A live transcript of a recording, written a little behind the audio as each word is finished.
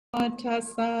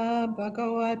Tassa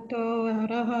bhagavato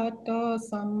arahato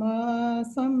samma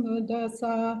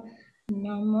sambuddhassa.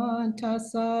 Namo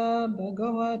tassa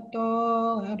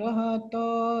bhagavato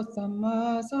arahato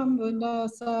samma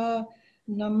sambuddhassa.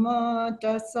 Namo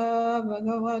tassa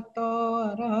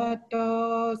bhagavato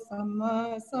arahato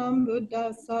samma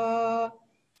sambuddhassa.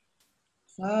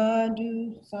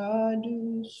 Sadhu,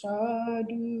 sadhu,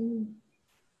 sadhu.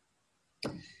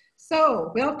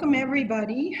 So, welcome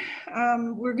everybody.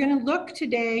 We're going to look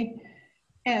today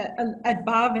at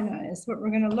Bhavana is what we're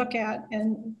going to look at.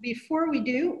 And before we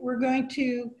do, we're going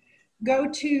to go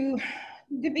to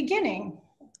the beginning,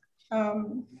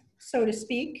 so to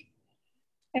speak.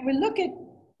 And we look at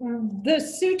the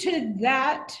sutta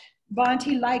that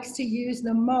Bhante likes to use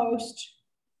the most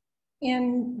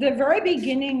in the very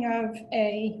beginning of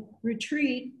a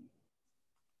retreat.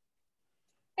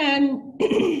 And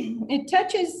it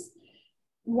touches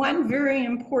one very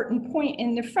important point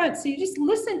in the front. So you just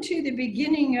listen to the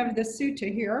beginning of the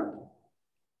sutta here.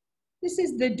 This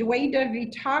is the Dvaita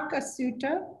Vitakka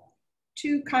Sutta,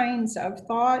 two kinds of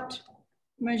thought,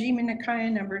 Majjhima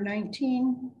Nikāya number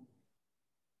 19.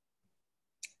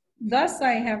 Thus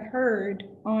I have heard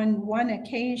on one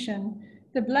occasion,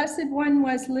 the Blessed One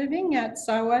was living at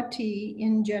Savatthi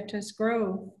in Jeta's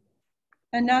Grove,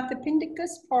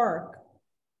 Anathapindika's park.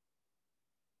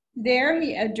 There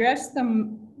he addressed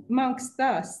the monks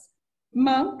thus,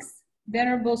 "Monks,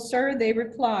 Venerable Sir," they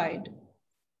replied.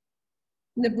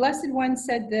 The Blessed One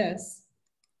said this,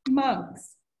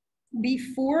 "Monks,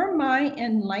 before my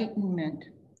enlightenment,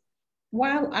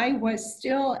 while I was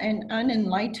still an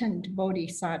unenlightened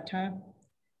bodhisattva,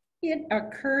 it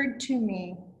occurred to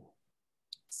me,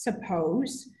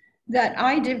 suppose that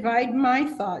I divide my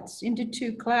thoughts into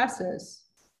two classes.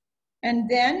 And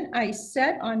then I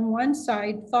set on one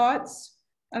side thoughts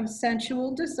of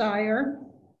sensual desire,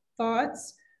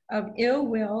 thoughts of ill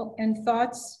will, and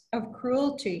thoughts of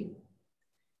cruelty.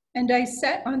 And I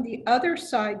set on the other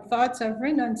side thoughts of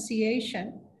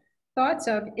renunciation, thoughts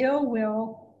of ill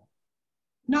will,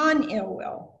 non-ill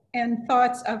will, and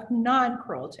thoughts of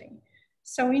non-cruelty."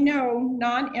 So we know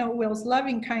non-ill will is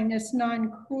loving kindness,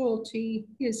 non-cruelty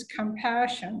is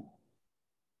compassion.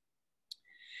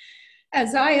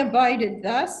 As I abided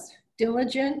thus,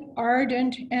 diligent,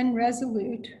 ardent, and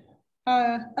resolute,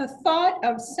 a thought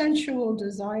of sensual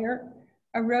desire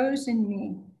arose in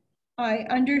me. I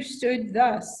understood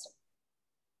thus.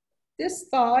 This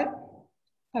thought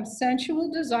of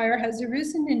sensual desire has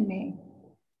arisen in me.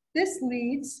 This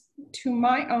leads to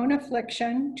my own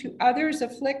affliction, to others'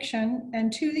 affliction,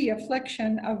 and to the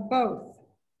affliction of both.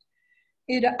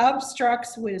 It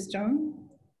obstructs wisdom,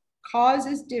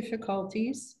 causes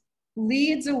difficulties,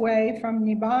 leads away from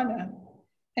Nibbana.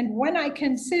 And when I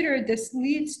consider this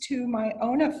leads to my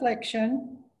own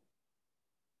affliction,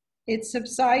 it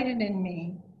subsided in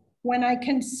me. When I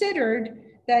considered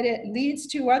that it leads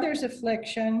to others'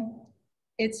 affliction,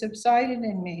 it subsided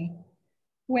in me.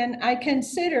 When I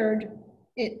considered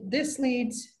this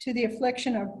leads to the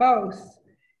affliction of both,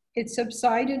 it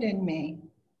subsided in me.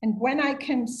 And when I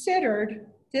considered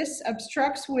this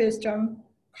obstructs wisdom,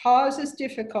 causes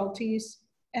difficulties,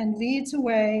 and leads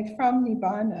away from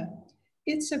Nibbana,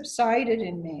 it subsided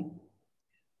in me.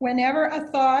 Whenever a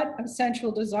thought of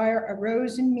sensual desire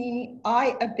arose in me,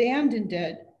 I abandoned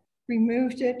it,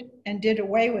 removed it, and did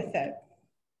away with it.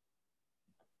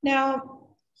 Now,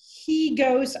 he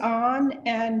goes on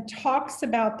and talks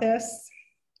about this.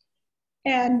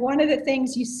 And one of the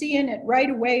things you see in it right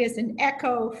away is an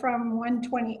echo from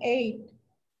 128.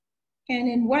 And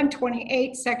in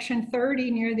 128, section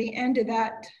 30, near the end of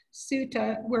that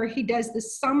sutta, where he does the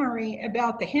summary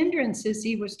about the hindrances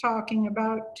he was talking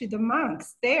about to the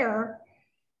monks, there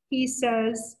he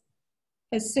says,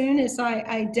 as soon as I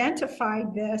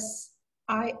identified this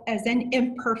as an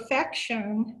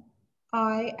imperfection,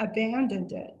 I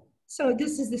abandoned it. So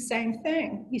this is the same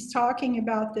thing. He's talking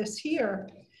about this here.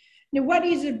 Now, what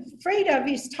he's afraid of,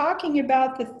 he's talking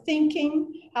about the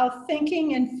thinking, how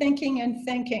thinking and thinking and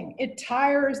thinking, it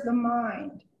tires the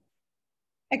mind.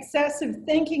 Excessive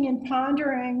thinking and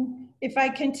pondering, if I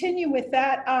continue with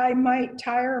that, I might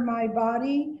tire my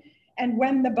body. And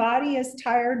when the body is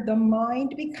tired, the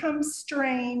mind becomes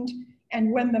strained.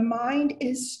 And when the mind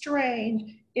is strained,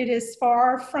 it is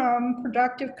far from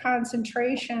productive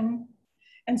concentration.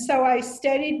 And so I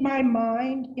steadied my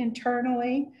mind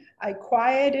internally. I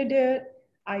quieted it.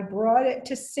 I brought it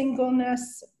to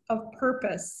singleness of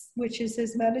purpose, which is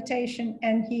his meditation,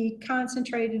 and he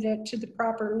concentrated it to the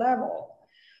proper level.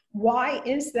 Why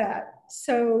is that?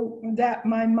 So that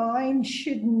my mind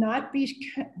should not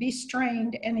be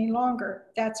strained any longer.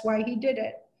 That's why he did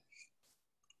it.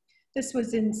 This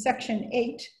was in section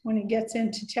 8 when it gets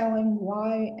into telling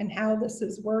why and how this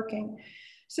is working.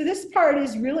 So this part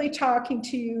is really talking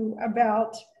to you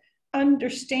about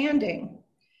understanding.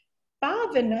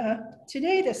 Bhavana,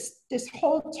 today this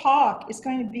whole talk is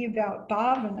going to be about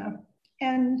Bhavana.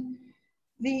 And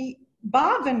the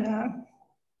Bhavana,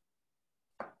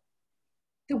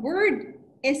 the word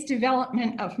is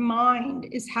development of mind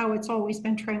is how it's always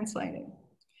been translated.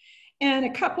 And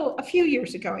a few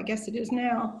years ago, I guess it is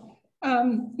now,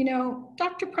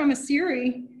 Dr.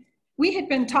 Pramasiri, we had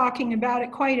been talking about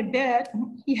it quite a bit.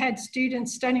 He had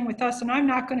students studying with us, and I'm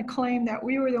not going to claim that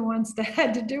we were the ones that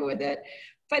had to do with it.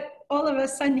 But all of a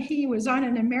sudden, he was on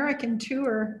an American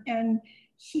tour, and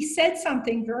he said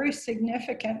something very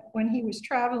significant when he was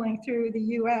traveling through the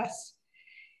US.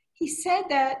 He said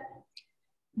that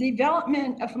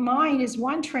development of mind is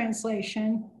one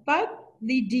translation, but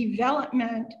the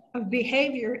development of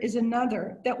behavior is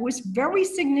another. That was very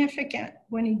significant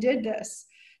when he did this.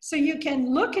 So you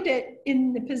can look at it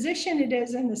in the position it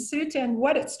is in the sutta and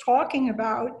what it's talking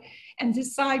about and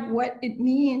decide what it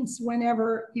means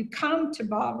whenever you come to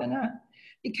Bhavana,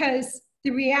 because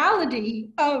the reality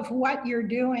of what you're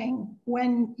doing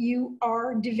when you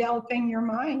are developing your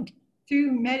mind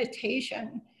through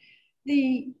meditation,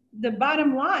 the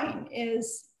bottom line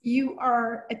is you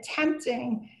are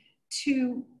attempting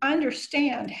to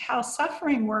understand how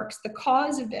suffering works, the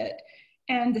cause of it,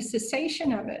 and the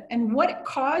cessation of it, and what it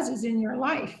causes in your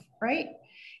life, right?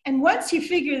 And once you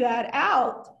figure that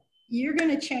out, you're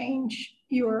going to change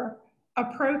your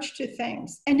approach to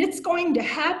things. And it's going to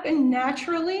happen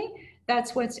naturally.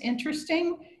 That's what's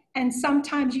interesting. And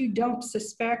sometimes you don't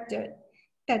suspect it,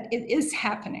 that it is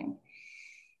happening.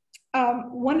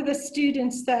 One of the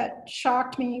students that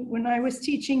shocked me when I was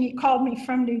teaching, he called me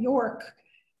from New York,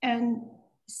 and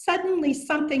suddenly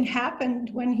something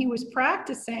happened when he was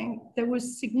practicing that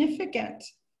was significant.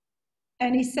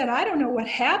 And he said, I don't know what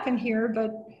happened here,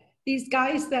 but these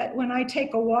guys that when I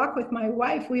take a walk with my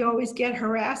wife, we always get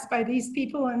harassed by these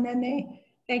people. And then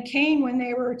they came when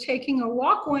they were taking a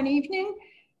walk one evening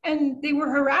and they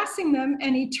were harassing them,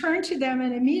 and he turned to them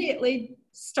and immediately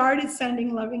started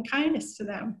sending loving kindness to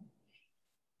them.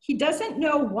 He doesn't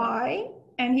know why,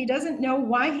 and he doesn't know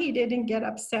why he didn't get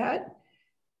upset.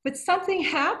 But something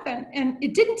happened, and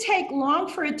it didn't take long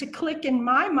for it to click in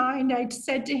my mind. I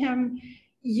said to him,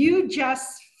 you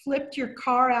just flipped your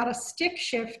car out of stick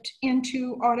shift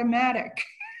into automatic.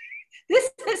 This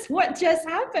is what just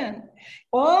happened.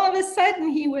 All of a sudden,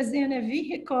 he was in a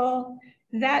vehicle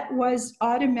that was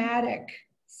automatic,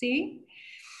 see?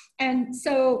 And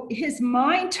so his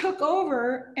mind took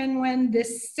over, and when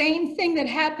this same thing that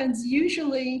happens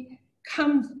usually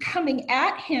coming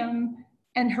at him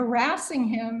and harassing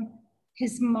him,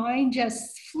 his mind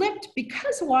just flipped.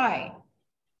 Because why?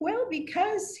 Well,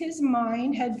 because his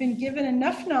mind had been given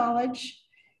enough knowledge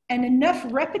and enough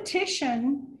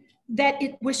repetition that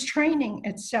it was training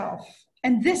itself.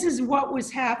 And this is what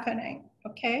was happening,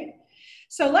 okay?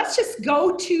 So let's just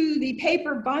go to the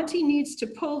paper. Bhante needs to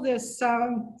pull this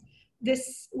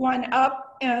one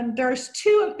up, and there's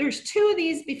two of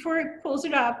these. Before he pulls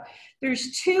it up,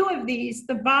 there's two of these.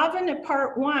 The Bhavana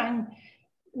part 1,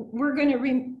 we're going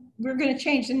to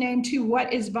change the name to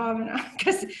What is Bhavana,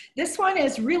 because this one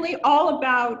is really all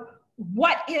about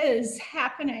what is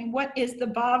happening. What is the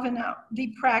Bhavana,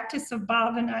 the practice of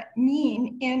Bhavana,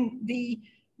 mean in the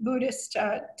Buddhist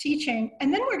teaching?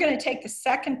 And then we're going to take the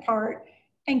second part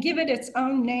and give it its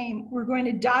own name. We're going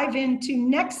to dive into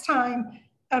next time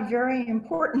a very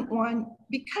important one,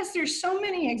 because there's so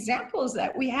many examples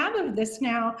that we have of this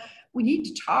now. We need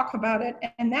to talk about it.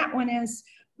 And that one is,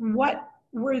 what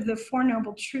were the Four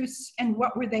Noble Truths, and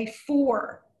what were they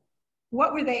for?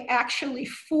 What were they actually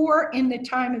for in the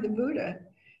time of the Buddha?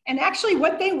 And actually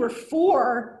what they were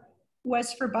for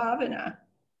was for Bhavana.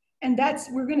 And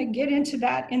we're going to get into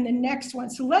that in the next one.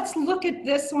 So let's look at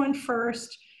this one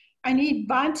first. I need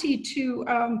Bhante to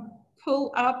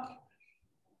pull up,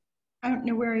 I don't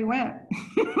know where he went.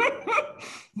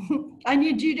 I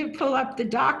need you to pull up the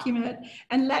document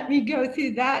and let me go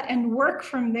through that and work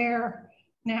from there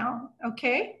now,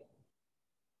 okay?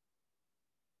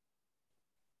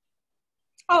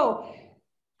 Oh,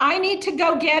 I need to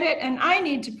go get it and I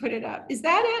need to put it up. Is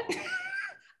that it?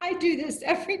 I do this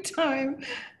every time.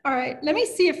 All right, let me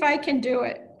see if I can do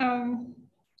it.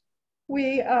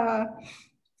 We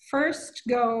first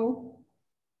go,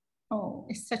 oh,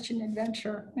 it's such an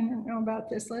adventure. I don't know about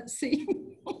this. Let's see.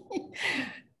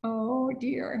 Oh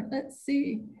dear, let's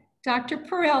see. Dr.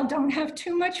 Perel, don't have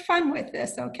too much fun with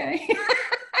this, okay?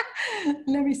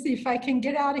 Let me see if I can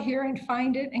get out of here and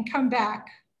find it and come back.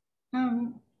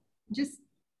 Just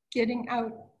getting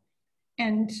out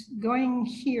And going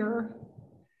here,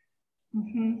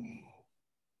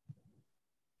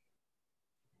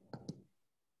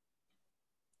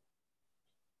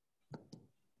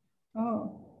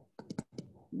 oh,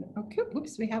 okay,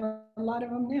 whoops, we have a lot of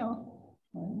them now.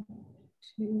 1,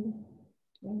 2,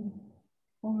 3,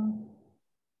 4.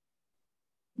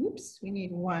 Oops, we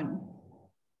need 1.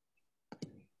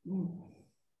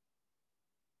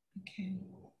 Okay.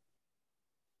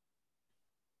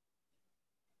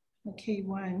 Okay,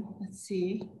 1, let's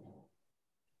see.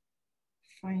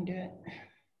 Find it.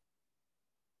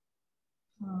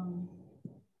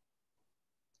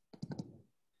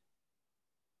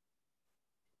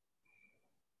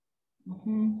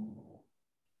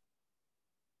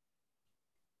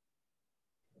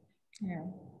 Yeah.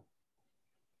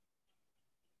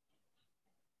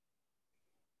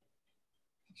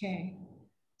 Okay.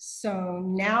 So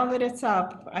now that it's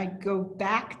up, I go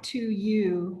back to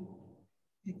you,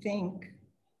 I think.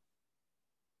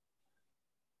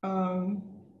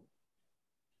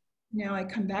 Now I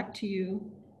come back to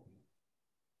you,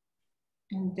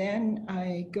 and then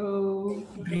I go.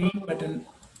 Green button.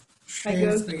 I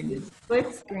go screen. to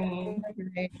split screen,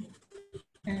 right?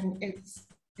 And it's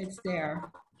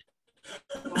there.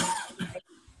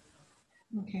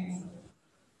 Okay.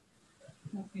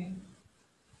 Okay.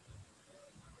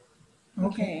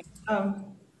 Okay.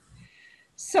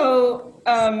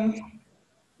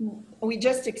 We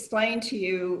just explained to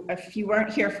you, if you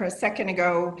weren't here for a second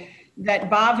ago,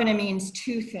 that Bhavana means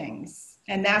 2 things,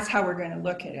 and that's how we're going to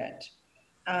look at it.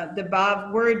 The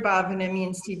word Bhavana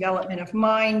means development of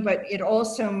mind, but it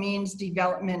also means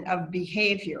development of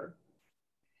behavior.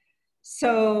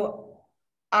 So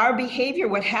our behavior,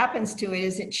 what happens to it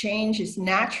is it changes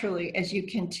naturally as you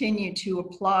continue to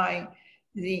apply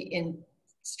the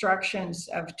instructions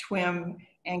of TWIM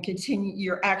and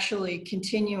you're actually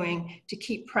continuing to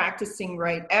keep practicing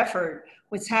right effort.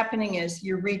 What's happening is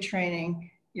you're retraining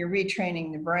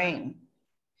the brain.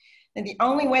 And the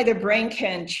only way the brain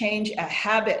can change a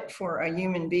habit for a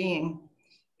human being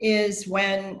is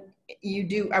when you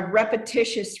do a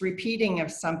repetitious repeating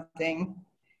of something,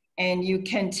 and you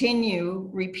continue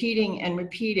repeating and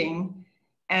repeating,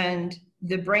 and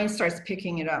the brain starts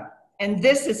picking it up. And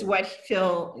this is what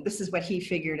he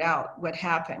figured out, what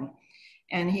happened.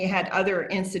 And he had other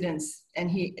incidents,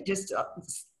 and he just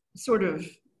sort of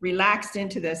relaxed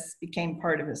into this, became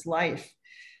part of his life.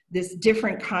 This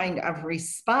different kind of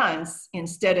response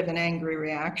instead of an angry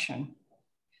reaction.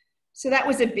 So that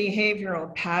was a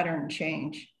behavioral pattern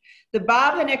change. The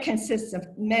Bhavana consists of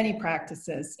many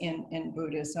practices in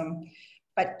Buddhism,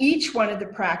 but each one of the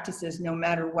practices, no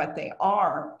matter what they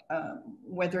are,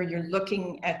 whether you're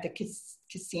looking at the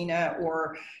kasina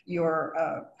or you're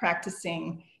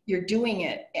practicing, you're doing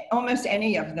it, almost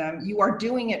any of them, you are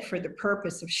doing it for the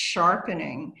purpose of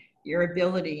sharpening your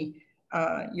ability,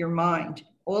 your mind.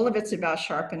 All of it's about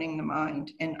sharpening the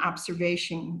mind and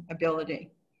observation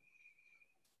ability.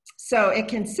 So it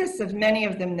consists of many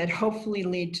of them that hopefully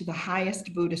lead to the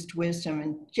highest Buddhist wisdom,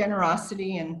 and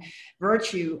generosity and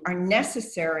virtue are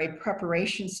necessary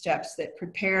preparation steps that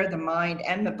prepare the mind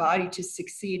and the body to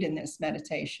succeed in this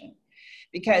meditation.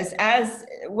 Because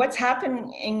apparently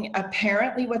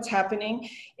what's happening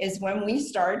is when we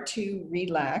start to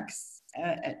relax,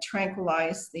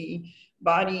 tranquilize the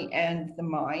body and the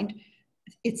mind,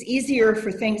 it's easier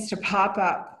for things to pop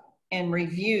up and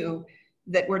review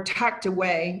that were tucked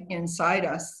away inside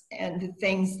us, and the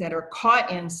things that are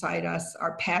caught inside us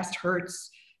are past hurts,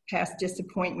 past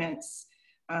disappointments,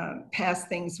 past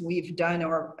things we've done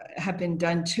or have been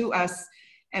done to us,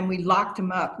 and we lock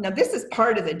them up. Now, this is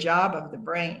part of the job of the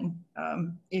brain.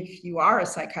 If you are a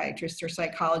psychiatrist or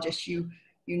psychologist, you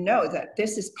know that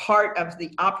this is part of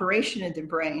the operation of the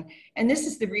brain, and this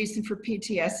is the reason for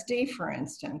PTSD, for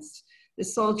instance. The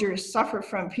soldiers suffer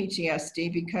from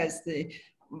PTSD because the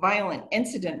violent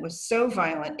incident was so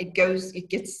violent, it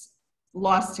gets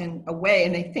lost in a way,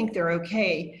 and they think they're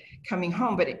okay coming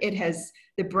home, but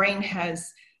the brain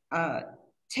has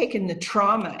taken the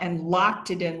trauma and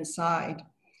locked it inside.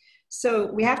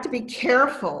 So we have to be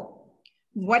careful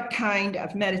what kind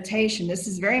of meditation. This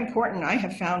is very important, I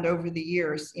have found over the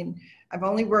years. I've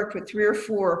only worked with 3 or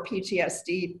 4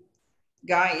 PTSD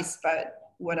guys, but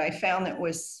what I found that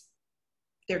was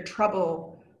their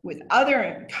trouble with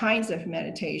other kinds of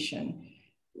meditation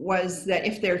was that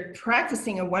if they're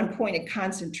practicing a one-pointed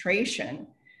concentration,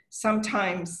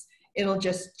 sometimes it'll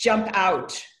just jump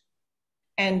out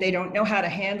and they don't know how to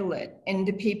handle it. And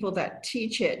the people that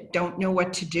teach it don't know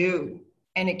what to do.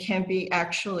 And it can be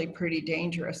actually pretty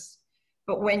dangerous.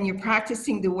 But when you're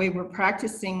practicing the way we're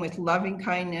practicing with loving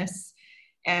kindness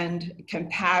and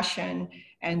compassion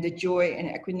and the joy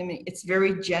and equanimity. It's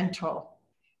very gentle.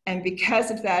 And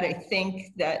because of that, I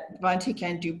think that Bhante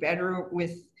can do better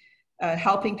with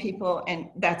helping people. And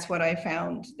that's what I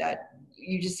found, that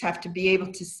you just have to be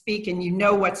able to speak, and you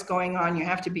know what's going on. You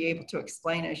have to be able to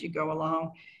explain as you go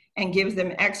along, and give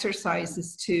them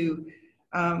exercises to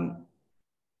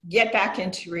get back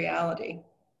into reality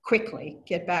quickly,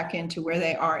 get back into where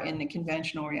they are in the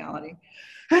conventional reality.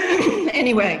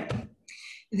 Anyway,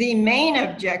 the main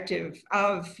objective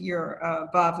of your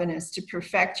Bhavana is to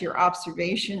perfect your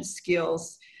observation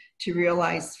skills to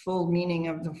realize full meaning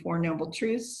of the Four Noble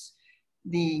Truths,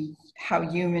 how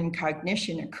human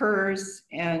cognition occurs,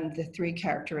 and the three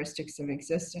characteristics of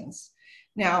existence.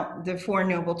 Now, the Four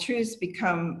Noble Truths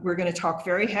we're going to talk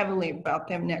very heavily about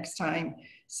them next time,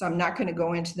 so I'm not going to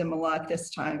go into them a lot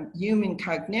this time. Human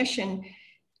cognition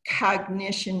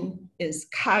is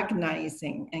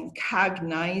cognizing, and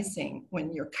cognizing,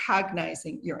 when you're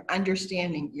cognizing, you're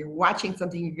understanding, you're watching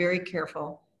something, you're very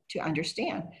careful to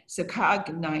understand. So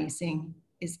cognizing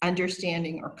is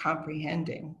understanding or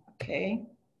comprehending, okay?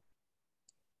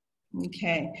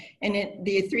 Okay, and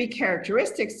the three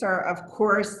characteristics are, of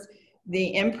course,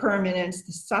 the impermanence,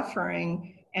 the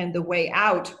suffering, and the way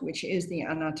out, which is the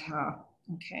anatta,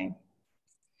 okay?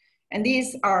 And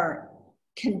these are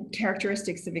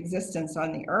characteristics of existence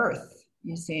on the earth,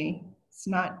 you see. It's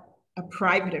not a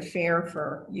private affair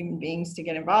for human beings to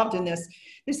get involved in this.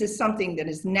 This is something that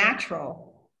is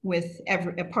natural with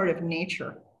a part of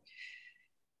nature.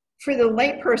 For the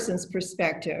layperson's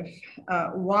perspective,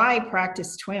 why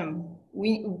practice TWIM?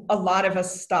 A lot of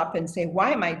us stop and say,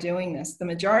 why am I doing this? The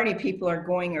majority of people are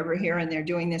going over here and they're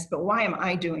doing this, but why am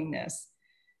I doing this?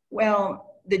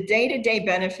 Well, the day-to-day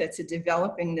benefits of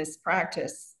developing this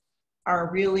practice are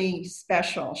really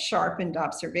special. Sharpened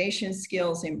observation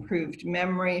skills, improved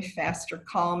memory, faster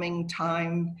calming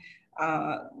time,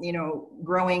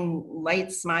 growing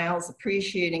light smiles,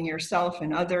 appreciating yourself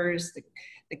and others,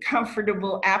 the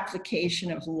comfortable application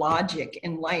of logic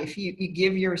in life. You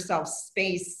give yourself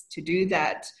space to do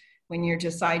that when you're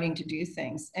deciding to do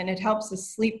things. And it helps us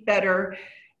sleep better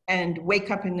and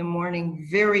wake up in the morning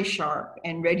very sharp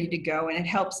and ready to go. And it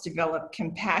helps develop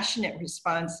compassionate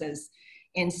responses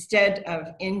instead of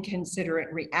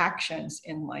inconsiderate reactions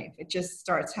in life. It just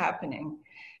starts happening.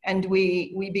 And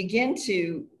we begin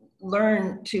to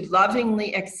learn to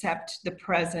lovingly accept the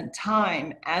present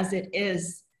time as it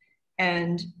is,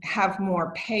 and have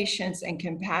more patience and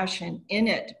compassion in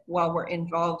it while we're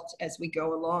involved as we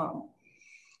go along.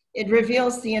 It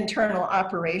reveals the internal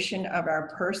operation of our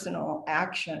personal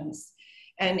actions,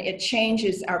 and it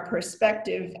changes our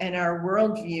perspective and our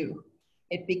worldview.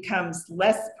 It becomes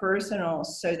less personal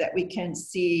so that we can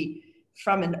see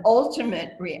from an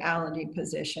ultimate reality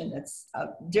position that's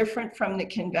different from the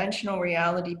conventional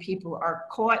reality people are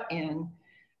caught in.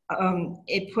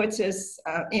 It puts us,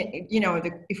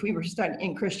 if we were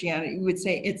studying Christianity, we would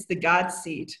say it's the God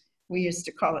seat. We used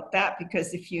to call it that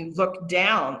because if you look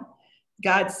down,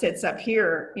 God sits up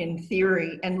here in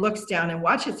theory and looks down and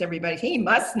watches everybody. He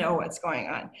must know what's going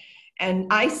on. And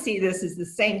I see this as the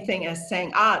same thing as saying,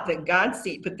 the God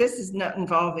seat, but this is not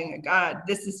involving a God.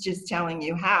 This is just telling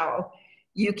you how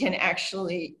you can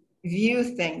actually view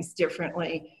things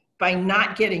differently by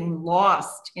not getting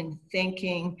lost in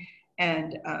thinking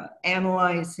and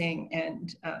analyzing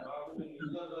and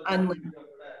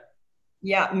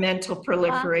mental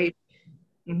proliferation.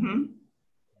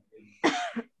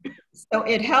 So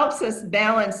it helps us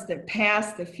balance the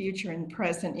past, the future, and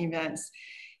present events.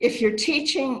 If you're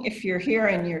teaching, if you're here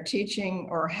and you're teaching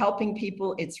or helping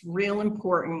people, it's real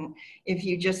important if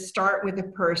you just start with a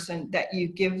person that you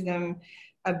give them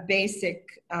a basic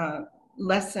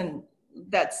lesson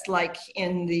that's like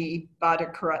in the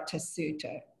Bhattacharya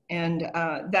Sutta. And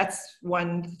that's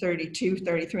 132,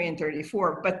 33, and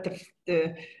 34. But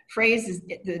the phrases,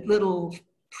 the little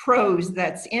prose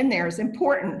that's in there is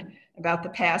important about the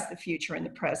past, the future, and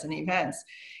the present events.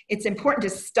 It's important to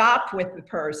stop with the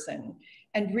person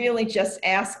and really just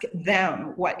ask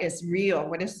them what is real,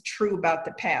 what is true about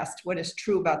the past, what is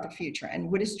true about the future, and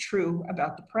what is true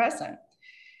about the present.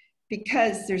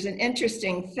 Because there's an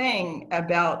interesting thing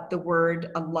about the word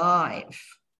alive.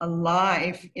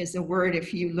 Alive is a word,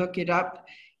 if you look it up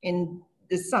in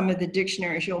some of the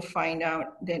dictionaries, you'll find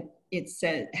out that it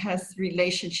has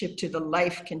relationship to the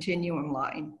life continuum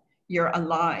line. You're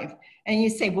alive. And you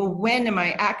say, well, when am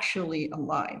I actually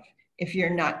alive? If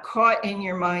you're not caught in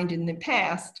your mind in the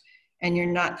past and you're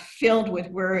not filled with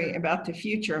worry about the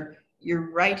future,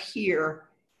 you're right here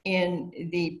in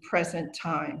the present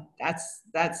time.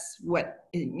 That's what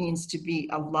it means to be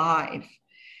alive.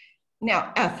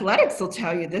 Now, athletics will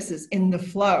tell you this is in the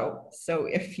flow. So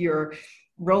if you're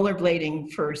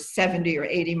rollerblading for 70 or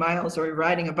 80 miles, or you're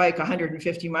riding a bike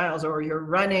 150 miles, or you're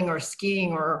running or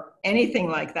skiing or anything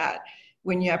like that,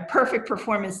 when you have perfect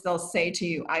performance, they'll say to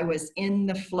you, I was in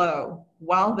the flow.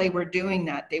 While they were doing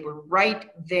that, they were right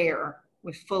there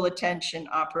with full attention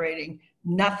operating,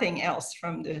 nothing else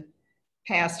from the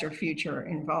past or future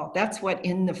involved. That's what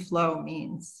in the flow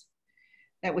means.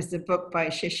 That was the book by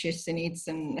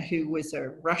Shishin, who was a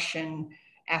Russian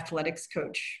athletics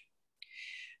coach.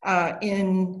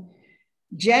 In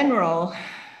general,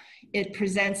 it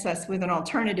presents us with an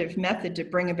alternative method to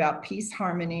bring about peace,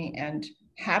 harmony, and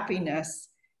happiness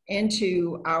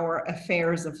into our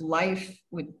affairs of life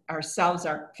with ourselves,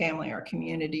 our family, our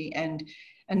community. And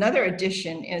another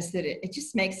addition is that it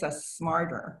just makes us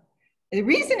smarter. The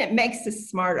reason it makes us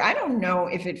smarter, I don't know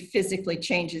if it physically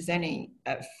changes any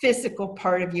physical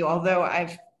part of you, although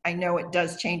I know it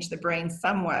does change the brain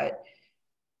somewhat.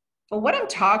 But what I'm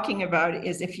talking about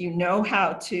is if you know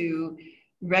how to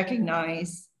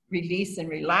recognize, release, and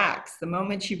relax, the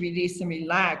moment you release and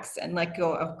relax and let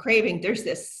go of craving, there's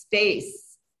this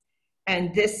space.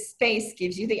 And this space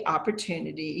gives you the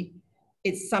opportunity.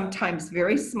 It's sometimes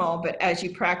very small, but as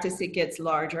you practice, it gets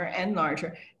larger and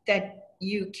larger, that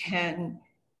you can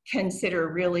consider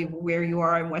really where you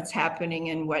are and what's happening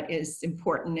and what is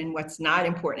important and what's not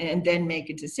important, and then make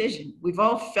a decision. We've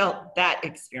all felt that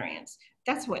experience.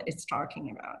 That's what it's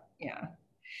talking about, yeah.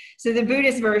 So the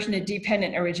Buddhist version of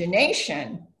dependent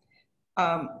origination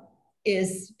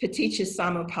is Paticca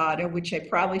Samuppada, which I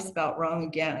probably spelt wrong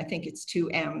again. I think it's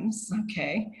 2 M's,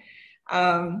 okay.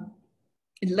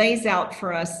 It lays out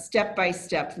for us step by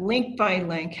step, link by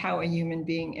link, how a human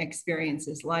being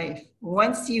experiences life.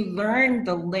 Once you learn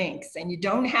the links, and you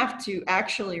don't have to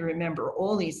actually remember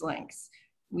all these links,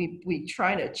 we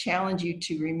try to challenge you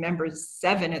to remember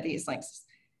 7 of these links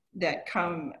that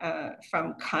come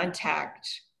from contact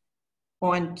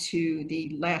onto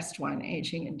the last one,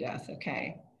 aging and death,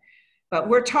 okay? But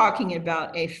we're talking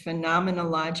about a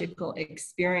phenomenological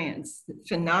experience.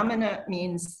 Phenomena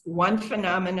means one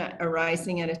phenomena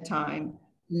arising at a time.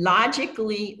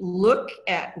 Logically look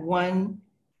at one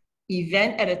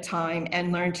event at a time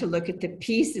and learn to look at the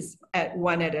pieces at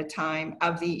one at a time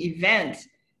of the event.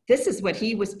 This is what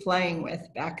he was playing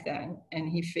with back then, and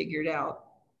he figured out.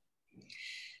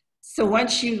 So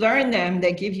once you learn them,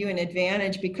 they give you an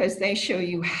advantage because they show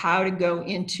you how to go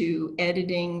into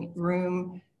editing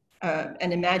room,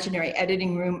 an imaginary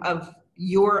editing room of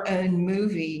your own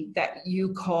movie that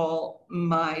you call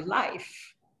My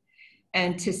Life.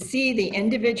 And to see the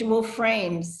individual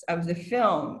frames of the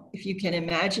film, if you can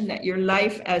imagine that your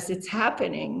life as it's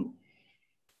happening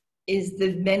is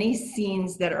the many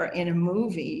scenes that are in a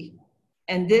movie.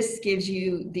 And this gives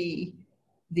you the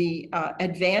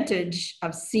advantage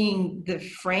of seeing the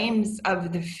frames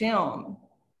of the film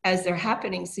as they're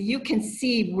happening, so you can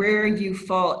see where you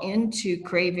fall into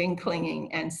craving,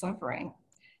 clinging, and suffering.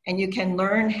 And you can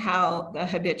learn how the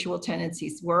habitual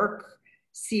tendencies work,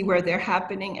 see where they're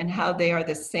happening and how they are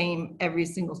the same every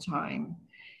single time.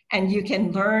 And you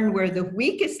can learn where the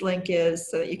weakest link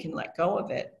is so that you can let go of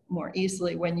it more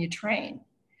easily when you train.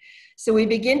 So we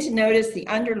begin to notice the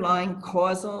underlying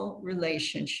causal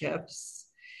relationships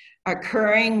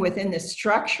occurring within the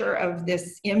structure of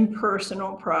this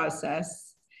impersonal process.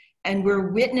 And we're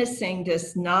witnessing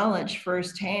this knowledge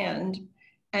firsthand,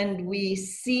 and we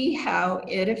see how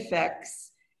it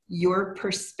affects your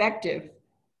perspective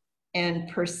and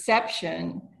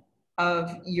perception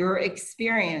of your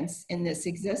experience in this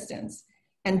existence.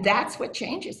 And that's what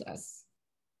changes us.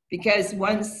 Because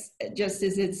once, just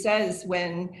as it says,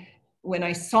 when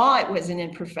I saw it was an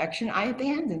imperfection, I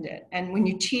abandoned it. And when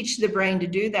you teach the brain to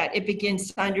do that, it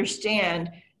begins to understand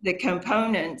the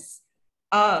components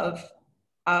of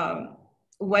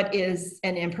what is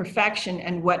an imperfection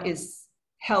and what is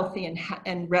healthy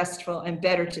and restful and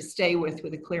better to stay with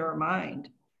a clearer mind.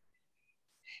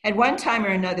 At one time or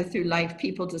another through life,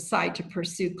 people decide to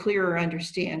pursue clearer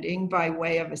understanding by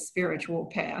way of a spiritual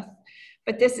path.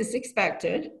 But this is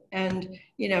expected. And,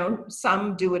 you know,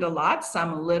 some do it a lot,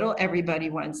 some a little. Everybody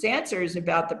wants answers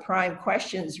about the prime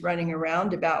questions running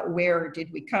around about where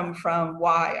did we come from?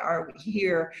 Why are we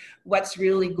here? What's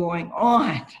really going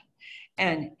on?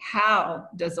 And how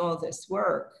does all this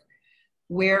work?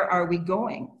 Where are we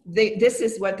going? This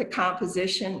is what the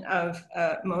composition of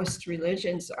most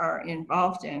religions are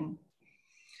involved in.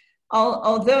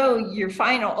 Although your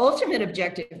final ultimate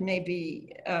objective may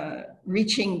be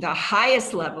reaching the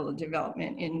highest level of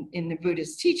development in the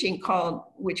Buddhist teaching,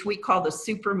 which we call the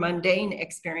super mundane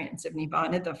experience of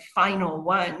Nibbana, the final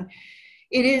one,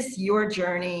 It is your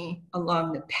journey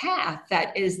along the path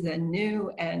that is the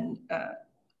new and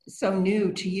so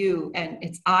new to you, and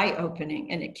it's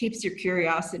eye-opening, and it keeps your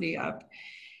curiosity up.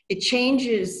 It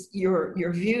changes your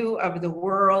view of the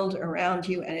world around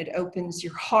you, and it opens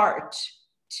your heart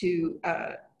to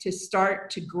start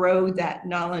to grow that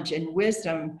knowledge and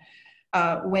wisdom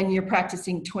when you're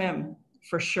practicing TWIM,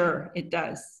 for sure, it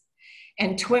does.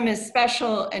 And TWIM is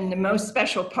special, and the most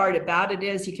special part about it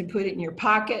is you can put it in your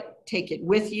pocket, take it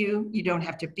with you. You don't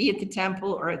have to be at the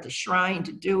temple or at the shrine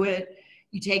to do it.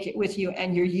 You take it with you,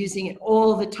 and you're using it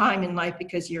all the time in life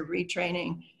because you're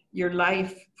retraining your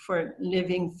life for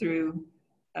living through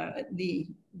the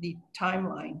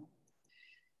timeline.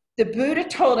 The Buddha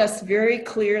told us very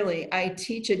clearly, I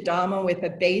teach a Dhamma with a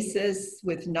basis,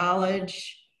 with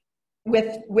knowledge,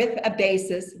 with a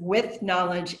basis, with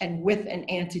knowledge, and with an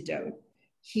antidote.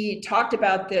 He talked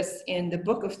about this in the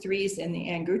Book of Threes in the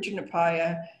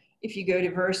Aṅguttara. If you go to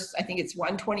verse, I think it's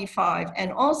 125.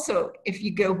 And also, if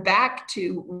you go back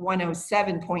to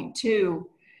 107.2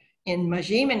 in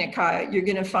Majjhima Nikāya, you're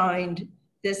going to find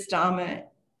this Dhamma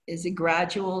is a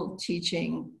gradual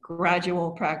teaching,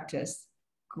 gradual practice,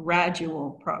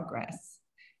 gradual progress.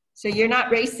 So you're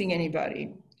not racing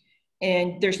anybody,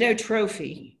 and there's no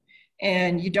trophy,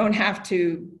 and you don't have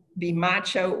to be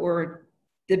macho or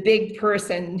the big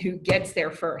person who gets there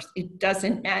first. It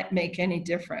doesn't make any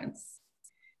difference.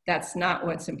 That's not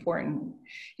what's important.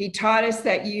 He taught us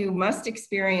that you must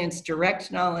experience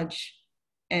direct knowledge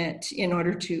in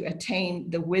order to attain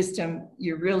the wisdom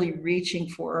you're really reaching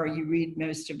for or you read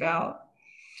most about.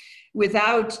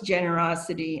 Without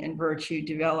generosity and virtue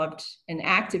developed and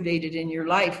activated in your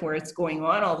life where it's going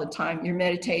on all the time, your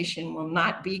meditation will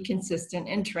not be consistent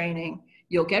in training.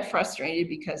 You'll get frustrated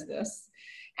because of this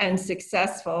and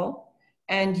successful,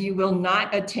 and you will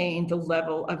not attain the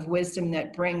level of wisdom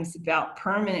that brings about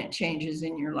permanent changes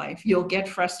in your life. You'll get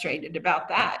frustrated about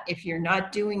that if you're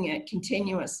not doing it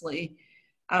continuously.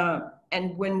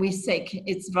 And when we say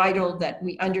it's vital that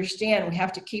we understand we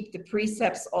have to keep the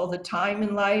precepts all the time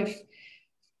in life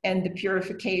and the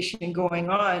purification going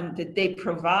on that they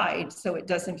provide so it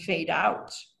doesn't fade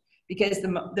out. Because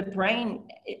the brain,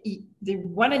 they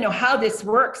want to know how this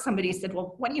works. Somebody said,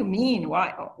 well, what do you mean?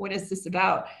 Why? What is this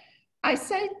about? I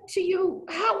said to you,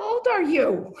 how old are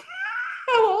you?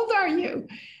 How old are you?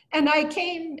 And I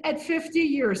came at 50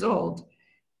 years old.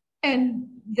 And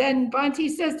then Bhante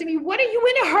says to me, what are you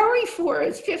in a hurry for?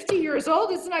 It's 50 years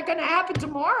old. It's not going to happen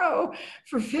tomorrow.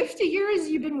 For 50 years,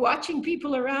 you've been watching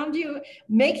people around you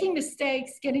making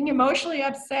mistakes, getting emotionally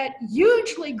upset,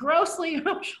 hugely, grossly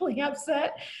emotionally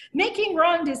upset, making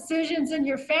wrong decisions in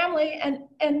your family,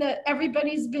 and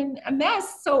everybody's been a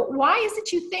mess. So why is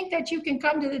it you think that you can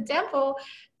come to the temple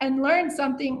and learn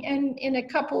something, and in a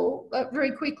couple,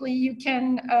 very quickly, you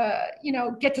can,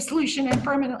 get the solution and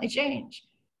permanently change?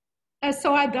 And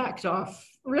so I backed off,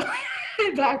 really,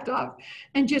 I backed off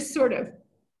and just sort of,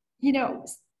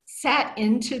 sat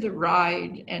into the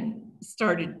ride and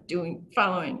started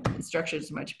following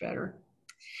instructions much better.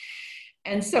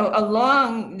 And so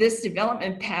along this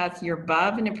development path, your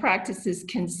Bhavana practices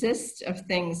consist of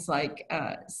things like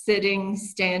sitting,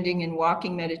 standing, and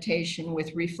walking meditation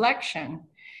with reflection.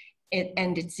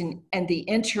 And the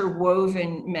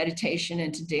interwoven meditation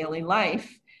into daily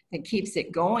life that keeps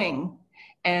it going,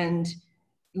 and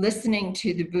listening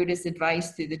to the Buddha's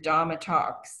advice through the Dhamma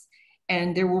talks.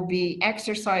 And there will be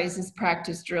exercises,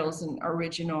 practice drills, and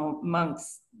original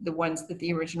monks, the ones that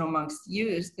the original monks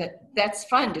used, that's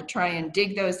fun to try and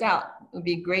dig those out. It would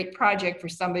be a great project for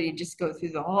somebody to just go through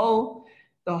the whole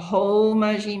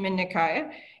Majjhima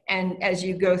Nikāya. And as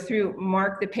you go through,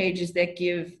 mark the pages that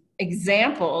give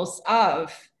examples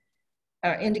of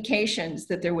indications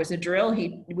that there was a drill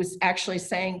he was actually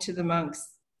saying to the monks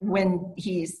when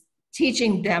he's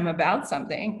teaching them about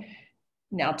something.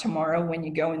 Now tomorrow when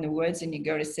you go in the woods and you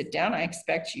go to sit down, I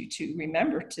expect you to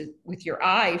remember to, with your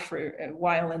eye for a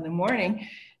while in the morning,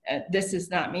 this is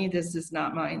not me, this is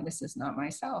not mine, this is not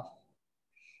myself.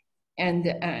 And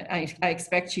I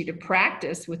expect you to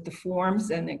practice with the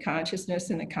forms and the consciousness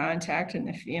and the contact and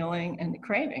the feeling and the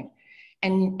craving.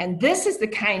 And this is the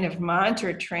kind of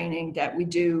mantra training that we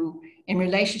do in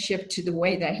relationship to the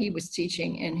way that he was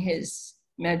teaching in his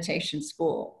meditation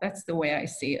school. That's the way I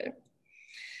see it.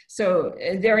 So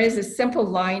there is a simple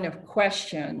line of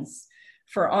questions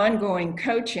for ongoing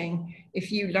coaching.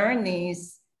 If you learn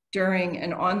these during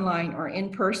an online or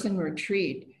in-person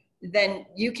retreat, then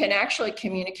you can actually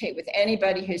communicate with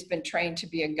anybody who's been trained to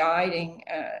be a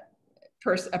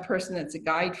person that's a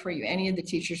guide for you. Any of the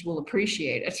teachers will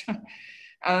appreciate it.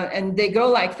 And they go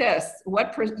like this.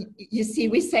 You see,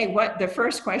 we say what the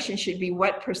first question should be,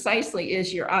 what precisely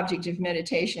is your object of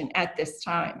meditation at this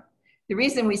time? The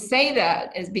reason we say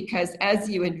that is because as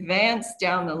you advance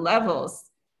down the levels,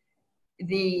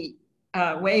 the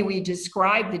way we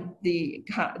describe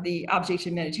the object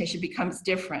of meditation becomes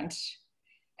different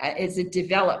as it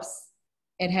develops.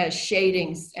 It has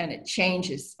shadings and it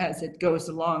changes as it goes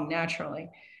along naturally.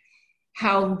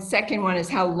 Second one is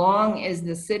how long is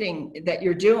the sitting that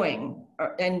you're doing?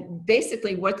 And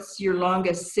basically, what's your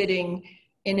longest sitting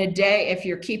in a day? If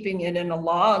you're keeping it in a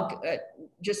log,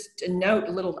 just a note,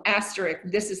 a little asterisk,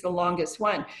 this is the longest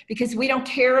one, because we don't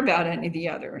care about any of the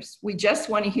others. We just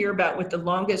want to hear about what the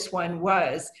longest one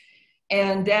was.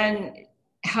 And then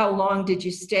how long did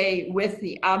you stay with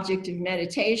the object of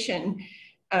meditation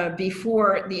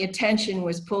before the attention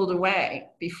was pulled away,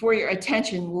 before your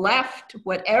attention left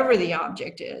whatever the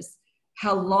object is?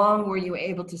 How long were you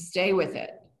able to stay with it?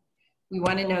 We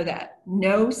want to know that.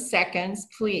 No seconds,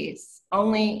 please,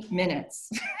 only minutes.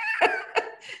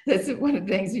 That's one of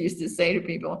the things we used to say to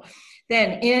people.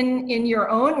 Then in your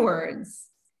own words,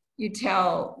 you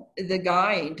tell the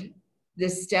guide the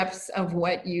steps of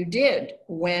what you did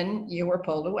when you were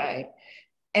pulled away.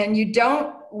 And you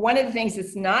don't, one of the things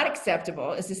that's not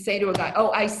acceptable is to say to a guy,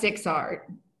 oh, I 6R'd.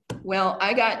 Well,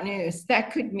 I got news.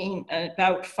 That could mean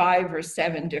about 5 or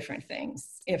 7 different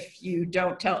things if you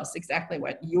don't tell us exactly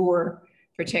what your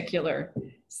particular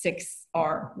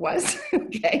 6R was,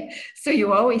 okay? So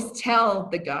you always tell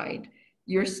the guide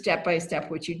your step-by-step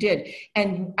what you did.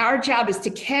 And our job is to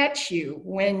catch you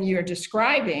when you're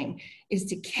describing, is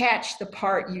to catch the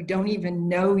part you don't even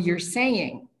know you're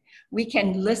saying. We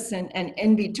can listen, and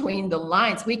in between the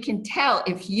lines, we can tell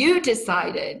if you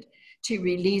decided to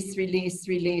release, release,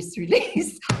 release,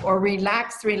 release, or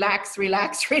relax, relax,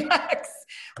 relax, relax.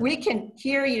 We can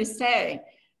hear you say,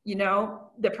 you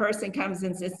know, the person comes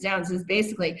and sits down and says,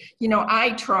 basically, you know,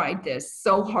 I tried this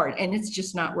so hard and it's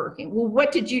just not working. Well,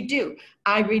 what did you do?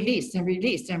 I released and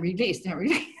released and released and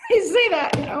released. He say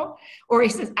that, you know, or he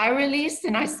says, I released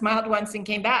and I smiled once and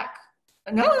came back.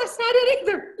 No, that's not it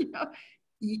either. You know,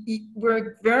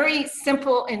 we're very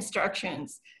simple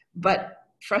instructions, but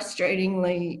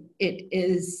frustratingly, it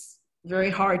is very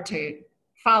hard to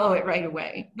follow it right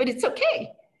away, but it's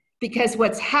okay. Because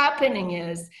what's happening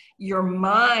is your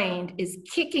mind is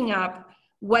kicking up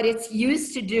what it's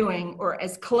used to doing, or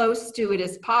as close to it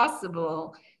as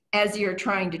possible as you're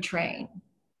trying to train.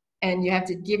 And you have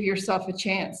to give yourself a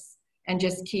chance and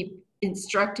just keep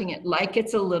instructing it like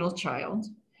it's a little child,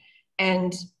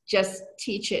 and just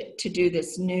teach it to do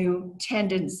this new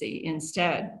tendency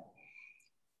instead.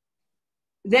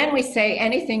 Then we say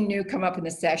anything new come up in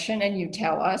the session and you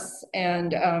tell us,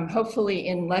 and hopefully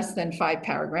in less than 5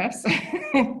 paragraphs,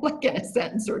 like in a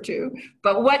sentence or 2,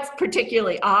 but what's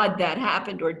particularly odd that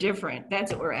happened or different,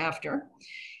 that's what we're after.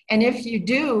 And if you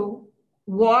do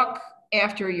walk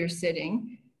after you're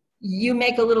sitting, you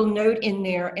make a little note in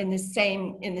there in the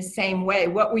same way.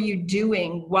 What were you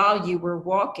doing while you were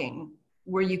walking?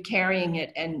 Were you carrying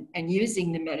it and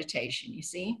using the meditation, you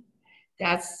see?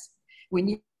 That's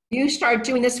when you start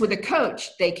doing this with a coach,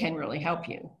 they can really help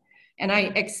you. And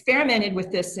I experimented with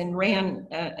this and ran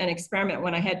an experiment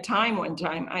when I had time one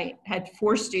time. I had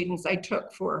 4 students I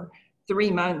took for 3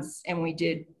 months, and we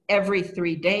did every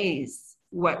 3 days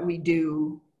what we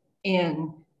do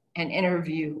in an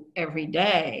interview every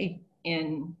day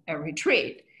in a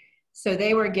retreat. So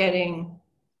they were getting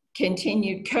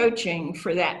continued coaching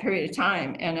for that period of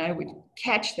time, and I would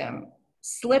catch them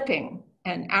slipping.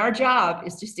 And our job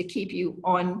is just to keep you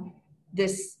on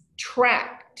this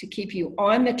track, to keep you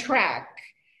on the track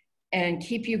and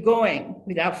keep you going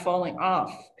without falling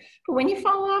off. But when you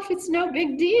fall off, it's no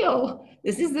big deal.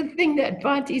 This is the thing that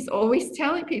Bhante's always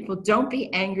telling people. Don't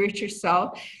be angry at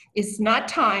yourself. It's not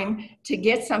time to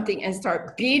get something and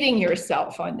start beating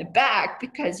yourself on the back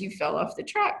because you fell off the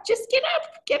track. Just get up,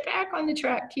 get back on the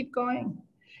track, keep going.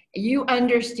 You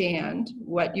understand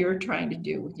what you're trying to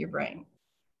do with your brain.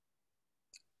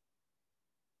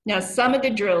 Now, some of the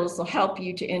drills will help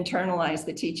you to internalize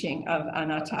the teaching of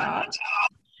anatta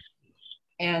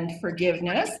and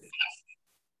forgiveness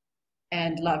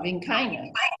and loving kindness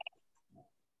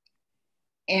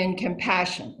and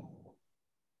compassion.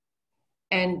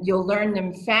 And you'll learn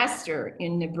them faster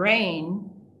in the brain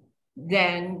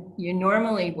than you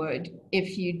normally would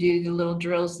if you do the little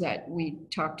drills that we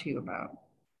talked to you about.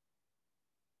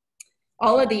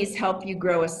 All of these help you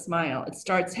grow a smile. It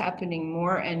starts happening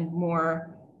more and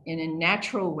more in a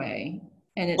natural way,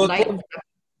 and it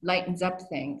lightens up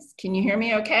things. Can you hear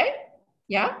me okay?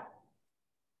 Yeah?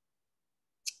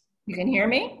 You can hear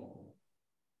me?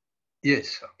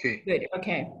 Yes, okay. Good,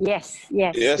 okay. Yes,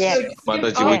 yes, Yes, yes.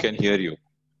 Mataji, we can hear you.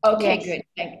 Okay, Yes.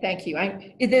 good. Thank you.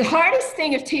 The hardest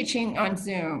thing of teaching on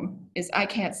Zoom is I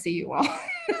can't see you all.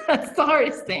 That's the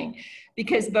hardest thing,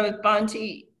 because both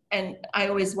Bhante and I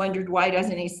always wondered, why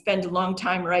doesn't he spend a long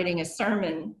time writing a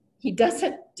sermon? He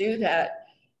doesn't do that.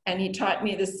 And he taught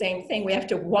me the same thing. We have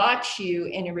to watch you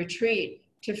in a retreat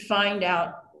to find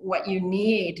out what you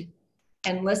need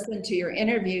and listen to your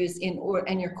interviews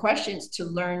and your questions to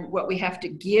learn what we have to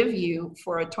give you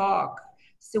for a talk.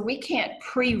 So we can't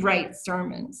pre-write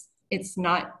sermons. It's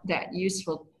not that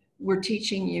useful. We're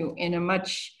teaching you in a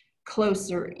much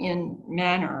closer in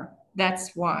manner.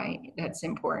 That's why that's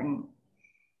important.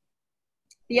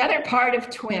 The other part of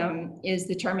TWIM is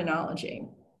the terminology.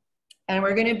 And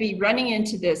we're going to be running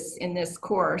into this in this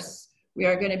course. We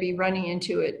are going to be running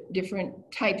into it, different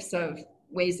types of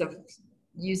ways of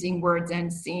using words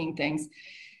and seeing things.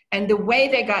 And the way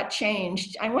they got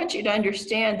changed, I want you to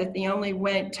understand that the only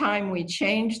time we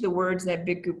change the words that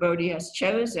Bhikkhu Bodhi has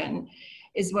chosen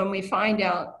is when we find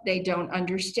out they don't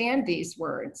understand these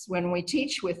words, when we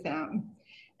teach with them.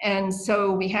 And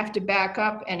so we have to back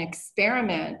up and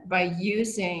experiment by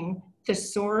using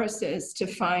thesauruses to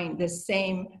find the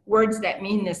same words that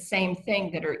mean the same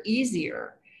thing that are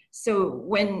easier. So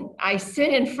when I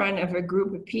sit in front of a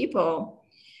group of people,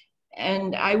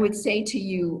 and I would say to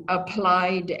you,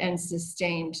 applied and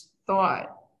sustained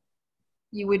thought,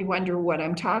 you would wonder what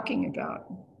I'm talking about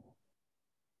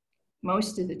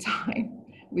most of the time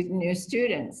with new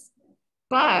students.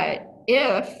 But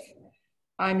if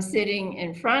I'm sitting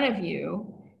in front of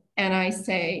you and I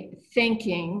say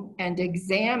thinking and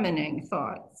examining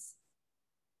thoughts,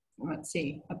 let's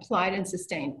see, applied and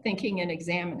sustained, thinking and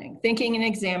examining. Thinking and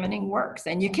examining works,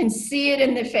 and you can see it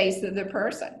in the face of the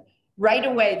person. Right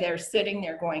away, they're sitting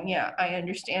there going, yeah, I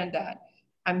understand that.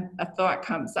 A thought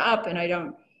comes up and I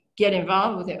don't get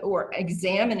involved with it. Or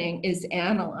examining is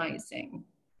analyzing.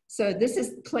 So this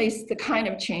is the kind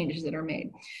of changes that are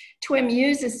made. TWIM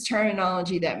uses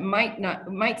terminology that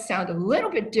might sound a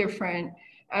little bit different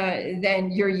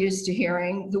than you're used to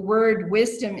hearing. The word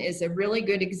wisdom is a really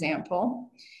good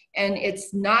example. And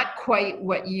it's not quite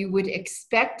what you would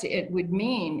expect it would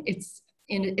mean.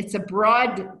 It's a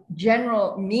broad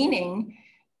general meaning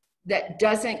that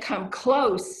doesn't come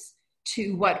close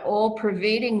to what all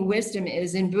pervading wisdom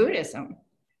is in Buddhism.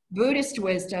 Buddhist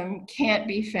wisdom can't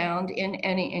be found in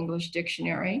any English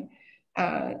dictionary.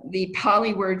 The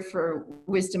Pali word for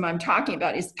wisdom I'm talking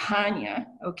about is panya,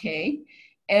 okay?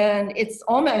 And it's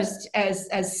almost as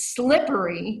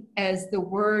slippery as the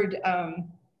word,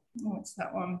 what's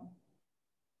that one?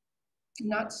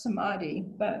 Not samadhi,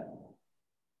 but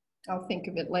I'll think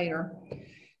of it later.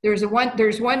 There's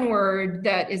one word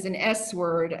that is an S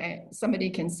word. Somebody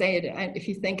can say it if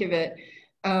you think of it,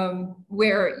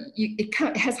 where it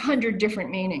has 100 different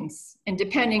meanings, and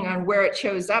depending on where it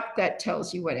shows up, that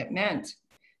tells you what it meant.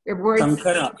 There are words.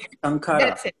 Saṅkhara.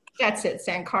 That's it,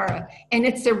 Saṅkhara, and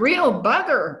it's a real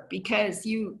bugger because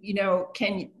you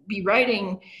can be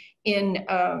writing in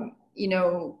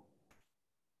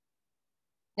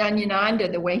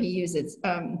Nyananda the way he uses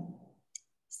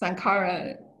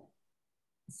Saṅkhara,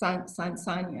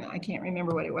 Sanya, I can't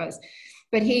remember what it was,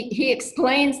 but he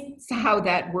explains how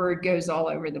that word goes all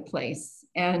over the place,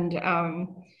 and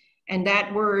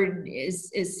that word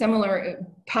is similar.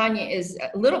 Panya is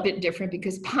a little bit different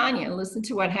because panya, listen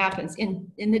to what happens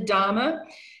in the Dhamma.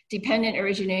 Dependent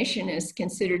origination is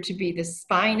considered to be the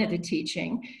spine of the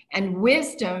teaching, and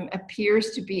wisdom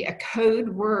appears to be a code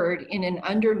word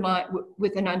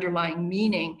with an underlying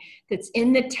meaning that's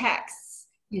in the text,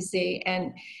 you see,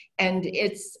 and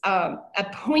it's a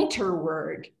pointer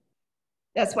word.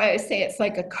 That's why I say it's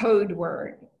like a code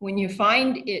word. When you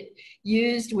find it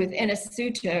used within a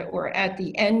sutta or at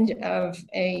the end of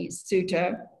a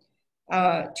sutta,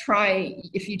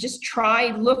 if you just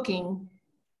try looking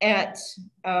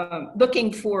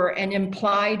for an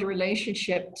implied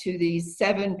relationship to these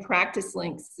 7 practice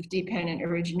links of dependent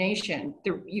origination.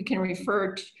 You can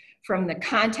refer from the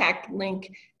contact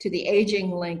link to the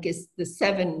aging link is the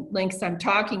 7 links I'm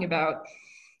talking about.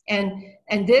 And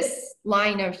this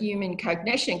line of human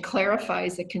cognition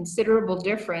clarifies a considerable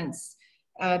difference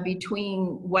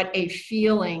between what a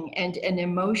feeling and an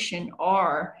emotion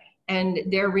are and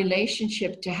their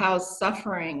relationship to how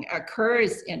suffering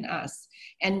occurs in us.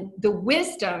 And the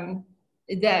wisdom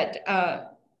that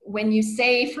when you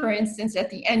say, for instance, at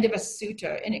the end of a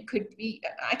sutta, and it could be,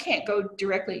 I can't go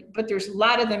directly, but there's a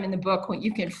lot of them in the book when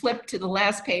you can flip to the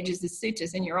last pages of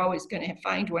suttas and you're always going to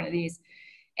find one of these.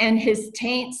 And his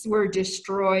taints were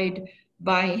destroyed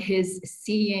by his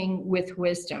seeing with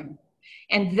wisdom.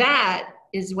 And that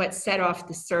is what set off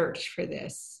the search for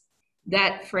this,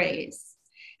 that phrase.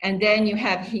 And then you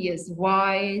have he is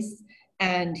wise,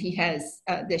 and he has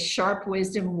this sharp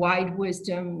wisdom, wide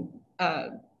wisdom,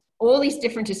 all these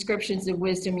different descriptions of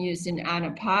wisdom used in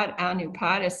Anupada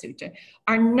Sutta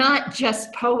are not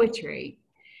just poetry.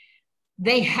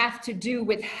 They have to do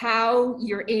with how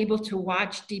you're able to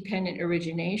watch dependent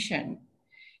origination.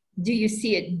 Do you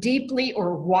see it deeply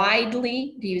or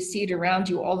widely? Do you see it around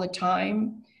you all the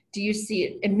time? Do you see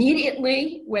it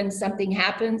immediately when something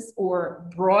happens, or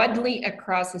broadly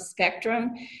across a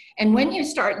spectrum? And when you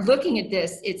start looking at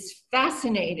this, it's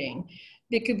fascinating.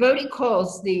 The Bodhi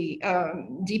calls the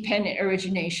dependent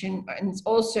origination, and it's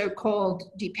also called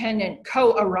dependent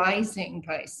co-arising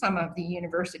by some of the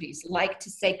universities, like to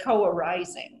say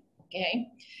co-arising, okay?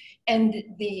 And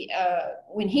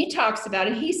when he talks about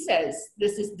it, he says,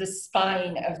 this is the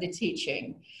spine of the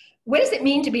teaching. What does it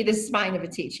mean to be the spine of a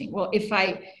teaching? Well, if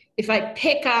I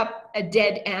pick up a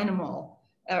dead animal,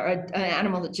 or an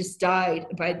animal that just died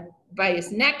by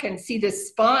his neck, and see the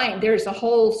spine, there's a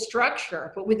whole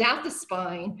structure, but without the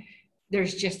spine,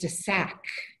 there's just a sack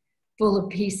full of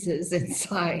pieces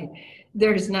inside.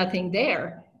 There's nothing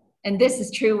there. And this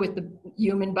is true with the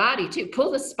human body too.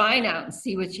 Pull the spine out and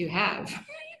see what you have.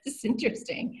 It's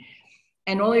interesting.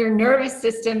 And all your nervous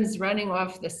systems running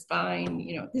off the spine,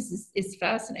 you know, it's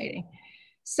fascinating.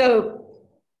 So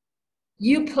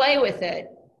you play with it.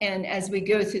 And as we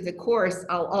go through the course,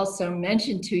 I'll also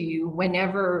mention to you,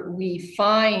 whenever we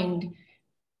find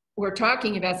we're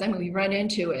talking about something, we run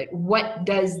into it, what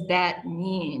does that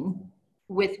mean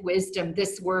with wisdom?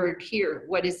 This word here,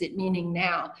 what is it meaning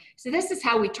now? So this is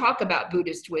how we talk about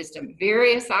Buddhist wisdom.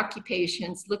 Various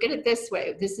occupations, look at it this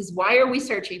way. This is, why are we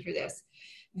searching for this?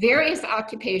 Various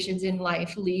occupations in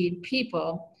life lead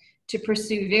people to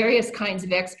pursue various kinds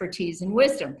of expertise and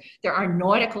wisdom. There are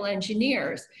nautical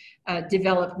engineers,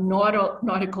 develop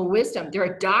nautical wisdom. There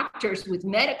are doctors with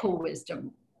medical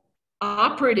wisdom,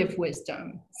 operative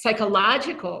wisdom,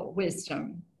 psychological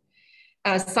wisdom.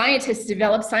 Scientists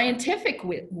develop scientific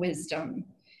wisdom.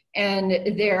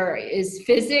 And there is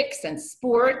physics and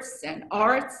sports and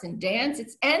arts and dance.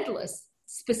 It's endless,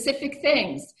 specific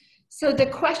things. So the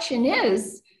question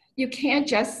is, you can't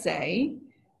just say,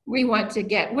 we want to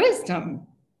get wisdom.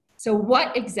 So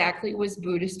what exactly was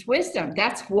Buddhist wisdom?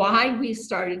 That's why we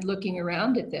started looking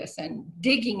around at this and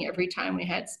digging every time we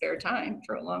had spare time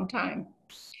for a long time.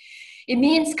 It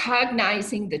means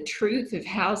cognizing the truth of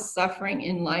how suffering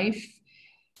in life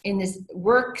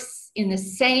works in the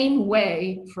same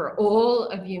way for all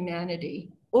of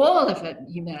humanity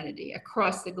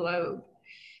across the globe.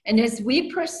 And as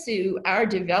we pursue our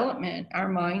development, our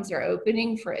minds are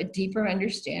opening for a deeper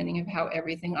understanding of how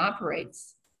everything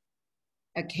operates.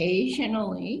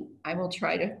 Occasionally, I will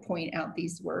try to point out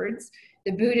these words.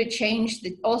 The Buddha changed,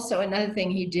 also another thing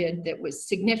he did that was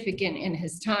significant in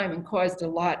his time and caused a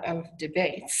lot of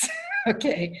debates,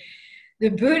 okay? The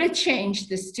Buddha changed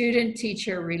the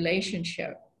student-teacher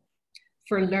relationship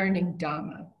for learning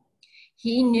Dhamma.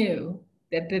 He knew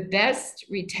that the best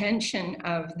retention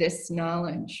of this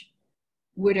knowledge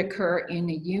would occur in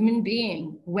a human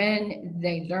being when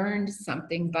they learned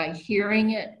something by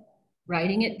hearing it,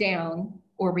 writing it down,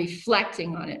 or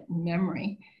reflecting on it in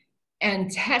memory,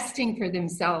 and testing for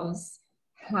themselves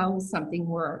how something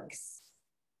works.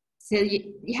 So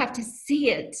you have to see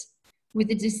it. With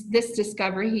this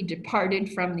discovery, he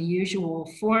departed from the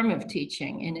usual form of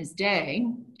teaching in his day,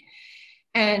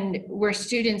 and where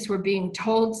students were being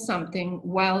told something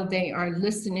while they are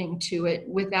listening to it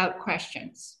without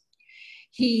questions.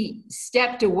 He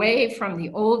stepped away from the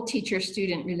old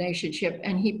teacher-student relationship,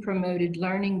 and he promoted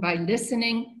learning by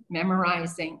listening,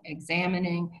 memorizing,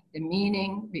 examining the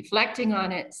meaning, reflecting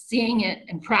on it, seeing it,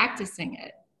 and practicing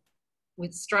it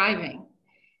with striving.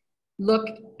 Look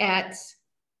at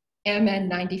MN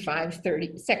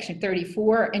 9530, section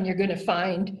 34, and you're going to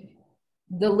find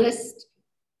the list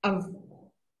of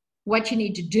what you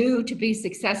need to do to be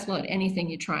successful at anything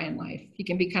you try in life. You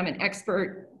can become an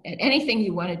expert at anything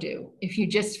you want to do if you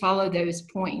just follow those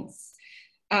points.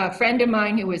 A friend of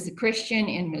mine who was a Christian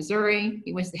in Missouri,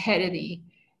 he was the head of the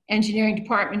engineering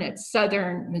department at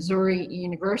Southern Missouri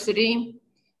University,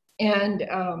 and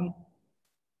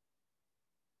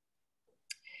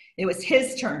it was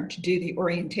his turn to do the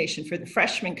orientation for the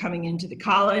freshmen coming into the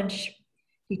college.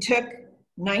 He took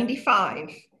 95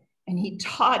 and he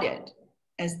taught it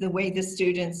as the way the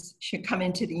students should come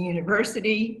into the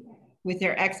university with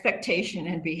their expectation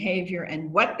and behavior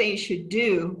and what they should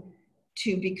do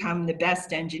to become the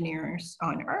best engineers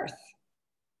on earth.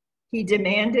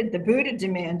 The Buddha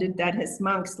demanded that his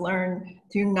monks learn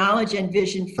through knowledge and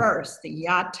vision first, the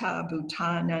yata,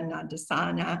 bhutana,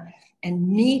 nadasana, and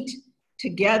meet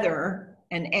together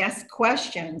and ask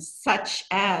questions such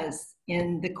as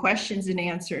in the questions and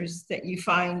answers that you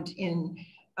find in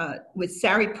with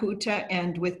Sariputta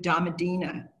and with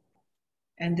Dhammadina.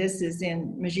 And this is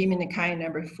in Majjhima Nikāya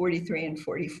number 43 and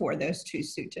 44, those two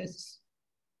suttas.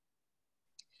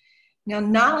 Now,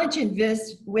 knowledge and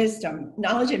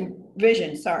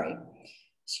vision,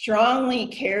 strongly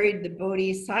carried the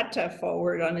Bodhisattva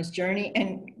forward on his journey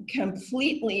and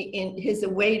completed his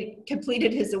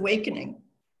awakening.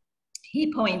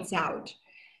 He points out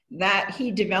that he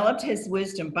developed his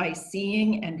wisdom by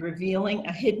seeing and revealing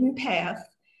a hidden path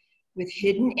with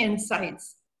hidden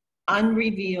insights,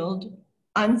 unrevealed,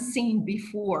 unseen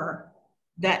before,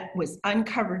 that was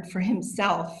uncovered for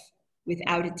himself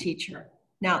without a teacher.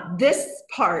 Now, this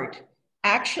part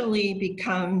actually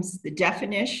becomes the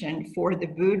definition for the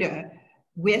Buddha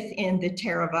within the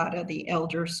Theravada, the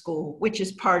elder school, which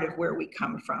is part of where we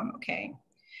come from, okay?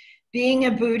 Being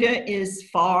a Buddha is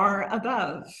far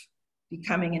above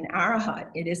becoming an Arahant.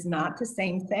 It is not the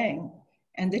same thing,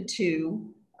 and the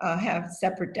two have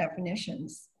separate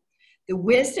definitions. The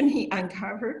wisdom he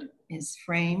uncovered is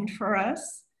framed for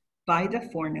us by the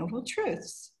Four Noble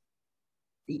Truths: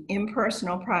 the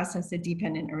impersonal process of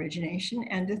dependent origination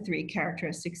and the three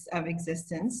characteristics of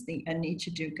existence, the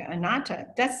anicca, dukkha, anatta.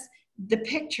 That's the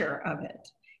picture of it.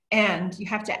 And you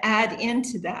have to add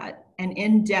into that an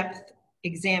in-depth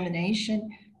examination,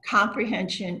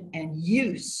 comprehension, and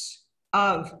use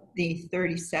of the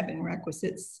 37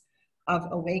 requisites of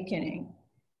awakening.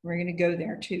 We're going to go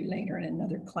there too later in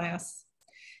another class.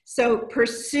 So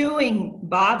pursuing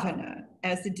Bhavana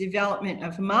as the development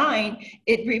of mind,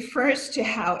 it refers to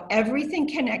how everything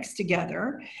connects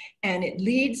together and it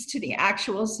leads to the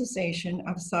actual cessation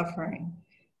of suffering.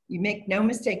 You make no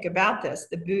mistake about this.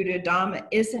 The Buddha Dhamma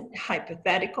isn't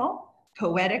hypothetical,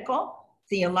 poetical,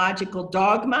 theological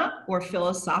dogma, or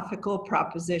philosophical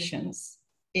propositions.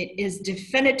 It is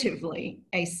definitively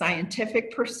a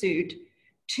scientific pursuit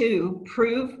to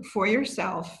prove for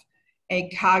yourself a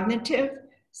cognitive,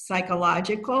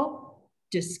 psychological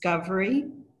discovery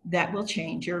that will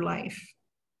change your life.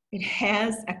 It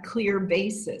has a clear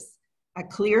basis, a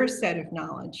clear set of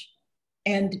knowledge,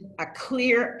 and a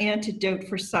clear antidote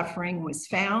for suffering was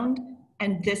found,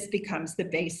 and this becomes the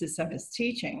basis of his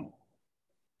teaching.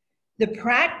 The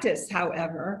practice,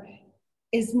 however,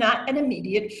 is not an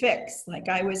immediate fix, like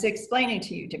I was explaining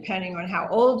to you, depending on how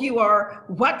old you are,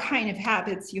 what kind of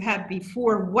habits you have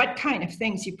before, what kind of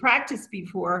things you practiced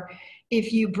before.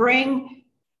 If you bring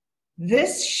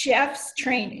this chef's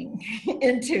training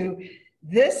into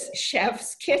this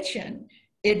chef's kitchen,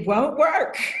 it won't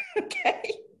work, okay?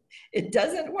 It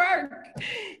doesn't work.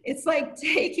 It's like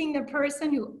taking the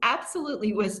person who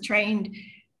absolutely was trained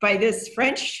by this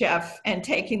French chef and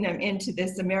taking them into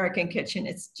this American kitchen.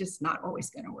 It's just not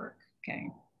always going to work, okay?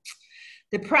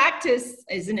 The practice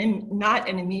is not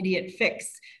an immediate fix.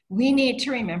 We need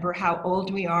to remember how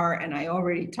old we are, and I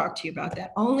already talked to you about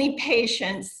that. Only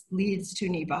patience leads to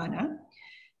Nibbana.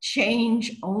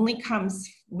 Change only comes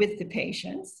with the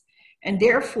patience, and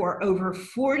therefore, over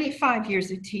 45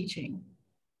 years of teaching,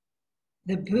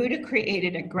 the Buddha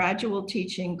created a gradual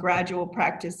teaching, gradual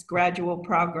practice, gradual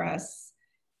progress,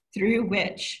 through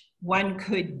which one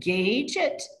could gauge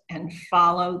it and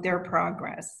follow their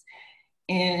progress.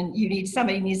 And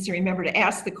somebody needs to remember to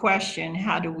ask the question,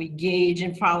 how do we gauge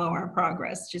and follow our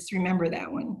progress? Just remember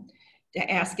that one, to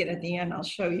ask it at the end. I'll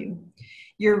show you.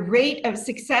 Your rate of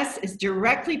success is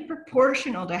directly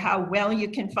proportional to how well you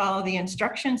can follow the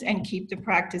instructions and keep the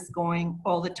practice going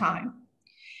all the time.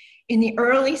 In the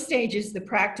early stages, the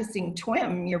practicing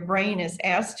TWIM, your brain is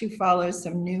asked to follow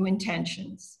some new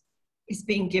intentions. It's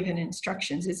being given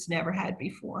instructions it's never had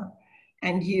before.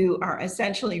 And you are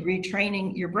essentially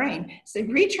retraining your brain. So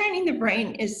retraining the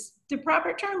brain is the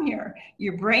proper term here.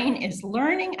 Your brain is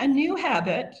learning a new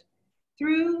habit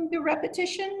through the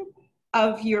repetition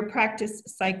of your practice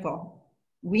cycle.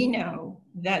 We know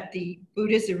that the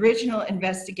Buddha's original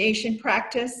investigation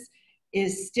practice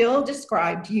is still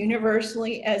described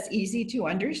universally as easy to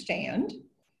understand,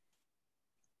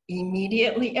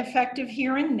 immediately effective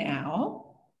here and now,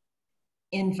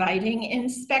 inviting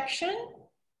inspection,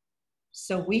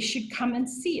 so we should come and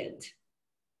see it.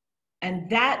 And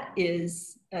that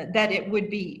is that it would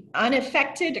be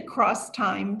unaffected across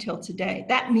time till today.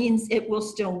 That means it will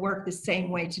still work the same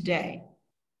way today.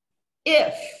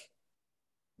 If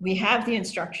we have the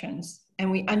instructions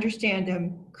and we understand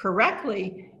them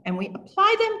correctly and we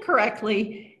apply them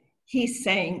correctly, he's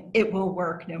saying it will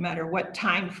work no matter what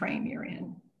time frame you're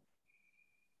in.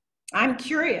 I'm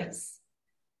curious.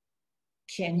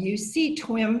 Can you see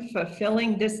TWIM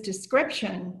fulfilling this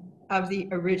description of the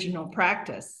original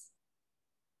practice?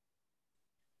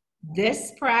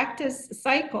 This practice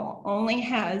cycle only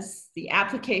has the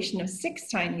application of 6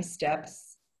 tiny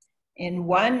steps in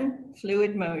one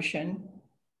fluid motion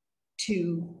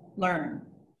to learn.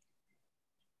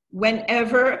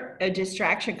 Whenever a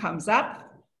distraction comes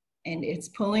up and it's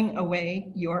pulling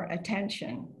away your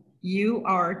attention, you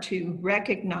are to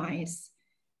recognize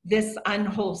this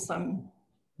unwholesome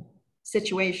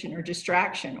situation or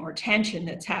distraction or tension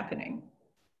that's happening.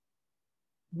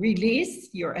 Release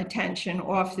your attention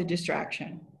off the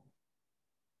distraction.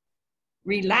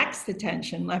 Relax the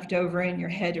tension left over in your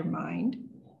head or mind.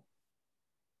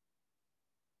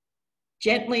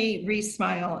 Gently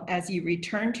re-smile as you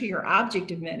return to your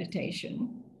object of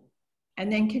meditation,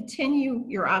 and then continue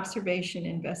your observation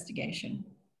investigation.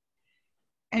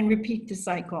 And repeat the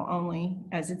cycle only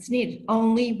as it's needed,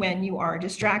 only when you are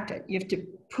distracted. You have to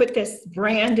put this,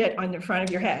 brand it on the front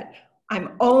of your head.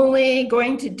 I'm only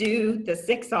going to do the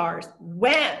 6 R's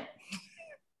when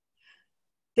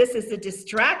this is a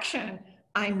distraction.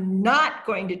 I'm not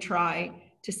going to try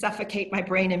to suffocate my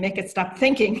brain and make it stop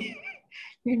thinking.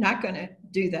 You're not going to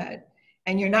do that.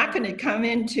 And you're not going to come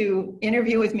into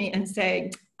interview with me and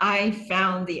say, I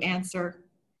found the answer.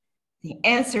 The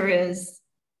answer is,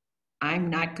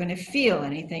 I'm not going to feel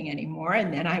anything anymore,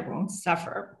 and then I won't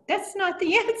suffer. That's not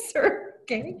the answer,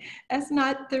 okay? That's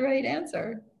not the right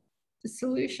answer, the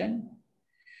solution.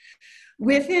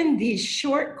 Within these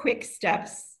short, quick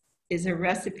steps is a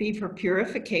recipe for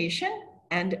purification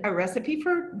and a recipe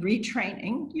for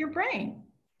retraining your brain.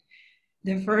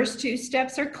 The first 2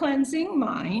 steps are cleansing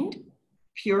mind,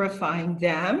 purifying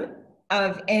them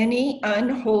of any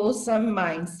unwholesome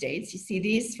mind states. You see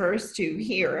these first 2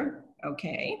 here,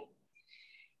 okay?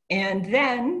 And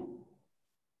then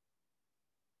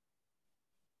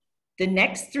the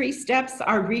next 3 steps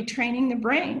are retraining the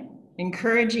brain,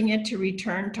 encouraging it to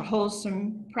return to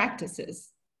wholesome practices.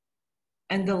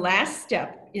 And the last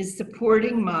step is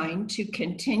supporting mind to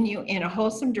continue in a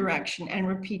wholesome direction and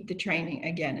repeat the training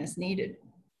again as needed.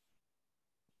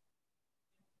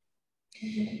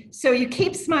 So you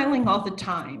keep smiling all the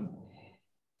time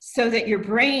so that your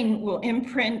brain will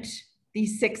imprint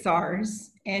these 6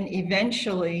 R's and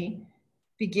eventually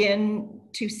begin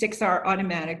to 6R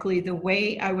automatically. The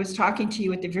way I was talking to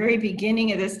you at the very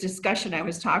beginning of this discussion, I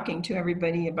was talking to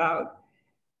everybody about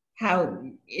how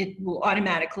it will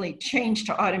automatically change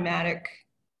to automatic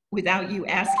without you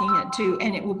asking it to,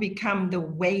 and it will become the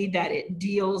way that it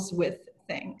deals with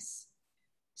things.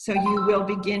 So you will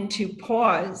begin to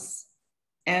pause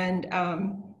and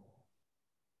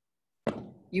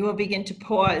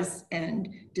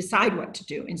decide what to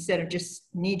do instead of just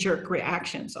knee-jerk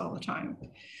reactions all the time.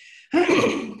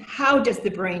 How does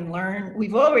the brain learn?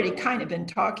 We've already kind of been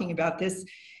talking about this.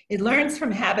 It learns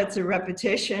from habits of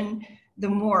repetition. The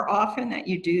more often that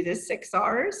you do the 6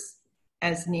 R's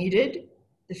as needed,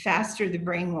 the faster the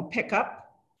brain will pick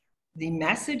up the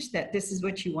message that this is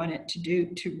what you want it to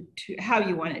do, to how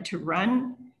you want it to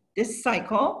run this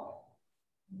cycle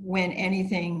when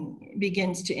anything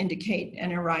begins to indicate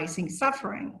an arising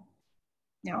suffering.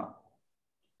 Now,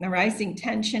 arising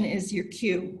tension is your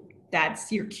cue.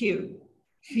 That's your cue.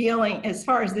 Feeling, as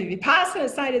far as the Vipassana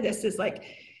side of this, is like,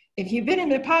 if you've been in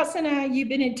Vipassana, you've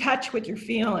been in touch with your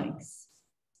feelings.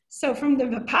 So from the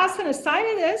Vipassana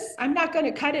side of this, I'm not going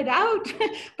to cut it out,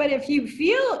 but if you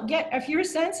if you're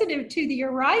sensitive to the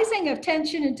arising of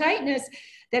tension and tightness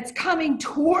that's coming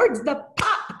towards the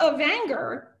pop of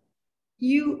anger,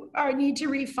 you need to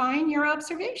refine your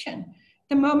observation.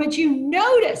 The moment you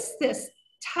notice this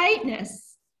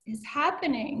tightness is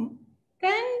happening,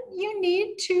 then you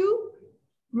need to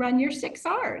run your 6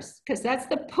 R's, because that's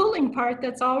the pulling part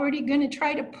that's already going to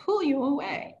try to pull you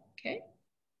away, okay?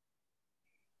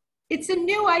 It's a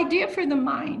new idea for the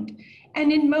mind.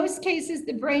 And in most cases,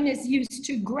 the brain is used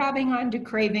to grabbing onto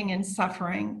craving and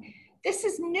suffering. This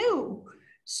is new.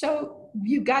 So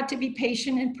you got to be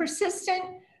patient and persistent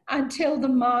until the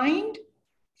mind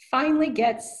finally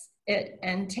gets it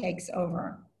and takes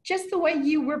over. Just the way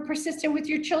you were persistent with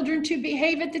your children to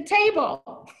behave at the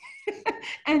table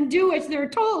and do as they're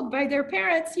told by their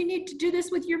parents, you need to do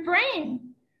this with your brain.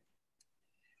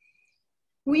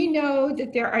 We know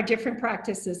that there are different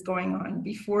practices going on.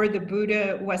 Before the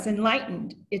Buddha was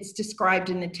enlightened, it's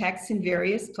described in the text in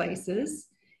various places.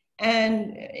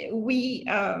 And we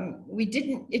know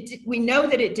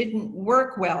that it didn't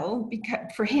work well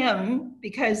for him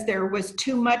because there was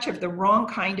too much of the wrong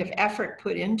kind of effort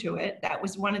put into it. That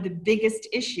was one of the biggest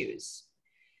issues,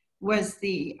 was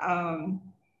the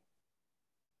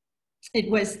it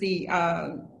was the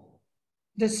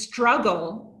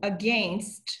struggle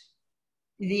against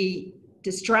the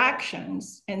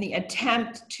distractions and the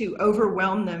attempt to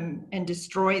overwhelm them and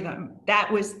destroy them.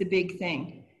 That was the big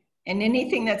thing. And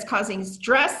anything that's causing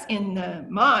stress in the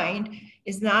mind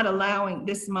is not allowing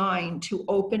this mind to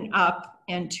open up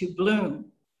and to bloom.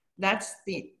 That's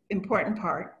the important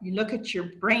part. You look at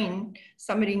your brain,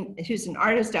 somebody who's an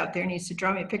artist out there needs to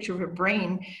draw me a picture of a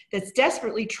brain that's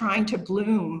desperately trying to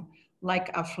bloom like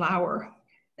a flower.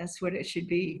 That's what it should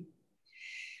be.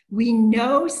 We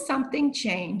know something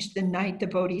changed the night the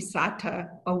Bodhisattva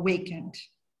awakened.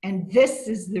 And this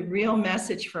is the real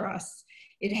message for us.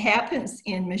 It happens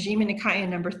in Majjhima Nikāya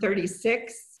number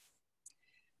 36,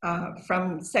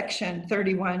 from section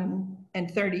 31 and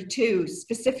 32,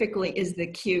 specifically is the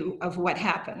cue of what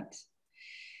happened.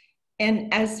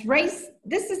 And as Rice,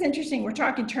 this is interesting, we're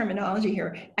talking terminology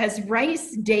here. As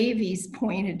Rice Davies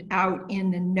pointed out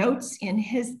in the notes in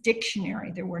his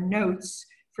dictionary, there were notes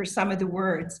for some of the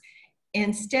words.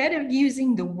 Instead of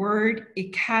using the word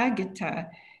ekaggata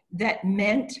that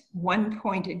meant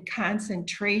one-pointed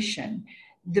concentration,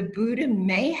 the Buddha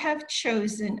may have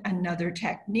chosen another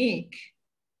technique.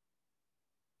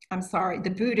 I'm sorry,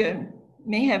 the Buddha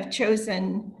may have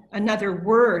chosen another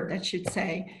word, I should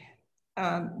say,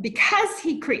 because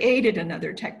he created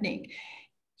another technique.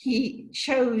 He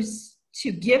chose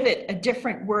to give it a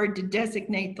different word to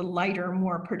designate the lighter,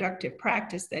 more productive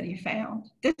practice that he found.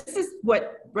 This is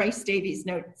what Rice Davies'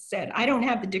 note said. I don't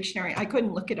have the dictionary. I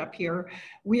couldn't look it up here.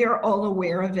 We are all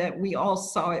aware of it. We all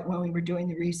saw it when we were doing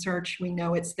the research. We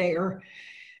know it's there.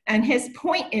 And his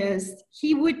point is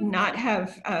he would not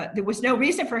have, there was no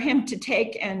reason for him to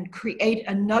take and create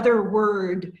another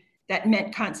word that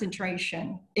meant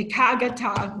concentration.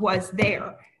 Ekaggata was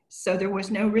there. So there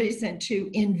was no reason to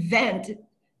invent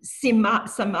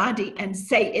samadhi and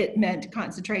say it meant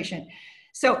concentration.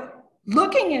 So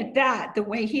looking at that, the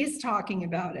way he's talking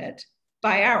about it,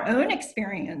 by our own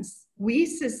experience, we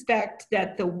suspect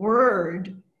that the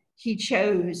word he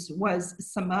chose was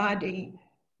samadhi,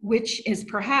 which is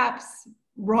perhaps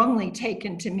wrongly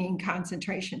taken to mean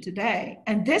concentration today.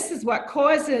 And this is what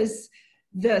causes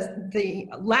the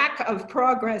lack of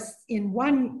progress in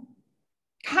one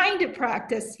kind of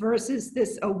practice versus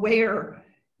this aware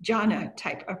jhana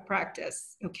type of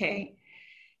practice, okay?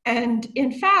 And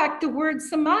in fact, the word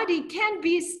samadhi can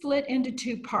be split into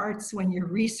two parts when you're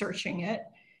researching it.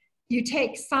 You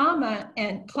take sama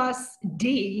and plus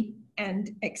D,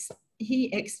 and he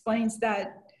explains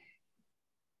that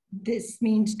this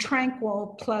means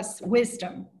tranquil plus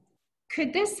wisdom.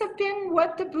 Could this have been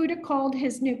what the Buddha called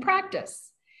his new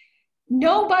practice?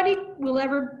 Nobody will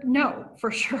ever know for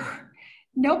sure.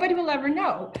 Nobody will ever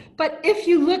know. But if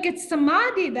you look at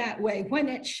samadhi that way, when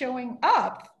it's showing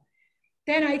up,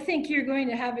 then I think you're going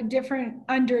to have a different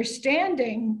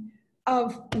understanding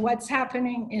of what's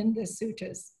happening in the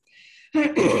suttas.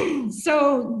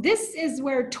 So this is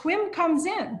where TWIM comes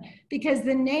in, because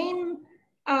the name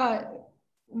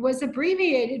was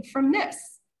abbreviated from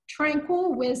this: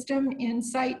 tranquil wisdom,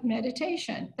 insight,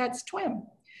 meditation. That's TWIM.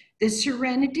 The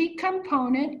serenity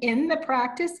component in the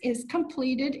practice is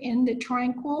completed in the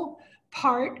tranquil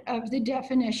part of the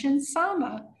definition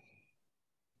sama.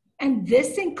 And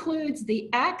this includes the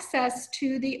access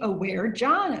to the aware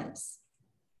jhanas.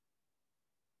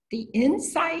 The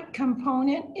insight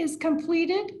component is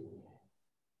completed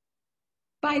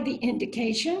by the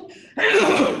indication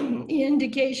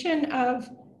of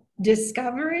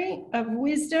discovery of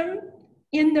wisdom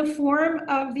in the form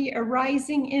of the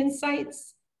arising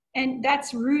insights, and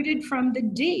that's rooted from the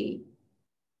D.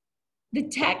 The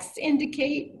texts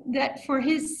indicate that for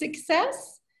his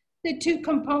success, the two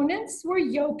components were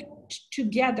yoked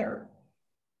together.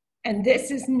 And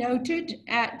this is noted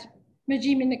at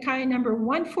Majjhima Nikāya number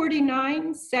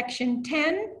 149, section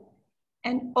 10,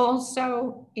 and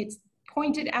also it's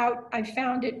pointed out, I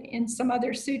found it in some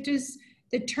other suttas,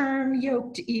 the term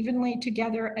yoked evenly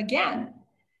together again.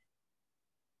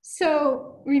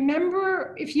 So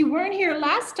remember, if you weren't here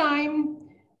last time,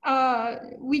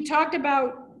 we talked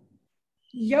about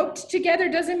yoked together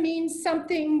doesn't mean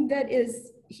something that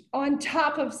is on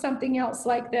top of something else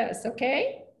like this,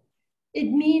 okay?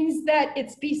 It means that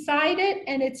it's beside it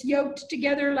and it's yoked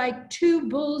together like two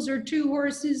bulls or two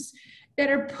horses that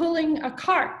are pulling a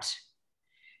cart.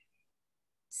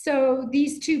 So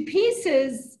these two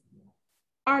pieces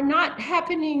are not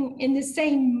happening in the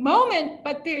same moment,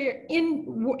 but they're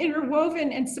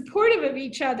interwoven and supportive of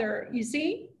each other, you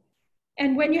see?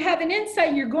 And when you have an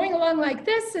insight, you're going along like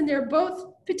this and they're both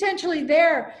potentially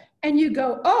there, and you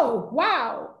go, oh,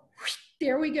 wow,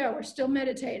 there we go, we're still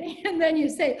meditating. And then you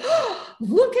say, oh,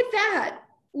 look at that.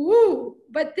 woo,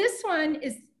 but this one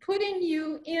is putting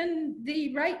you in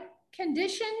the right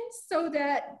conditions so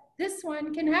that this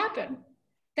one can happen.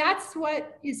 That's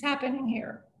what is happening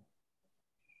here.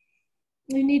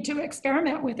 You need to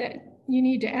experiment with it. You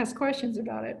need to ask questions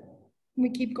about it. We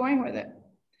keep going with it.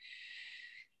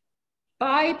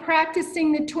 By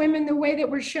practicing the TWIM in the way that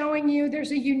we're showing you,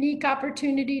 there's a unique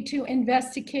opportunity to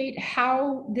investigate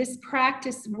how this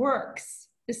practice works.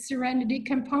 The serenity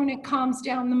component calms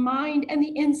down the mind, and the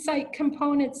insight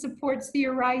component supports the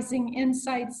arising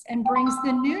insights and brings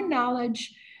the new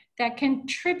knowledge that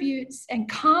contributes and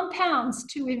compounds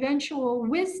to eventual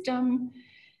wisdom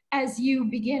as you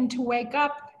begin to wake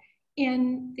up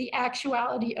in the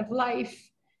actuality of life,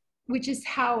 which is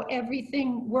how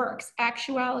everything works.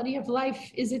 Actuality of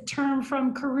life is a term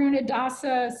from Karuna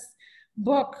Dasa's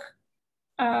book.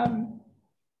 I'm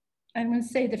going to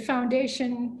say the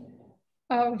foundation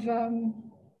of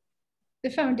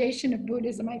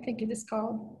Buddhism, I think it is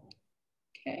called.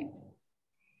 Okay.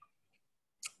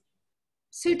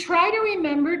 So try to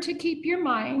remember to keep your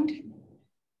mind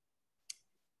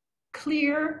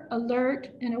clear, alert,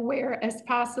 and aware as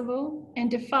possible, and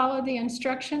to follow the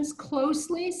instructions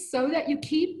closely so that you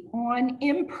keep on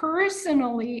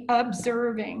impersonally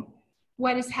observing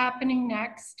what is happening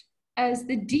next as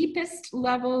the deepest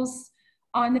levels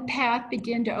on the path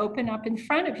begin to open up in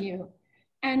front of you.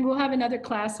 And we'll have another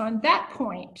class on that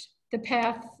point, the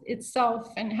path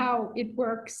itself and how it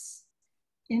works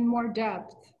in more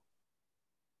depth.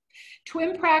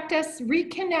 TWIM practice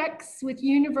reconnects with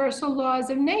universal laws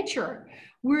of nature.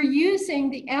 We're using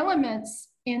the elements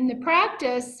in the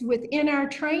practice within our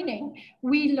training.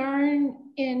 We learn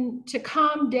to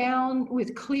calm down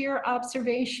with clear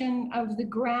observation of the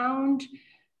ground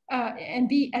and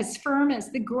be as firm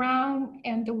as the ground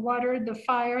and the water, the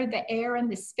fire, the air, and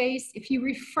the space. If you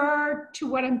refer to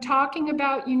what I'm talking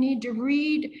about, you need to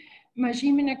read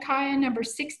Majjhima Nikāya number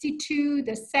 62,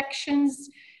 the sections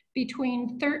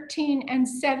between 13 and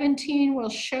 17 will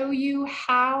show you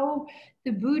how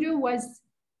the Buddha was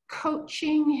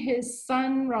coaching his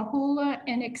son Rahula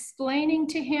and explaining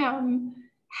to him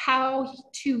how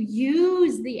to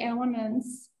use the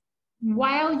elements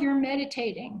while you're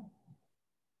meditating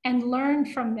and learn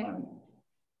from them.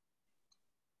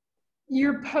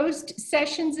 Your post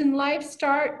sessions in life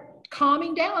start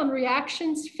calming down,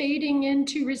 reactions fading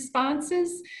into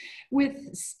responses,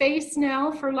 with space now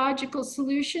for logical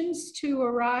solutions to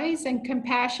arise, and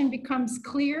compassion becomes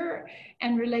clear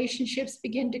and relationships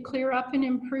begin to clear up and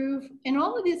improve. And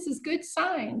all of this is good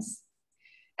signs.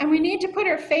 And we need to put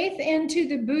our faith into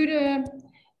the Buddha,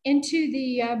 into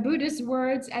the Buddha's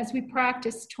words as we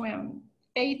practice TWIM.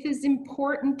 Faith is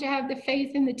important, to have the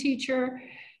faith in the teacher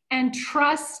and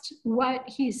trust what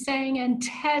he's saying and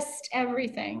test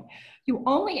everything. You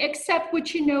only accept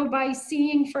what you know by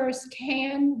seeing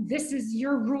firsthand. This is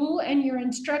your rule and your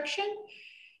instruction.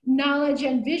 Knowledge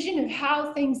and vision of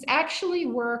how things actually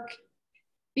work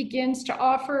begins to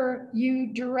offer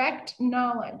you direct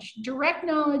knowledge. Direct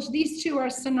knowledge, these two are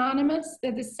synonymous.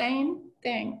 They're the same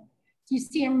thing. You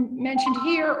see them mentioned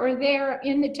here or there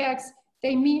in the text.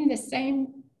 They mean the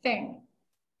same thing.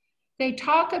 They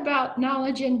talk about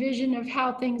knowledge and vision of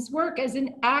how things work as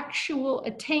an actual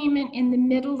attainment in the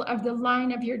middle of the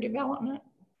line of your development.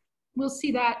 We'll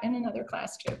see that in another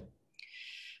class too.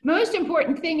 Most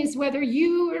important thing is whether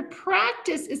your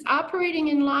practice is operating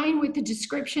in line with the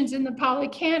descriptions in the Pali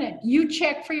Canon. You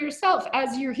check for yourself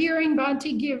as you're hearing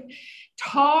Bhante give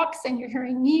talks and you're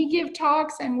hearing me give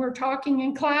talks and we're talking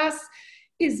in class.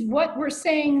 Is what we're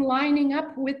saying lining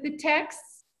up with the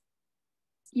texts?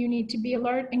 You need to be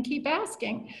alert and keep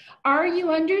asking. Are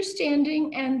you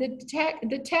understanding and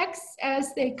the texts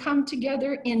as they come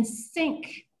together in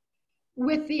sync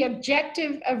with the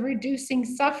objective of reducing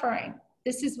suffering?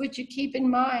 This is what you keep in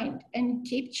mind and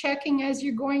keep checking as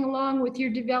you're going along with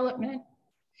your development.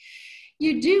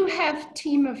 You do have a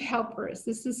team of helpers.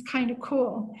 This is kind of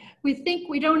cool. We think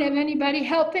we don't have anybody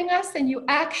helping us, and you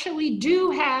actually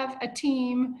do have a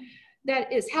team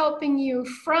that is helping you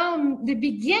from the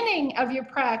beginning of your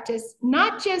practice,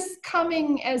 not just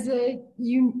coming as a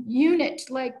unit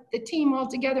like the team all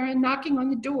together and knocking on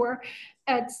the door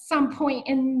at some point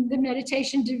in the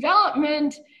meditation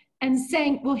development and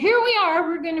saying, well, here we are,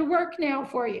 we're going to work now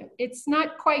for you. It's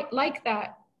not quite like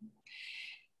that.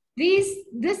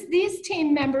 These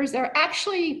team members are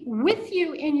actually with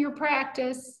you in your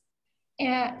practice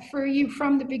for you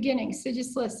from the beginning. So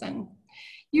just listen.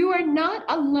 You are not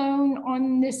alone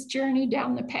on this journey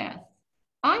down the path.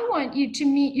 I want you to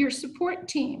meet your support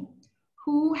team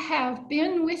who have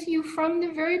been with you from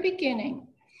the very beginning.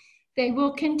 They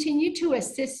will continue to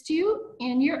assist you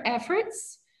in your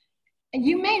efforts And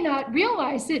you may not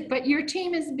realize it, but your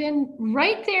team has been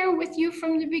right there with you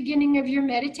from the beginning of your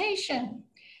meditation.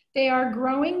 They are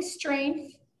growing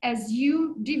strength as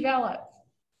you develop.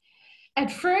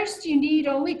 At first, you need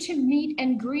only to meet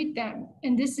and greet them.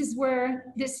 And this is where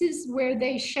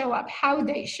they show up, how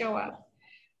they show up.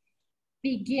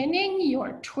 Beginning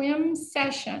your TWIM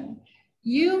session,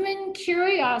 human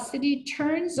curiosity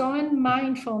turns on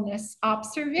mindfulness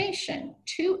observation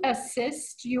to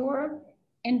assist your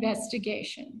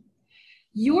investigation.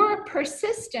 Your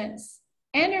persistence,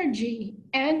 energy,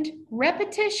 and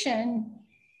repetition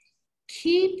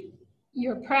keep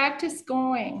your practice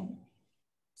going.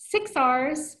 6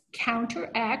 R's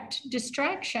counteract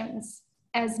distractions.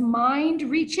 As mind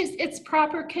reaches its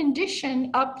proper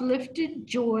condition, uplifted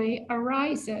joy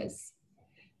arises.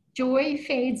 Joy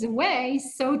fades away,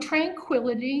 so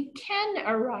tranquility can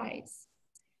arise.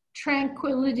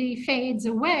 Tranquility fades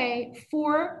away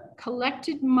for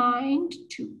collected mind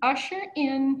to usher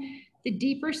in the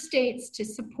deeper states to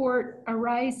support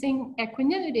arising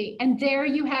equanimity. And there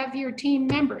you have your team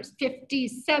members,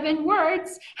 57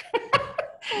 words.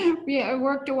 Yeah, it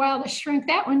worked a while to shrink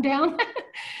that one down.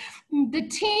 The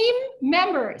team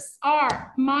members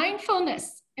are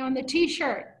mindfulness on the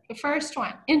t-shirt, the first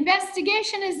one.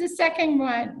 Investigation is the second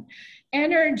one.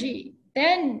 Energy,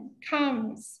 then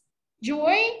comes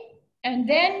joy, and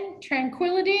then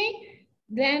tranquility,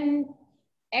 then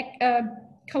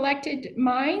collected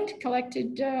mind,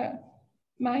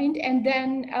 and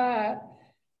then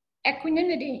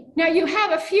equanimity. Now you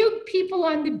have a few people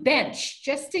on the bench,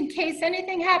 just in case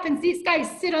anything happens. These guys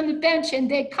sit on the bench and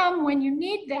they come when you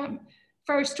need them.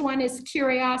 First one is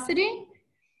curiosity.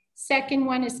 Second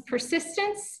one is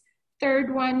persistence.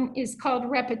 Third one is called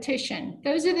repetition.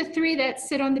 Those are the 3 that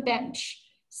sit on the bench.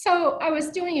 So I was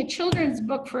doing a children's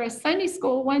book for a Sunday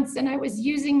school once, and I was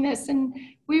using this, and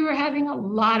we were having a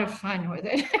lot of fun with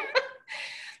it.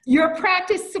 Your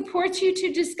practice supports you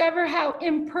to discover how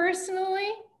impersonally,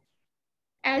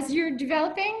 as you're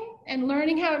developing and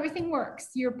learning how everything works,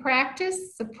 your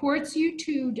practice supports you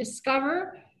to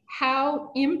discover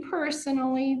how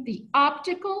impersonally the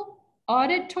optical,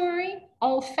 auditory,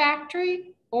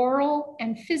 olfactory, oral,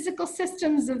 and physical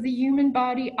systems of the human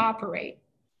body operate.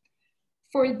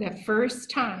 For the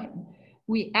first time,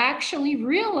 we actually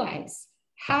realize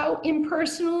how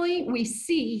impersonally we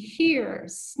see, hear,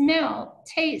 smell,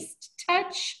 taste,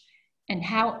 touch, and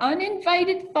how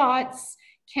uninvited thoughts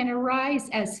can arise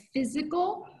as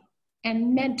physical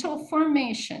and mental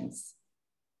formations.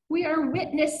 We are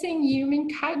witnessing human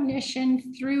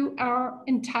cognition through our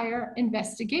entire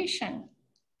investigation.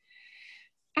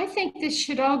 I think this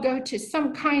should all go to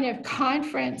some kind of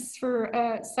conference for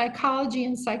psychology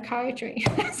and psychiatry.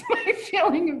 That's my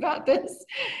feeling about this.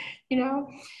 You know,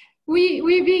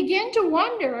 we begin to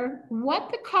wonder what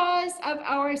the cause of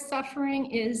our suffering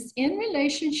is in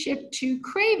relationship to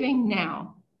craving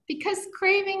now. Because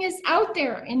craving is out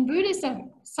there in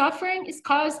Buddhism. Suffering is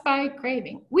caused by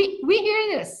craving. We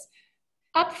hear this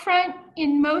up front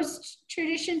in most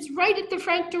traditions, right at the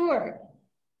front door.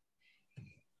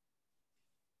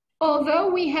 Although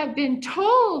we have been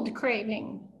told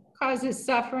craving causes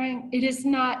suffering, it is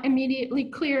not immediately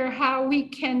clear how we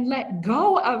can let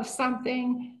go of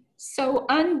something so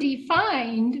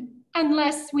undefined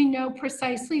unless we know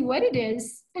precisely what it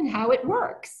is and how it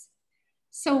works.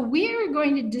 So we are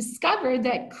going to discover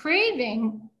that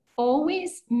craving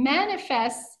always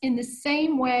manifests in the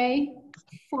same way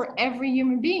for every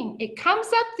human being. It comes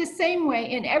up the same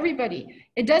way in everybody.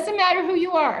 It doesn't matter who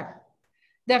you are.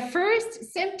 The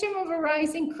first symptom of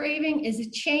arising craving is a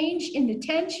change in the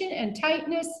tension and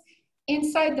tightness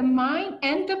inside the mind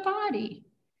and the body.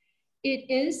 It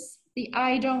is the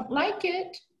I don't like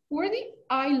it or the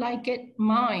I like it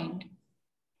mind.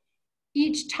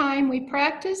 Each time we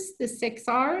practice the 6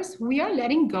 R's, we are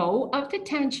letting go of the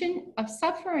tension of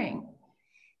suffering.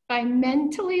 By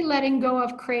mentally letting go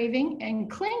of craving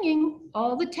and clinging,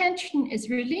 all the tension is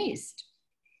released.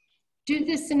 Do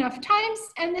this enough times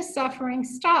and the suffering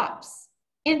stops.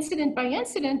 Incident by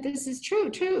incident, this is true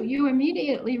too. You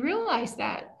immediately realize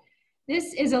that.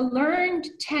 This is a learned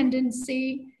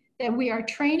tendency that we are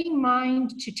training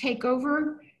mind to take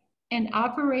over and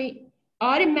operate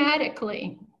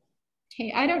automatically.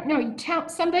 Okay, I don't know,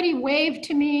 somebody wave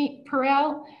to me,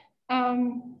 Perel.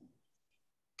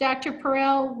 Dr.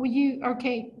 Perel, will you,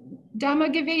 okay, Dhamma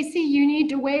Gavesi, you need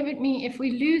to wave at me if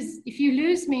you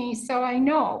lose me so I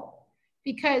know,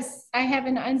 because I have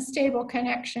an unstable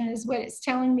connection is what it's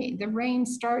telling me. The rain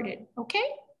started, okay?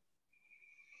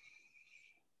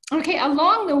 Okay,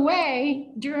 along the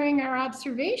way, during our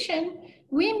observation,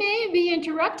 we may be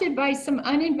interrupted by some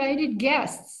uninvited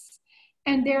guests.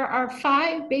 And there are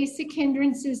 5 basic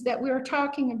hindrances that we're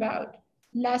talking about: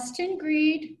 lust and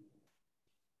greed,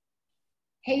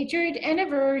 hatred and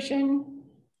aversion,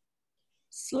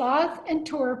 sloth and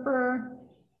torpor,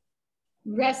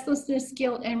 restlessness,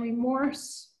 guilt and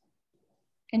remorse,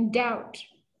 and doubt.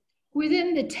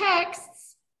 Within the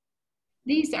texts,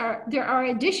 there are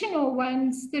additional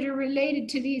ones that are related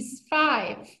to these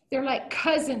 5. They're like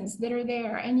cousins that are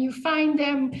there, and you find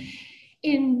them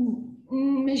in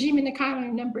Majjhima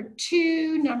Nikāya number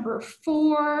 2, number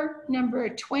 4, number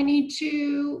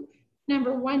 22,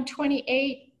 number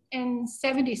 128, and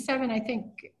 77, I think.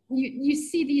 You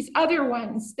see these other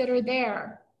ones that are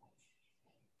there.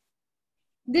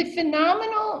 The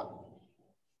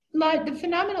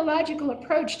phenomenological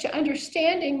approach to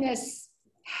understanding this,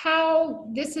 how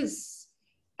this is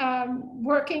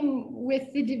working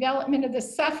with the development of the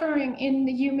suffering in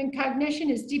the human cognition,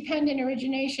 is dependent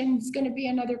origination. It's going to be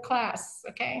another class,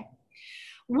 okay?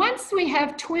 Once we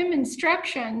have TWIM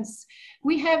instructions,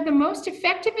 we have the most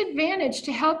effective advantage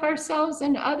to help ourselves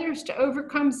and others to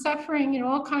overcome suffering in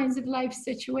all kinds of life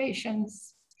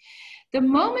situations. The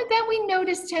moment that we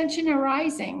notice tension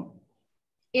arising,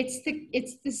 it's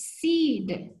the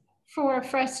seed for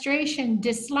frustration,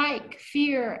 dislike,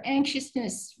 fear,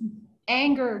 anxiousness,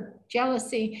 anger,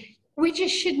 jealousy. We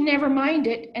just should never mind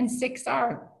it and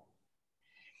 6R.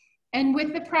 And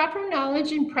with the proper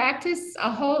knowledge and practice,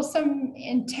 a wholesome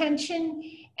intention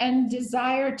and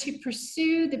desire to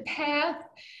pursue the path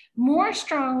more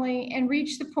strongly and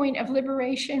reach the point of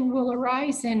liberation will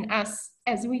arise in us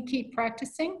as we keep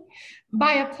practicing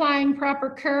by applying proper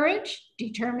courage,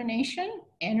 determination,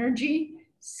 energy,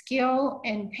 skill,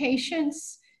 and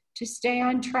patience to stay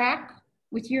on track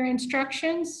with your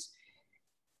instructions.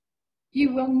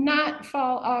 You will not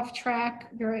fall off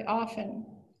track very often.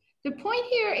 The point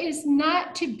here is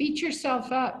not to beat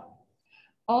yourself up.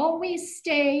 Always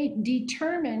stay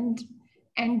determined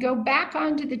and go back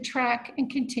onto the track and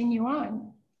continue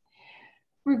on.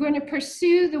 We're going to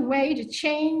pursue the way to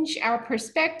change our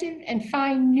perspective and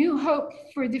find new hope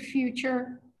for the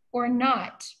future or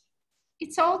not.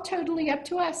 It's all totally up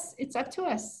to us. It's up to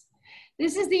us.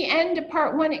 This is the end of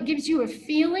part 1. It gives you a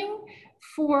feeling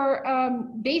for,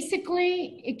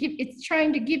 basically, it's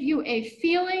trying to give you a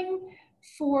feeling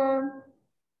for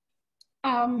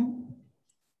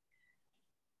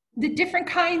the different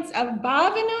kinds of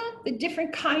bhavana,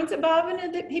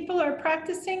 that people are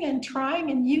practicing and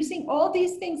trying and using. All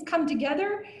these things come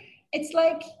together. It's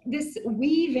like this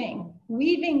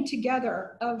weaving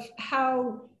together of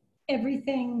how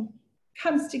everything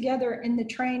comes together in the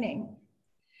training.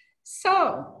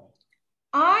 So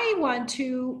I want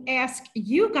to ask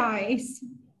you guys,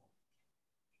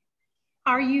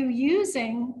 are you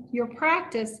using your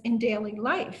practice in daily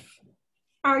life?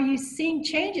 Are you seeing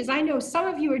changes? I know some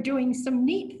of you are doing some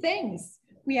neat things.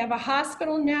 We have a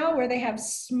hospital now where they have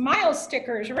smile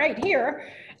stickers right here.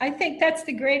 I think that's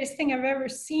the greatest thing I've ever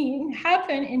seen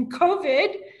happen in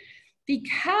COVID,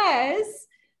 because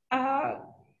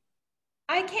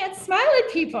I can't smile at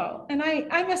people, and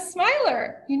I'm a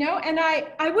smiler, you know, and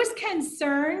I was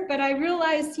concerned, but I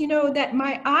realized, you know, that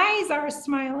my eyes are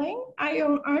smiling. I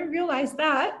realized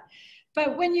that.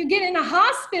 But when you get in a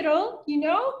hospital, you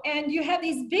know, and you have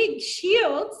these big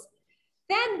shields,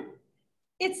 then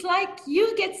it's like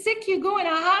you get sick, you go in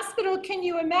a hospital. Can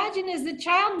you imagine as a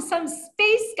child and some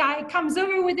space guy comes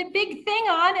over with a big thing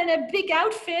on and a big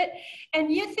outfit,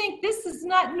 and you think, this is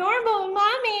not normal,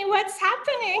 mommy, what's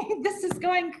happening? This is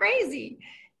going crazy,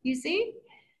 you see?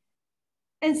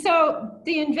 And so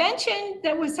the invention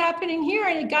that was happening here,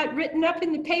 and it got written up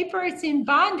in the paper, it's in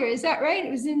Bandra, is that right?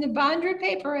 It was in the Bandra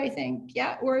paper, I think,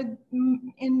 yeah, or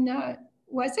in,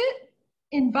 was it?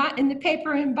 In the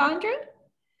paper in Bandra?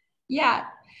 Yeah,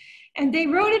 and they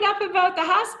wrote it up about the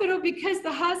hospital because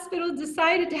the hospital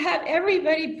decided to have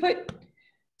everybody put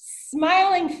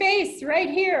smiling face right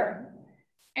here.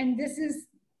 And this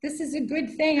is a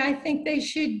good thing. I think they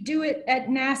should do it at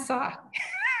NASA.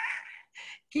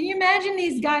 Can you imagine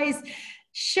these guys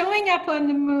showing up on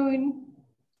the moon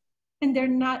and they're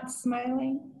not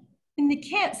smiling? And they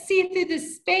can't see through the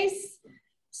space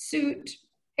suit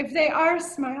if they are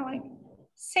smiling.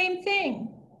 Same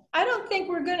thing. I don't think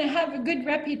we're going to have a good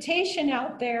reputation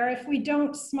out there if we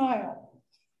don't smile.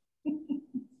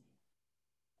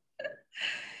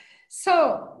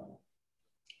 So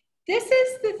this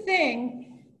is the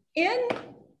thing. In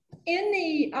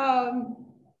the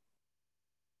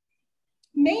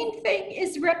main thing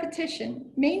is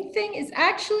repetition. Main thing is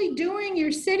actually doing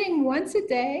your sitting once a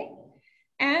day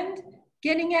and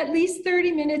getting at least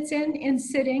 30 minutes in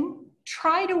sitting.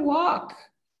 Try to walk.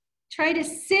 Try to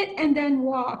sit and then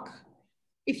walk.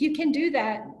 if you can do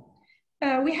that.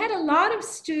 We had a lot of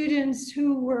students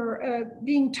who were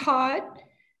being taught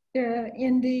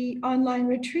in the online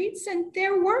retreats, and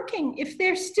they're working. If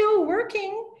they're still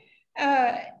working,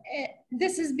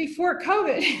 this is before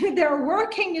COVID, they're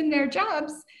working in their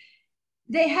jobs,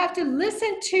 they have to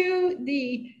listen to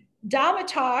the Dhamma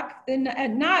talk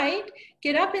at night,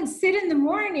 get up and sit in the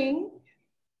morning,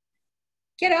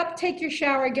 get up, take your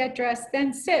shower, get dressed,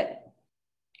 then sit.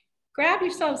 Grab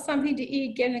yourself something to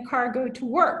eat, get in a car, go to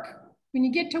work. When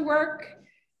you get to work,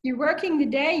 you're working the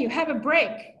day, you have a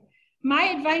break. My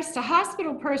advice to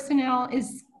hospital personnel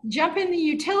is jump in the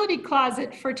utility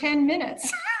closet for 10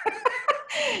 minutes.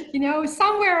 You know,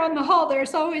 somewhere on the hall,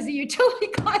 there's always a utility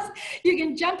closet. You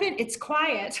can jump in, it's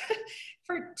quiet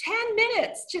for 10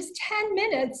 minutes, just 10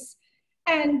 minutes,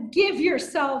 and give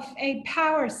yourself a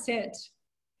power sit.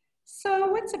 So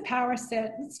what's a power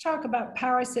sit? Let's talk about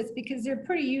power sits because they're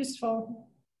pretty useful.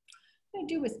 What do I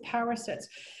do with power sits?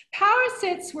 Power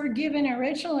sits were given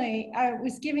originally, I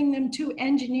was giving them to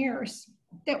engineers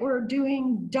that were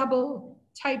doing double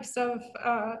types of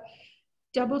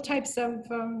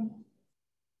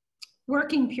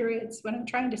working periods, what I'm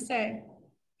trying to say,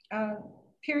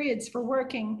 periods for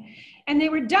working. And they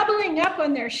were doubling up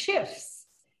on their shifts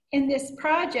in this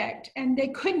project, and they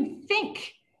couldn't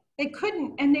think. They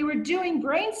couldn't, and they were doing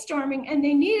brainstorming, and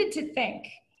they needed to think.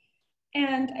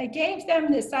 And I gave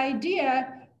them this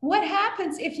idea, what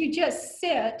happens if you just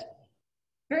sit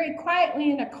very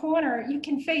quietly in a corner? You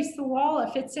can face the wall.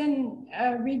 If it's in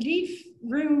a relief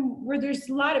room where there's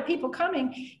a lot of people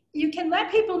coming, you can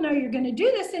let people know you're going to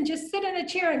do this and just sit in a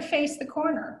chair and face the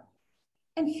corner.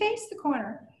 And face the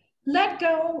corner. Let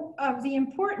go of the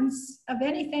importance of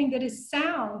anything that is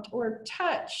sound or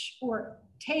touch or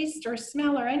taste or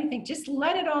smell or anything. Just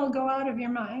let it all go out of your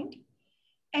mind.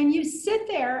 And you sit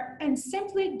there and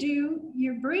simply do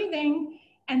your breathing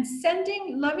and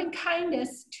sending loving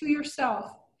kindness to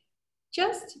yourself.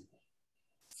 Just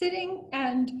sitting,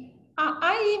 and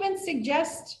I even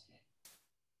suggest,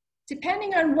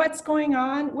 depending on what's going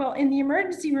on, well, in the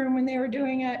emergency room when they were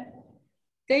doing it,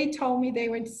 they told me they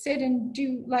would sit and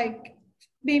do like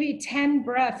maybe 10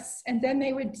 breaths, and then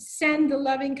they would send the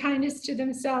loving kindness to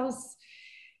themselves,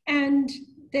 and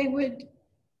they would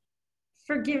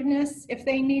forgiveness, if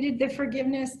they needed the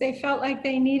forgiveness, they felt like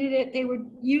they needed it, they would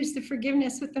use the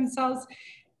forgiveness with themselves.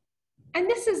 And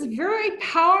this is very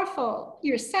powerful.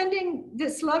 You're sending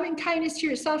this loving kindness to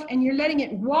yourself, and you're letting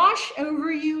it wash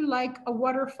over you like a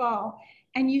waterfall,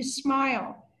 and you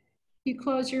smile. You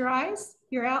close your eyes,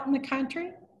 you're out in the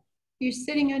country, you're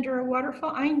sitting under a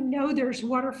waterfall. I know there's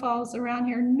waterfalls around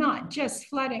here, not just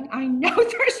flooding. I know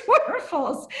there's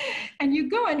waterfalls. And you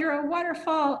go under a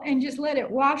waterfall and just let it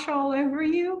wash all over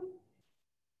you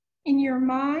in your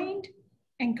mind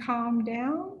and calm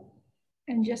down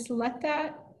and just let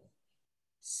that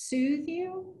soothe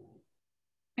you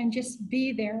and just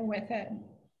be there with it.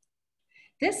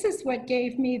 This is what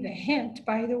gave me the hint,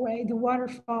 by the way, the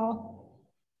waterfall,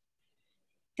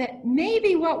 that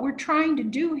maybe what we're trying to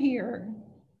do here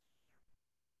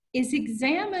is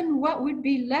examine what would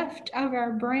be left of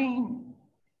our brain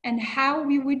and how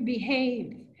we would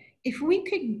behave if we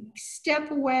could step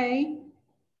away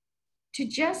to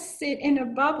just sit in a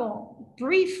bubble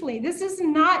briefly. This is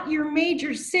not your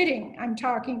major sitting I'm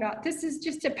talking about. This is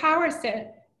just a power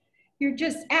sit. You're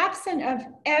just absent of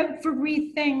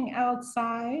everything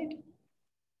outside.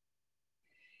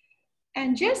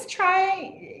 And just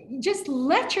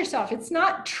let yourself, it's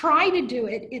not try to do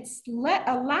it, it's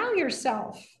allow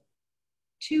yourself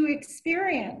to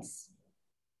experience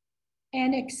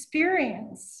an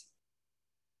experience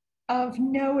of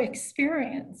no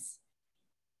experience.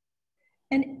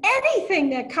 And anything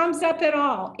that comes up at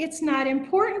all, it's not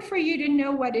important for you to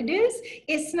know what it is.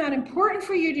 It's not important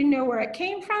for you to know where it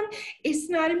came from. It's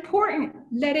not important.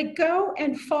 Let it go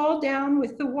and fall down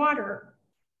with the water.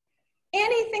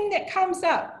 Anything that comes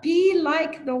up, be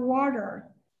like the water.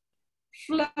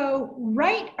 Flow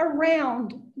right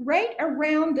around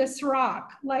this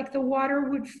rock, like the water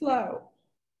would flow.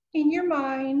 In your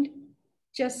mind,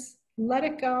 just let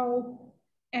it go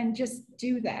and just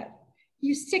do that.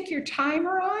 You stick your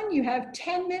timer on, you have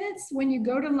 10 minutes. When you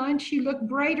go to lunch, you look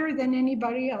brighter than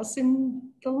anybody else in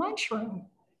the lunchroom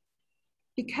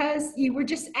because you were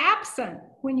just absent.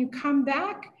 When you come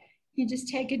back, you just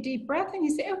take a deep breath and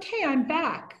you say, okay, I'm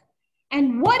back.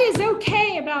 And what is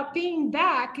okay about being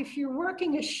back if you're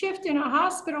working a shift in a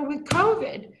hospital with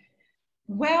COVID?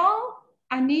 Well,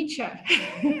 anicca,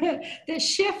 the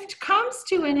shift comes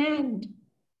to an end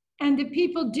and the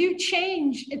people do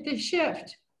change at the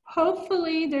shift.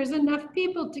 Hopefully there's enough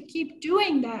people to keep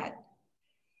doing that.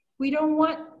 We don't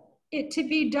want it to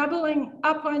be doubling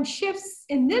up on shifts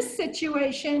in this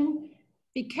situation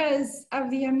because of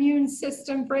the immune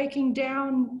system breaking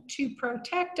down to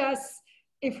protect us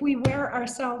if we wear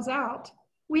ourselves out.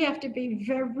 We have to be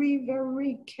very,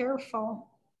 very careful.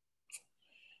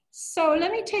 So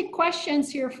let me take questions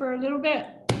here for a little bit.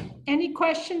 Any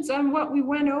questions on what we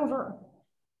went over?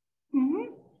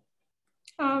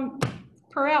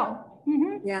 Perel.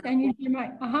 Yeah. And you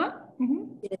might.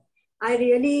 Yes. I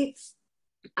really,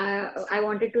 I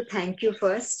wanted to thank you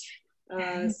first.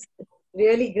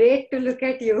 Really great to look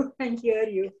at you and hear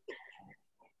you.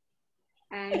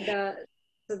 And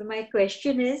so my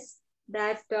question is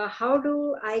that how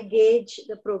do I gauge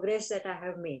the progress that I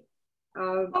have made?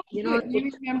 You know,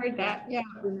 you remembered that, yeah.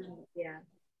 Yeah.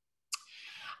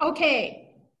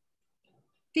 Okay.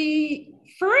 The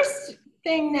first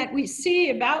thing that we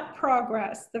see about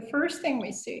progress, the first thing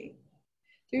we see,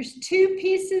 there's two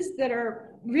pieces that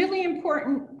are really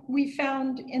important we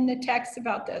found in the text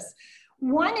about this.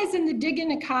 One is in the Dīgha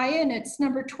Nikāya, and it's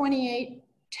number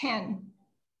 2810.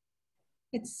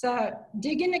 It's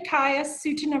Dīgha Nikāya,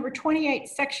 Sutta number 28,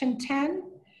 section 10.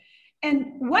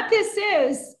 And what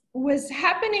this was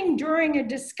happening during a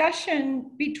discussion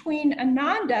between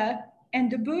Ananda and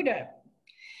the Buddha.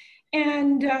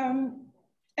 And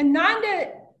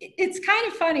Ananda, it's kind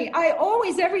of funny. I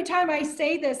always, every time I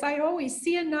say this, I always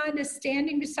see Ananda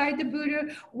standing beside the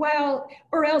Buddha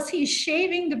or else he's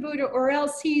shaving the Buddha, or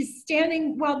else he's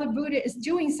standing while the Buddha is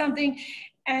doing something.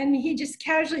 And he just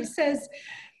casually says,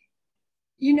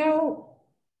 you know,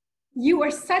 you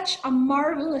are such a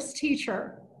marvelous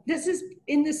teacher. This is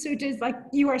in the suttas, like,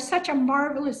 you are such a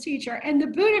marvelous teacher. And the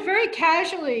Buddha very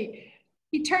casually,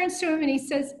 he turns to him and he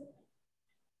says,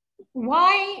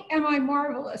 why am I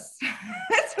marvelous?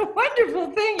 That's a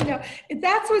wonderful thing, you know.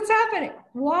 That's what's happening.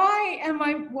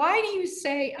 Why do you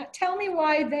say, tell me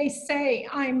why they say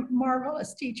I'm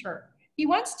marvelous teacher? He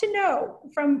wants to know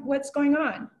from what's going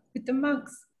on with the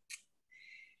monks.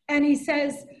 And he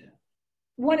says,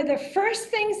 one of the first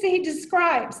things that he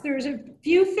describes, there's a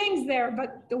few things there,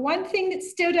 but the one thing that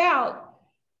stood out,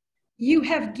 you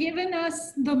have given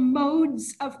us the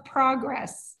modes of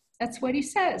progress. That's what he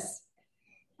says.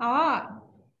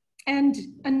 And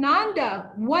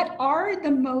Ananda, what are the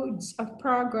modes of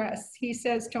progress? He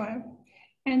says to him.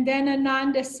 And then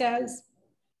Ananda says,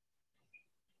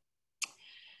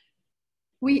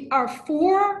 we are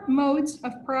 4 modes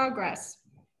of progress.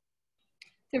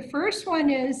 The first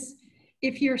one is,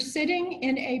 if you're sitting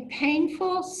in a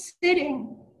painful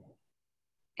sitting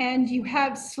and you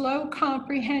have slow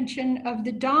comprehension of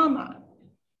the Dhamma,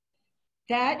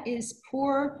 that is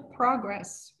poor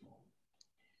progress.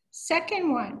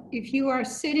 Second one, if you are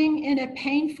sitting in a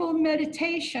painful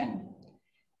meditation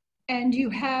and you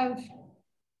have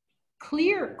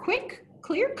clear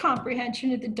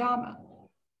comprehension of the Dhamma,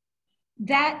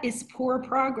 that is poor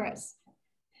progress.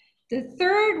 The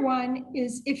third one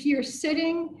is if you're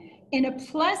sitting in a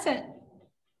pleasant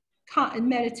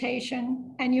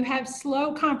meditation and you have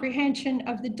slow comprehension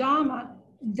of the Dhamma,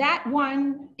 that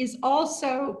one is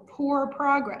also poor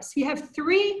progress. You have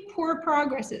 3 poor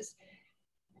progresses.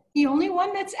 The only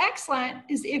one that's excellent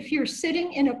is if you're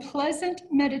sitting in a pleasant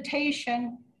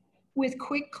meditation with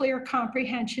quick, clear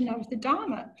comprehension of the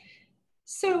Dhamma.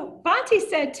 So Bhante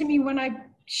said to me when I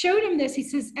showed him this, he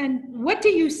says, and what do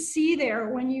you see there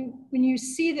when you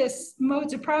see this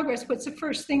modes of progress? What's the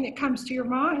first thing that comes to your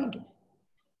mind?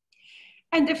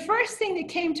 And the first thing that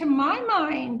came to my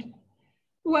mind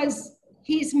was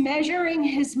he's measuring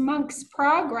his monk's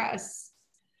progress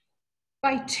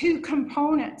by 2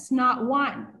 components, not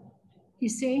 1. You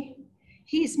see?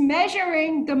 He's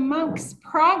measuring the monk's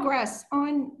progress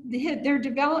on their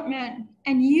development,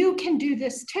 and you can do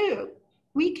this too.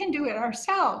 We can do it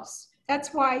ourselves.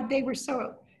 That's why they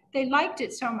liked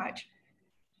it so much.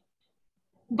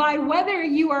 By whether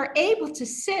you are able to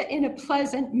sit in a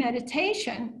pleasant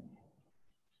meditation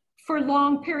for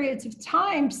long periods of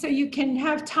time so you can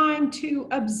have time to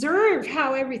observe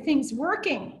how everything's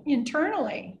working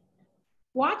internally.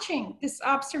 Watching this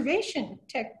observation,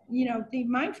 the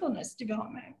mindfulness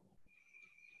development.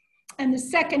 And the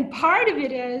second part of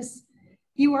it is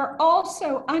you are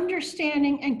also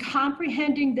understanding and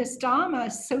comprehending this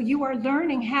Dhamma, so you are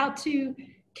learning how to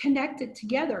connect it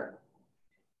together.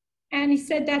 And he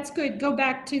said, that's good, go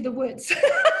back to the woods.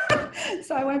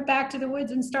 So I went back to the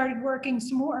woods and started working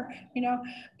some more,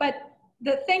 But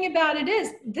the thing about it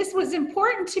is, this was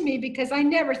important to me because I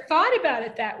never thought about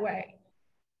it that way.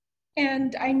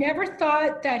 And I never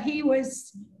thought that he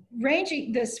was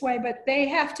ranging this way, but they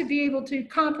have to be able to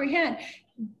comprehend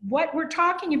what we're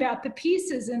talking about, the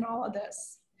pieces in all of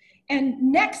this.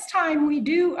 And next time we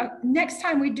do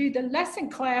the lesson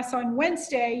class on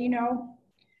Wednesday, you know,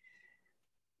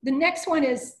 the next one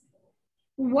is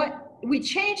what we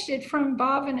changed it from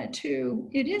Bhavana to,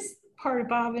 it is part of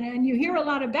Bhavana, and you hear a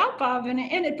lot about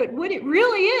Bhavana in it, but what it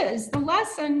really is, the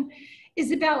lesson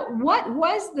is about what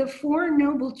was the Four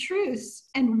Noble Truths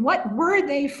and what were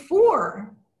they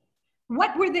for?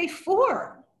 What were they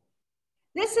for?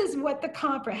 This is what the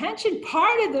comprehension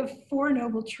part of the Four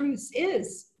Noble Truths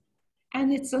is.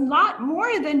 And it's a lot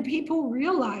more than people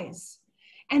realize.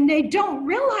 And they don't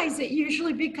realize it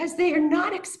usually because they are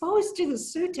not exposed to the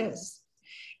suttas.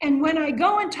 And when I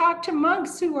go and talk to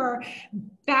monks who are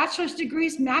bachelor's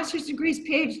degrees, master's degrees,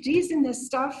 PhDs in this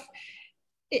stuff,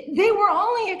 they were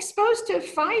only exposed to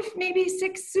 5, maybe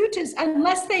 6 suttas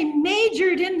unless they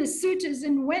majored in the suttas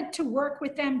and went to work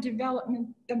with them, development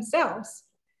themselves.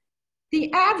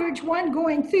 The average one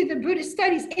going through the Buddhist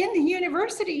studies in the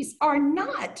universities are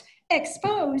not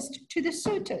exposed to the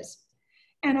suttas.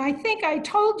 And I think I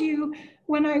told you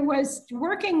when I was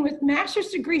working with master's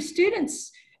degree students,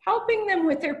 helping them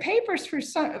with their papers for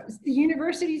some of the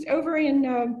universities over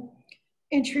in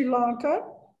Sri Lanka,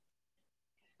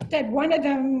 that one of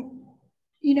them,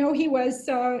 you know, he was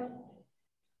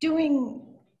doing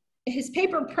his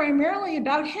paper primarily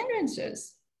about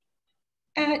hindrances.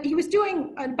 And he was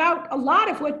doing about a lot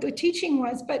of what the teaching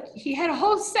was, but he had a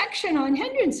whole section on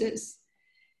hindrances.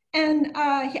 And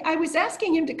I was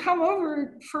asking him to come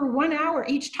over for 1 hour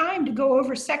each time to go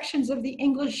over sections of the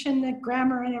English and the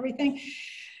grammar and everything.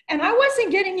 And I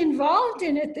wasn't getting involved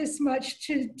in it this much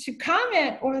to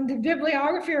comment on the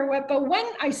bibliography or what, but when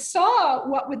I saw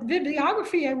what with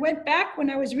bibliography, I went back when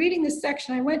I was reading this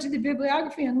section, I went to the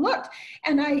bibliography and looked,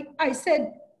 and I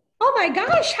said, oh my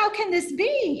gosh, how can this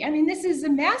be? I mean, this is a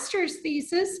master's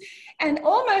thesis, and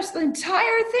almost the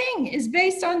entire thing is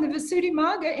based on the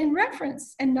Visuddhimagga in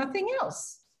reference and nothing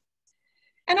else.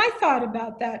 And I thought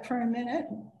about that for a minute.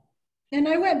 And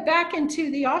I went back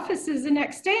into the offices the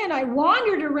next day and I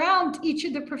wandered around each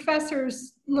of the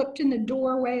professors, looked in the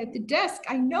doorway at the desk.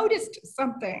 I noticed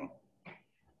something.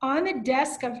 On the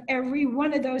desk of every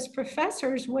one of those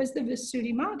professors was the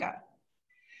Visuddhimagga.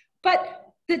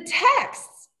 But the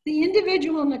texts, the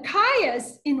individual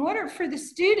Nikāyas, in order for the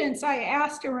students I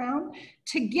asked around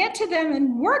to get to them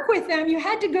and work with them, you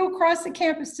had to go across the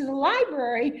campus to the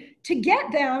library to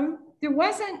get them. There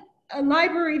wasn't a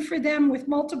library for them with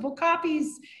multiple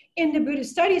copies in the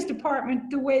Buddhist Studies department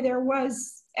the way there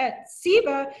was at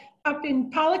Siva. Up in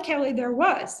Pallekele there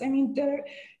was. I mean,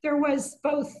 there was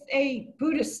both a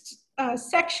Buddhist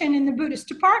section in the Buddhist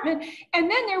department,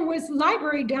 and then there was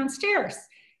library downstairs.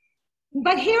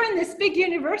 But here in this big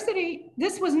university,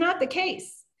 this was not the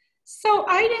case. So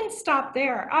I didn't stop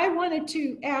there. I wanted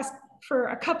to ask for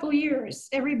a couple years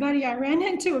everybody I ran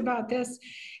into about this.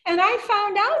 And I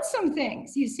found out some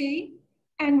things, you see.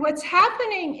 And what's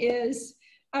happening is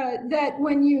that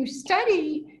when you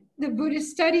study the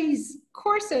Buddhist studies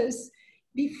courses,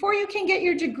 before you can get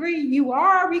your degree, you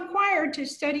are required to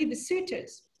study the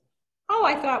suttas. Oh,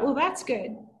 I thought, well, that's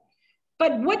good.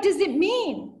 But what does it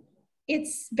mean?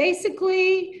 It's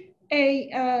basically a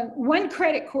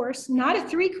 1-credit course, not a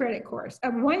 3-credit course, a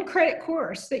 1-credit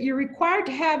course that you're required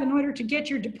to have in order to get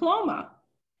your diploma.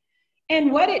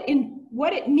 And what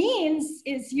it means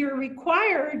is you're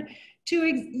required to,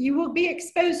 you will be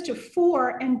exposed to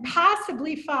 4 and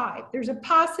possibly 5. There's a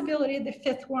possibility of the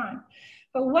 5th one.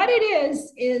 But what it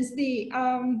is the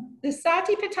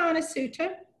Satipatthana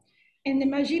Sutta in the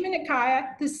Majjhima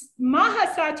Nikāya, this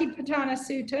Mahasatipatthana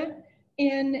Sutta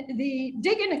in the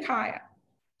Dīgha Nikāya,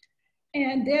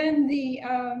 and then the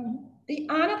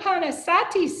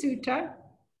Anapanasati Sutta,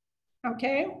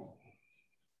 okay?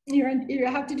 You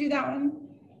have to do that one.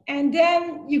 And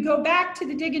then you go back to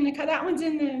the Dīgha Nikāya, that one's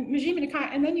in the Majjhima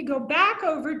Nikāya, and then you go back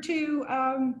over to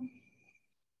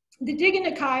the Dīgha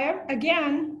Nikāya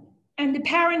again, and the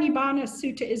Parinibbana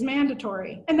Sutta is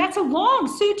mandatory. And that's a long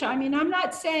sutta. I mean, I'm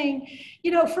not saying,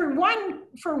 you know, for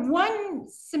one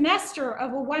semester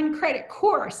of a 1-credit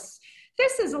course,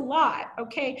 this is a lot,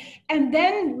 okay? And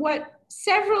then what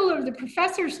several of the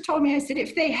professors told me, I said,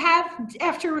 if they have,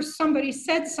 after somebody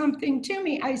said something to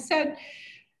me, I said,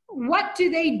 what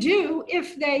do they do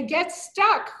if they get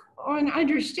stuck on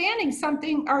understanding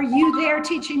something? Are you there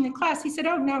teaching the class? He said,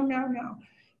 oh, no, no, no.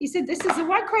 He said, this is a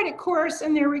 1-credit course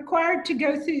and they're required to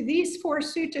go through these 4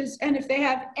 suttas. And if they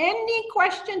have any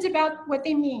questions about what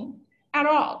they mean at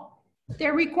all,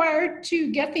 they're required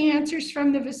to get the answers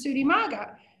from the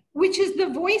Visuddhimagga, which is the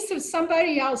voice of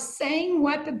somebody else saying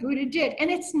what the Buddha did. And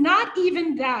it's not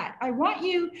even that. I want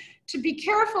you to be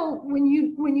careful when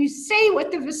you say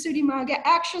what the Visuddhimagga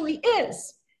actually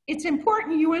is. it's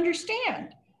important you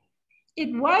understand.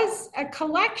 It was a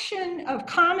collection of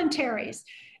commentaries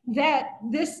that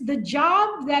the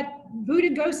job that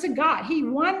Buddhaghosa got, he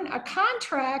won a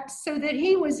contract so that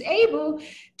he was able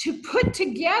to put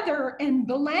together and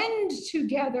blend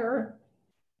together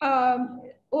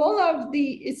all of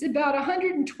it's about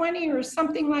 120 or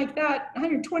something like that,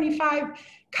 125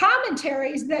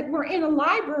 commentaries that were in a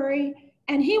library,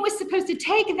 and he was supposed to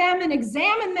take them and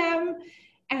examine them.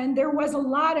 And there was a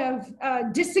lot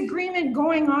of disagreement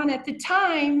going on at the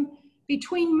time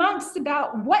between monks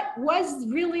about what was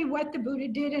really what the Buddha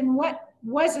did and what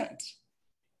wasn't.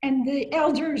 And the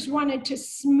elders wanted to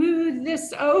smooth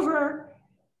this over.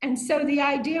 And so the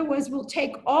idea was, we'll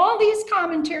take all these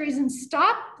commentaries and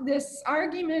stop this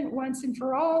argument once and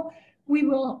for all. We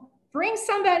will bring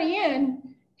somebody in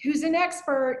who's an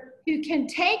expert who can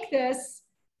take this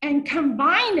and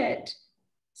combine it.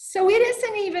 So it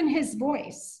isn't even his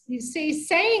voice. You see,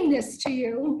 saying this to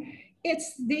you,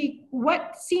 it's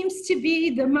what seems to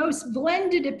be the most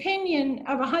blended opinion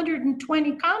of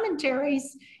 120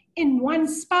 commentaries in one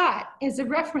spot as a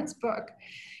reference book.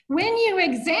 When you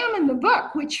examine the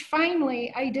book, which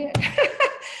finally I did,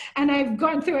 and I've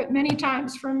gone through it many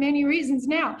times for many reasons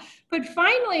now, but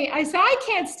finally I said, I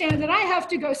can't stand it, I have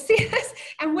to go see this.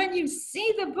 And when you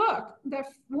see the book, the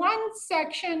one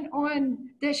section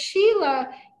on the Shila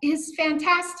is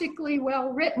fantastically well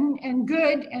written and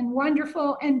good and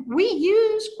wonderful, and we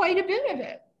use quite a bit of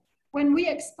it. When we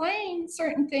explain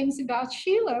certain things about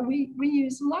Shila, we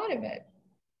use a lot of it.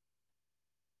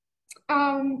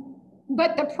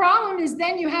 But the problem is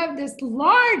then you have this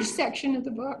large section of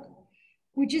the book,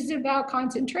 which is about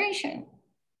concentration.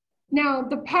 Now,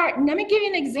 let me give you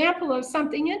an example of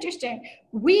something interesting.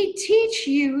 We teach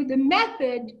you the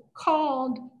method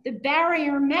called the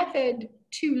barrier method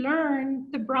to learn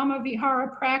the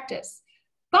Brahma-vihara practice.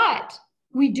 But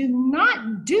we do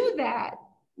not do that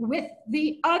with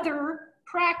the other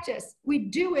practice. We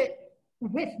do it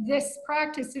with this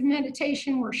practice of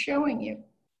meditation we're showing you.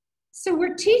 So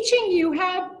we're teaching you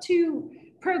how to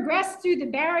progress through the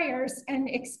barriers and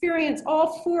experience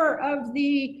all four of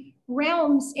the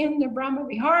realms in the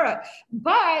Brahma-vihara,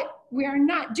 but we are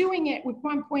not doing it with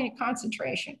one point of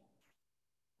concentration.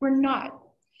 We're not.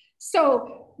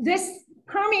 So this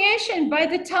permeation, by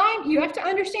the time, you have to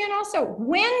understand also,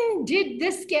 when did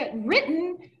this get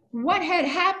written? What had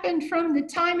happened from the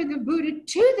time of the Buddha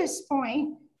to this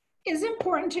point is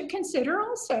important to consider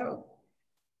also.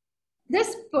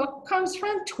 This book comes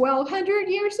from 1,200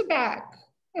 years back,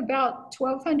 about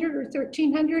 1,200 or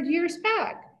 1,300 years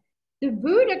back. The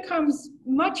Buddha comes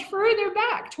much further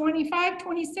back,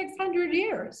 2,600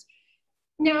 years.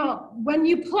 Now, when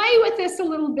you play with this a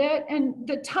little bit, and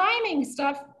the timing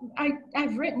stuff,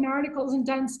 I've written articles and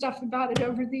done stuff about it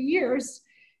over the years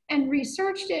and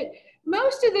researched it.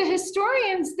 Most of the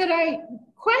historians that I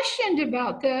questioned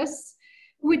about this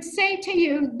would say to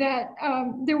you that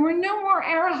there were no more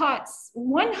arahats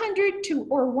 100 to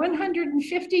or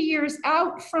 150 years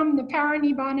out from the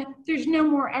parinibbana. There's no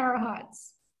more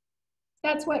arahats.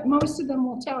 That's what most of them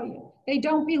will tell you. They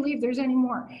don't believe there's any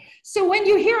more. So when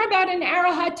you hear about an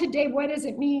arahat today, what does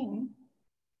it mean?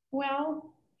 Well,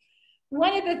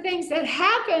 one of the things that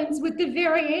happens with the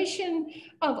variation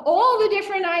of all the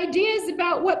different ideas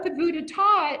about what the Buddha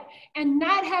taught and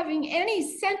not having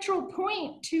any central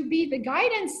point to be the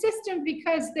guidance system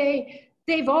because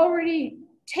they've already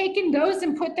taken those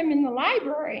and put them in the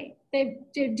library. They're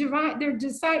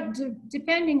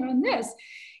depending on this,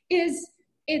 is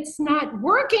it's not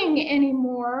working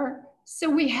anymore. So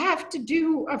we have to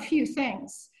do a few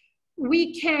things.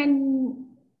 We can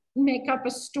make up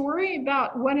a story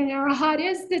about what an arahat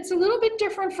is that's a little bit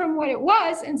different from what it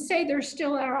was and say there's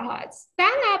still arahats.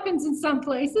 That happens in some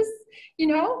places, you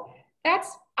know,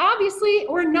 that's obviously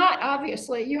or not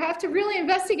obviously. You have to really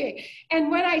investigate.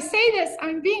 And when I say this,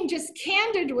 I'm being just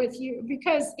candid with you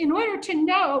because in order to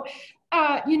know,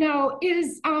 you know,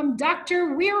 is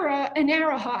Dr. Weera an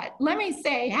arahat? Let me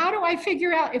say, how do I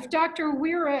figure out if Dr.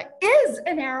 Weera is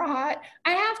an arahat?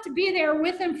 I have to be there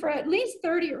with him for at least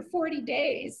 30 or 40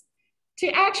 days to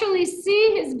actually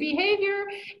see his behavior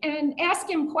and ask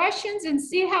him questions and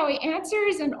see how he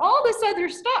answers and all this other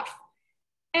stuff.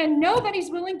 And nobody's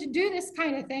willing to do this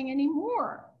kind of thing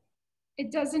anymore.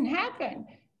 It doesn't happen.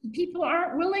 People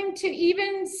aren't willing to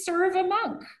even serve a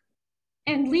monk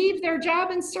and leave their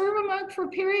job and serve a monk for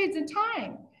periods of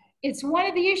time. It's one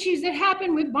of the issues that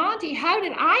happened with Bhante. How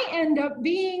did I end up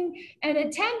being an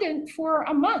attendant for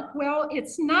a monk? Well,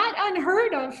 it's not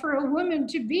unheard of for a woman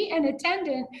to be an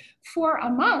attendant for a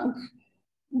monk,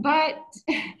 but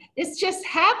it's just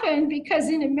happened because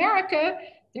in America,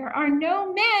 There are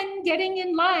no men getting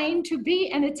in line to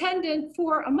be an attendant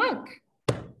for a monk.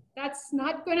 That's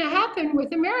not going to happen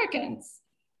with Americans.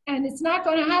 And it's not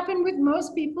going to happen with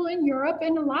most people in Europe.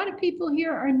 And a lot of people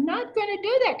here are not going to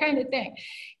do that kind of thing.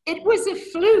 It was a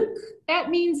fluke. That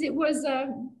means it was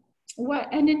an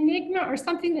enigma or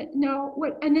something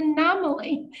an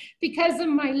anomaly because of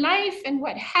my life and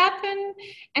what happened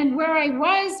and where I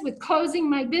was with closing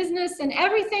my business, and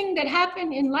everything that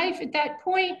happened in life at that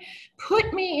point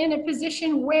put me in a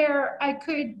position where I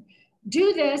could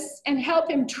do this and help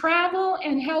him travel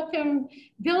and help him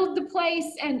build the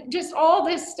place and just all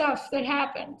this stuff that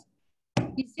happened.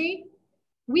 You see,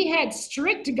 we had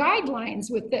strict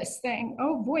guidelines with this thing.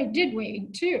 Oh boy, did we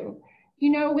too. You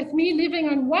know, with me living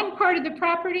on one part of the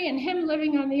property and him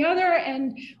living on the other,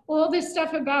 and all this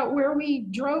stuff about where we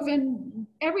drove and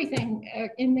everything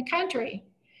in the country.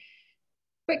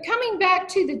 But coming back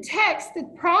to the text, the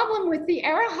problem with the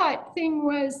Arahat thing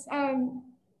was,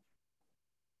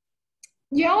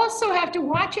 you also have to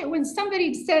watch it when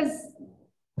somebody says,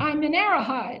 I'm an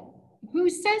Arahat. Who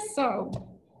says so?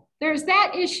 There's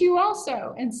that issue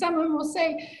also. And someone will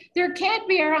say, there can't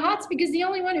be Arahats because the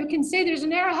only one who can say there's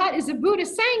an Arahat is a Buddha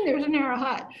saying there's an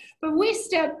Arahat. But we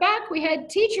stepped back, we had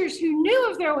teachers who knew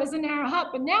if there was an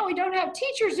Arahat, but now we don't have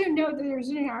teachers who know that there's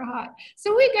an Arahat.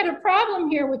 So we got a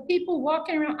problem here with people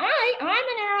walking around, I'm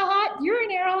an Arahat, you're an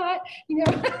Arahat, you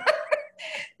know.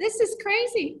 This is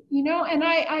crazy, you know, and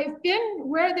I've been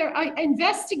where I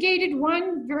investigated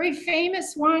one very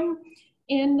famous one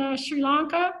in Sri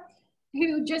Lanka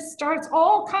who just starts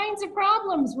all kinds of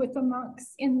problems with the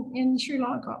monks in Sri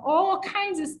Lanka, all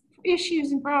kinds of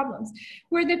issues and problems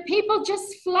where the people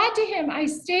just fled to him. I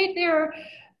stayed there.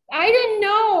 I didn't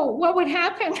know what would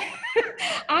happen.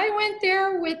 I went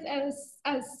there with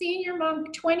a senior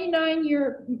monk,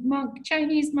 29-year monk,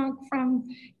 Chinese monk from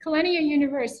Keleniya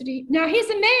University. Now he's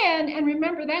a man, and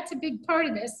remember that's a big part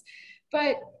of this,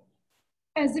 but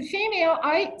as a female,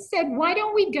 I said, why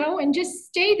don't we go and just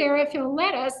stay there if he'll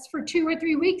let us for 2 or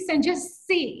 3 weeks and just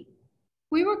see?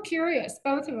 We were curious,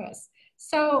 both of us.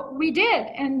 So we did,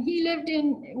 and he lived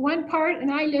in one part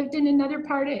and I lived in another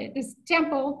part of this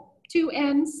temple, 2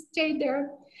 ends, stayed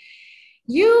there.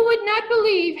 You would not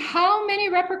believe how many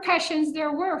repercussions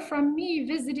there were from me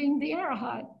visiting the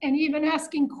Arahat and even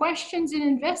asking questions and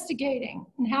investigating,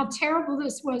 and how terrible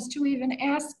this was to even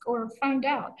ask or find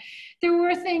out. There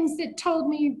were things that told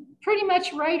me pretty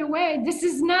much right away, this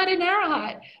is not an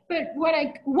Arahat. But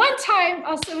one time,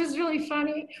 also was really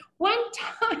funny, one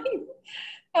time,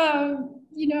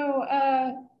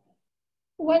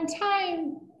 one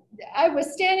time I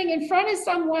was standing in front of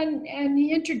someone and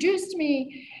he introduced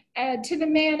me to the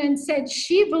man and said,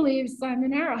 she believes I'm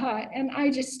an Arahat. And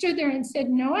I just stood there and said,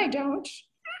 no, I don't.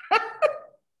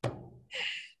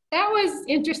 That was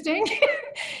interesting.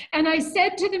 And I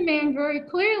said to the man very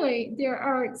clearly, there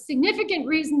are significant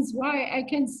reasons why I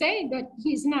can say that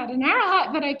he's not an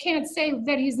Arahat, but I can't say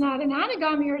that he's not an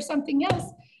Anagami or something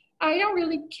else. I don't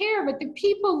really care, but the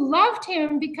people loved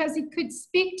him because he could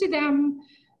speak to them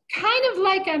kind of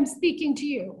like I'm speaking to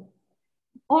you,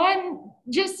 on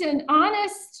just an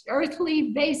honest,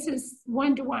 earthly basis,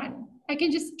 one-to-one. I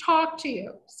can just talk to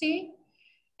you, see?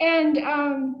 And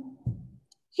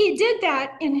he did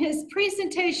that in his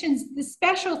presentations. The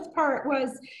special part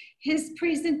was his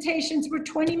presentations were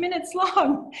 20 minutes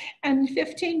long and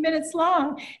 15 minutes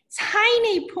long.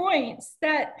 Tiny points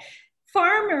that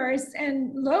farmers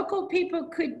and local people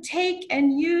could take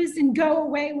and use and go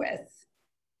away with.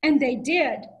 And they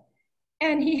did.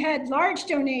 And he had large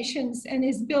donations and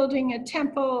is building a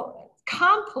temple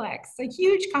complex, a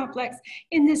huge complex,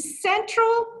 in the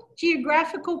central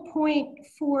geographical point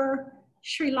for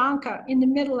Sri Lanka, in the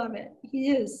middle of it. He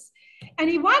is. And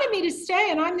he wanted me to stay,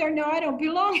 and I'm there, no, I don't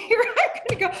belong here, I'm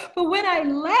gonna go. But when I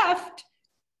left,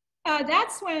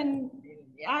 that's when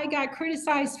I got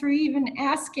criticized for even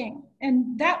asking.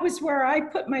 And that was where I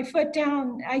put my foot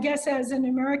down, I guess, as an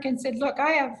American, said, look,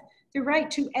 I have the right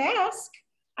to ask.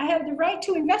 I have the right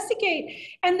to investigate.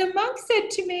 And the monk said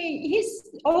to me, he's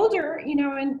older, you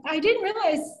know, and I didn't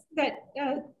realize that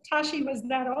Tashi was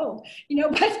that old, you know,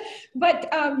 but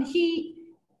he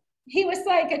was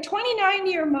like a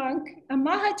 29-year monk, a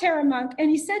Mahatera monk,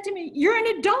 and he said to me, you're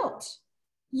an adult.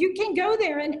 You can go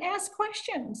there and ask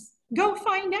questions. Go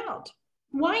find out.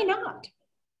 Why not?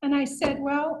 And I said,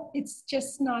 well, it's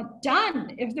just not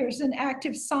done. If there's an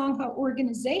active Sangha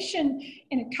organization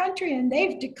in a country and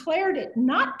they've declared it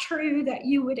not true that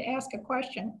you would ask a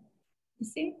question. You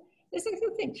see, this is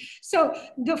the thing. So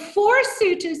the 4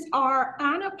 suttas are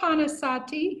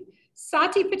Anapanasati,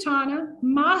 Satipatthana,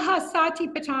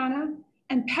 Mahasatipatthana,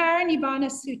 and Parinibbana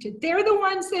Sutta. They're the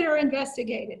ones that are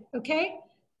investigated, okay?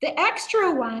 The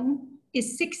extra one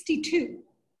is 62,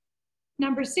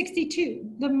 number 62,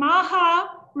 the Maha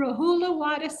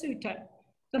Rahulavada Sutta.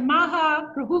 The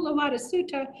Maha Rahulavada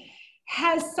Sutta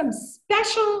has some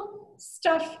special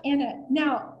stuff in it.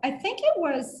 Now, I think it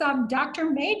was Dr.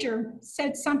 Major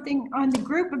said something on the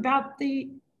group about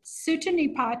the Sutta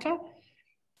Nipata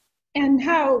and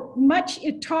how much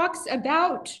it talks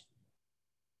about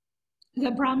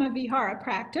the Brahma Vihara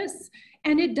practice,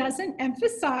 and it doesn't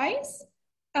emphasize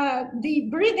the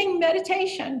breathing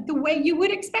meditation the way you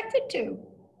would expect it to.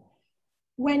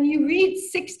 When you read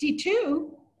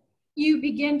 62, you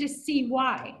begin to see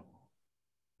why.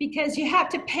 Because you have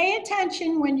to pay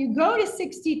attention when you go to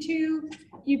 62,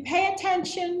 you pay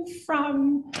attention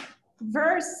from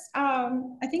verse,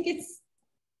 I think it's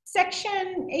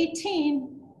section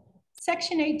 18.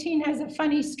 Section 18 has a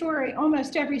funny story.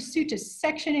 Almost every sutta,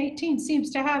 section 18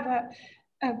 seems to have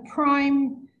a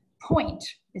prime point.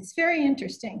 It's very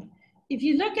interesting. If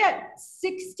you look at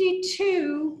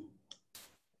 62,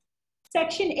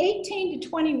 section 18 to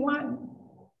 21,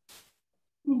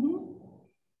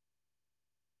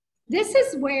 this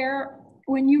is where,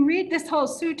 when you read this whole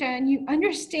sutta and you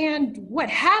understand what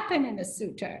happened in the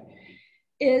sutta,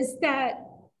 is that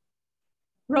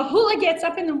Rahula gets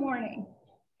up in the morning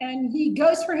and he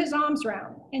goes for his alms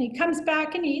round and he comes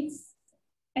back and eats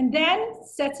and then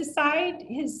sets aside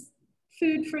his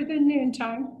food for the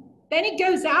noontime. Then he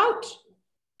goes out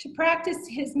to practice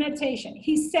his meditation.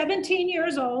 He's 17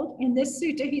 years old. In this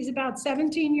sutta, he's about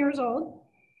 17 years old.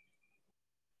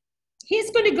 He's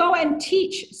going to go and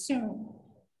teach soon.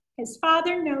 His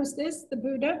father knows this, the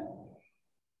Buddha.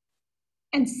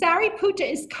 And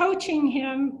Sariputta is coaching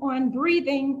him on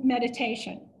breathing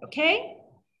meditation, okay?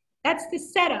 That's the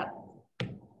setup.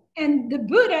 And the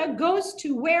Buddha goes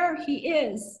to where he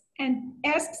is and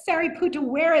asks Sariputta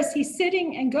where is he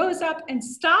sitting, and goes up and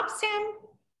stops him,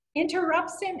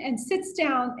 interrupts him, and sits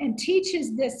down and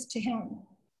teaches this to him.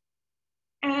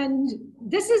 And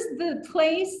this is the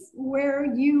place where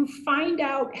you find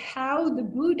out how the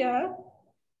Buddha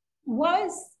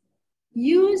was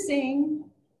using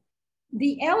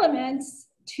the elements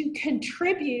to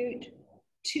contribute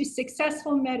to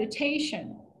successful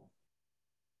meditation,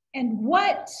 and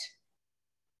what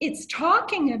it's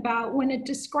talking about when it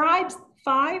describes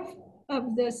 5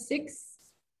 of the 6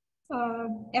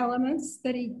 elements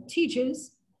that he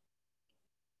teaches.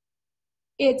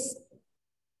 It's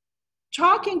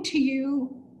talking to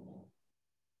you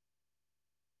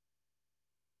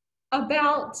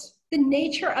about the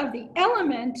nature of the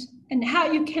element and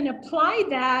how you can apply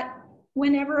that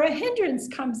whenever a hindrance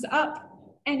comes up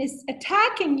and is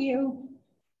attacking you,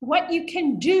 what you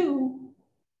can do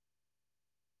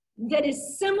that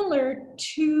is similar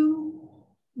to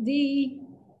the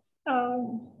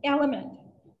element.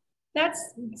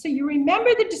 So you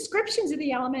remember the descriptions of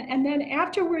the element, and then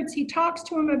afterwards he talks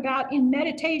to him about, in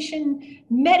meditation,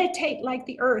 meditate like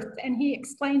the earth, and he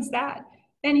explains that.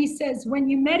 Then he says, when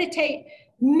you meditate,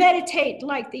 meditate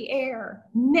like the air,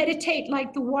 meditate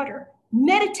like the water,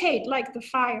 meditate like the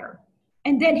fire.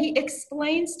 And then he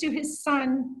explains to his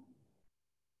son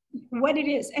what it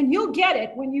is, and you'll get it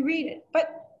when you read it.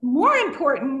 But more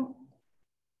important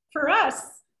for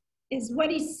us is what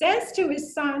he says to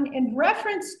his son in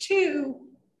reference to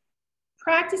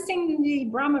practicing the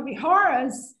Brahma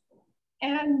Viharas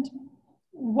and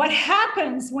what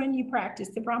happens when you practice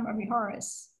the Brahma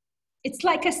Viharas. It's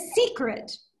like a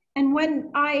secret. And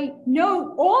when I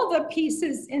know all the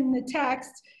pieces in the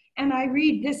text and I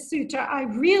read this sutta, I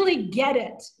really get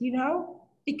it, you know,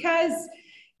 because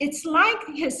it's like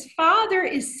his father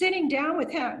is sitting down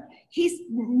with him. He's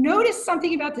noticed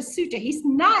something about the sutta. He's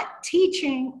not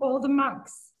teaching all the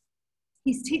monks.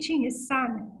 He's teaching his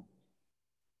son.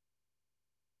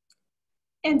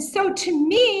 And so to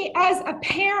me, as a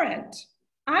parent,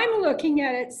 I'm looking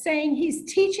at it saying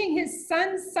he's teaching his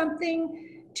son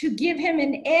something to give him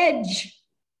an edge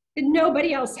that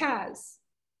nobody else has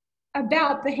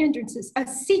about the hindrances, a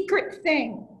secret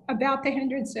thing about the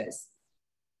hindrances.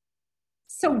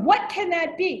 So what can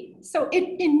that be? So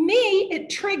in me, it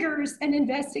triggers an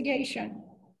investigation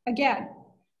again.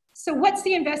 So what's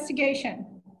the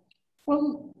investigation?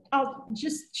 Well, I'll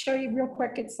just show you real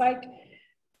quick. It's like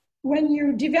when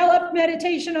you develop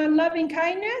meditation on loving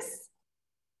kindness,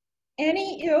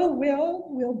 any ill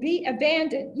will be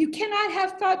abandoned. You cannot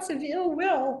have thoughts of ill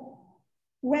will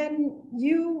when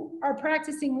you are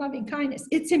practicing loving kindness.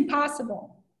 It's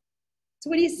impossible. So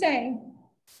what he's saying,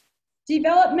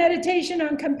 develop meditation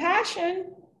on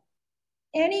compassion,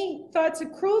 any thoughts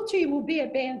of cruelty will be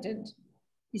abandoned.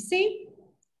 You see?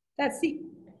 That's the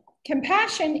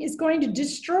compassion is going to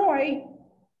destroy,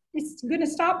 it's going to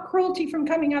stop cruelty from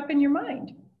coming up in your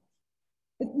mind.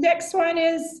 The next one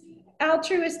is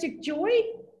altruistic joy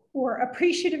or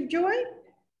appreciative joy.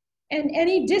 And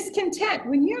any discontent.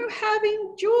 When you're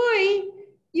having joy,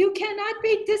 you cannot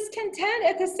be discontent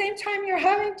at the same time you're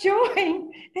having joy.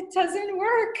 It doesn't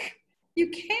work. You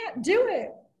can't do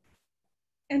it.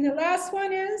 And the last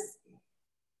one is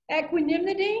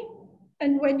equanimity.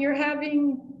 And when you're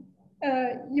having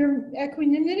your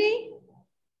equanimity,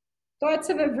 thoughts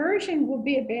of aversion will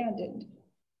be abandoned.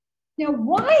 Now,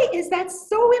 why is that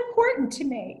so important to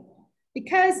me?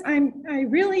 Because I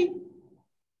really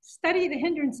study the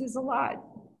hindrances a lot.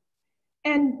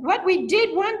 And what we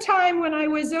did one time when I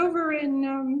was over in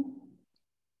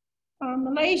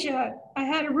Malaysia, I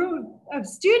had a room of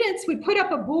students would put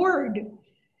up a board.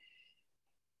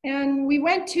 And we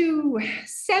went to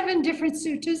 7 different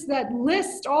suttas that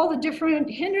list all the different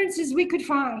hindrances we could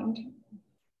find.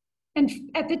 And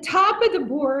at the top of the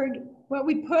board, what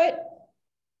we put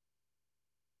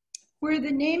were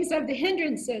the names of the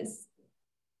hindrances.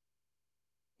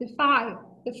 The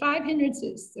five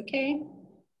hindrances, okay?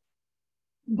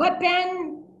 But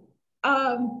then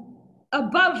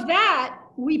above that,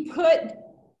 we put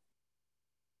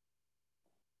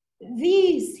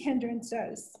these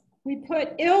hindrances. We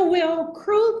put ill will,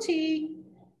 cruelty,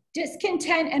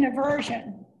 discontent, and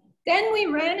aversion. Then we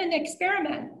ran an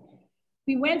experiment.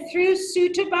 We went through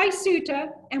sutta by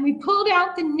sutta, and we pulled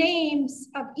out the names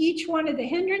of each one of the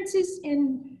hindrances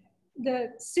in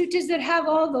the suttas that have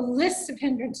all the lists of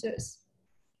hindrances.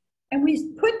 And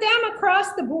we put them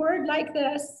across the board like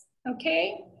this,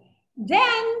 okay?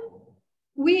 Then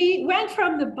we went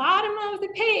from the bottom of the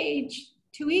page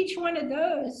to each one of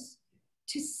those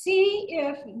to see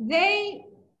if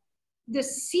the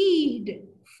seed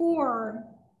for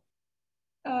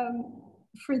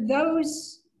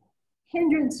those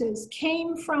hindrances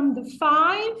came from the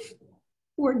 5,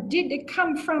 or did it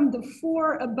come from the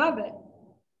 4 above it?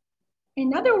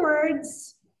 In other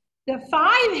words, the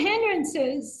 5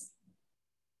 hindrances,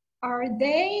 are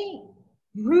they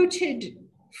rooted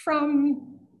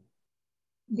from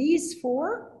these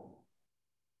 4?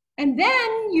 And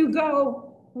then you go,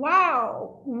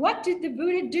 wow, what did the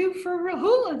Buddha do for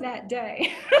Rahula that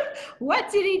day?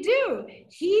 What did he do?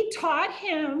 He taught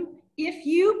him, if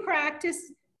you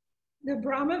practice the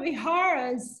Brahma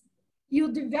Viharas,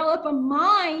 you'll develop a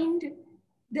mind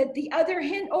that the other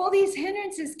all these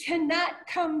hindrances cannot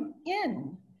come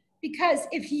in. Because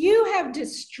if you have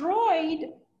destroyed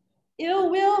ill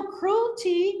will,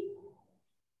 cruelty,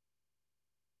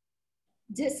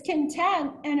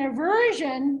 discontent, and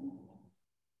aversion,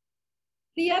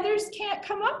 the others can't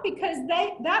come up because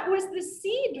that was the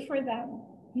seed for them.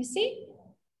 You see?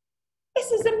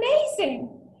 This is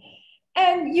amazing.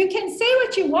 And you can say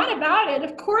what you want about it.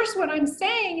 Of course, what I'm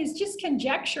saying is just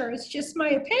conjecture. It's just my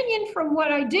opinion from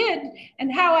what I did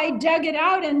and how I dug it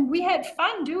out. And we had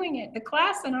fun doing it. The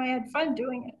class and I had fun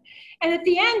doing it. And at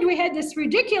the end, we had this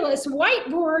ridiculous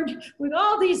whiteboard with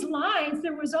all these lines.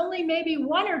 There was only maybe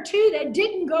 1 or 2 that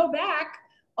didn't go back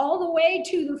all the way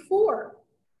to the 4.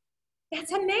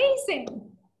 That's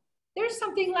amazing. There's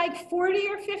something like 40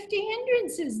 or 50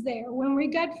 hindrances there when we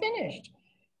got finished.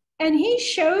 And he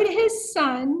showed his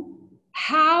son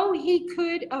how he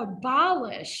could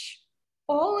abolish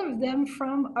all of them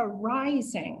from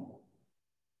arising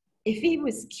if he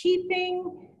was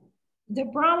keeping the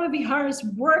Brahma Viharas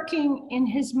working in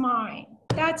his mind.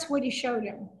 That's what he showed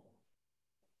him.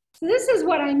 So this is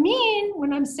what I mean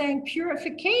when I'm saying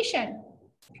purification.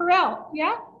 Perel,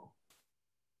 yeah?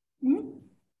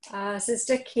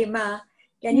 Sister Khema,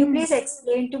 can you please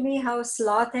explain to me how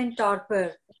sloth and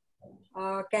torpor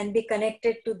can be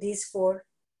connected to these 4?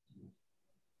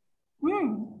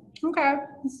 Okay,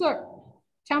 let's look.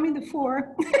 Tell me the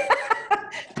 4.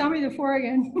 Tell me the 4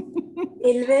 again.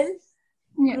 Ill will.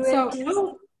 Yeah,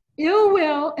 so ill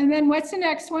will, and then what's the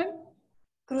next one?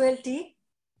 Cruelty.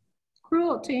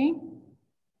 Cruelty.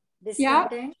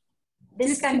 Discontent. Yeah.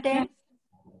 Discontent.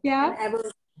 Yeah. And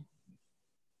aversion.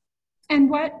 And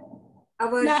what?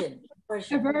 Aversion.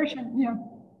 Aversion, yeah.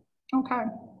 Okay.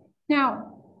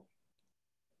 Now,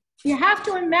 you have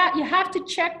to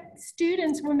check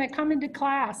students when they come into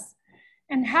class.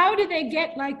 And how do they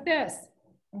get like this?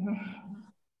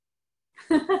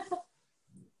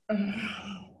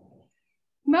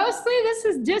 Mostly this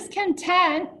is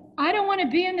discontent. I don't want to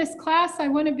be in this class. I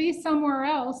want to be somewhere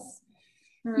else,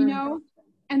 you know?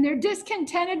 And they're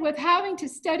discontented with having to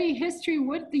study history.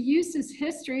 What the use is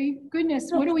history?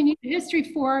 Goodness, what do we need history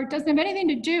for? It doesn't have anything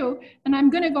to do. And I'm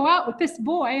going to go out with this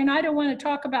boy and I don't want to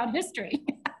talk about history.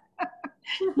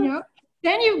 You know?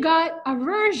 Then you've got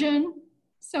aversion.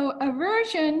 So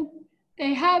aversion,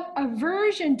 they have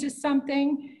aversion to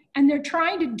something and they're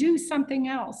trying to do something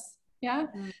else. Yeah.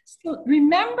 So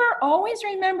remember, always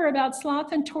remember about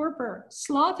sloth and torpor.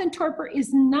 Sloth and torpor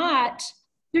is not,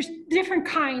 there's different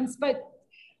kinds, but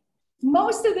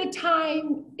most of the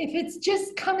time, if it's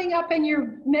just coming up and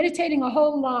you're meditating a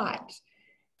whole lot,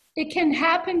 it can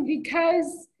happen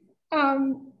because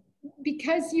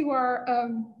you are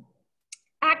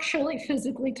actually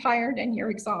physically tired and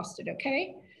you're exhausted,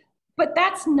 okay? But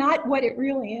that's not what it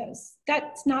really is.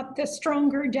 That's not the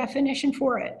stronger definition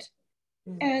for it.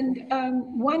 And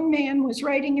one man was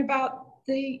writing about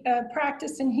the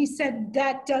practice and he said,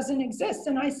 that doesn't exist.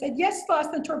 And I said, yes,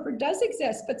 sloth and torpor does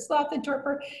exist, but sloth and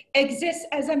torpor exists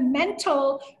as a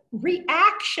mental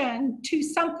reaction to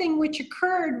something which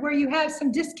occurred where you have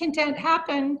some discontent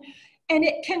happen. And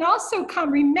it can also come,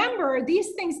 remember,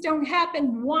 these things don't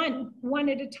happen one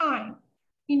at a time.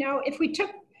 You know, if we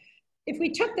took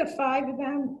the 5 of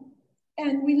them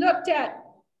and we looked at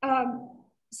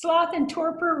sloth and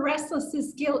torpor,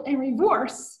 restlessness, guilt, and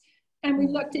remorse, and we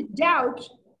looked at doubt,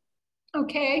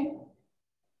 okay,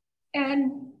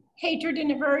 and hatred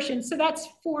and aversion. So that's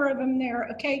 4 of them there,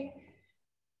 okay?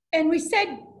 And we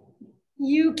said,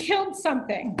 you killed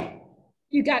something.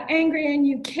 You got angry and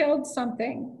you killed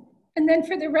something. And then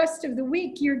for the rest of the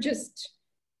week, you're just,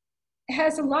 it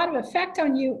has a lot of effect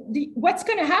on you. What's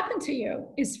going to happen to you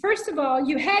is, first of all,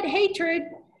 you had hatred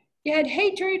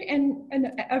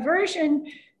and aversion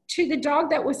to the dog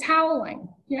that was howling,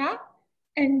 yeah?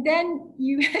 And then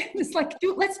you, it's like,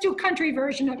 let's do a country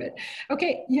version of it.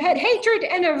 Okay, you had hatred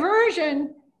and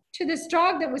aversion to this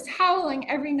dog that was howling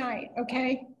every night,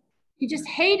 okay? You just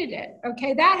hated it,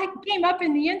 okay? That came up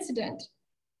in the incident.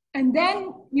 And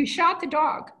then you shot the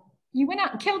dog. You went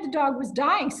out and killed the dog, was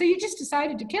dying, so you just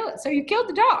decided to kill it. So you killed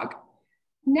the dog.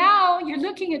 Now you're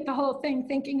looking at the whole thing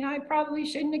thinking, I probably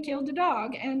shouldn't have killed the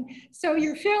dog. And so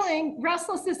you're feeling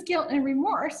restlessness, guilt, and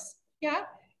remorse, yeah?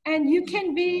 And you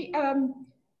can be,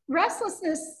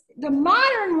 restlessness, the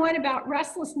modern one about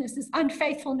restlessness is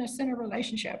unfaithfulness in a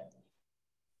relationship.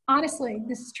 Honestly,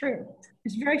 this is true.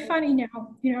 It's very funny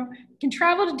now, you know, you can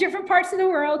travel to different parts of the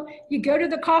world, you go to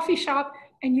the coffee shop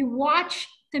and you watch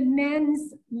the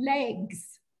men's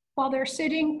legs while they're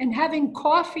sitting and having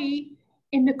coffee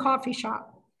in the coffee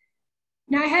shop.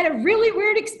 Now I had a really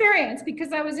weird experience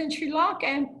because I was in Sri Lanka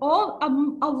and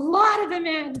a lot of the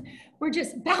men were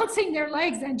just bouncing their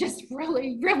legs and just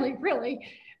really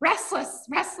restless.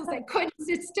 They couldn't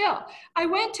sit still. I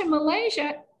went to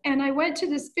Malaysia and I went to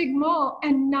this big mall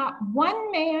and not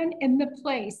one man in the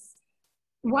place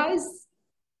was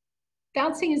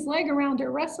bouncing his leg around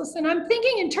or restless. And I'm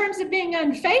thinking in terms of being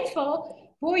unfaithful,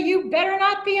 boy, you better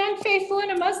not be unfaithful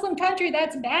in a Muslim country.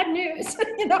 That's bad news.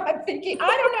 You know, I'm thinking,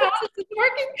 I don't know how this is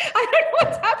working. I don't know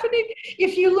what's happening.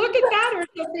 If you look at that or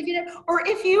something, you know, or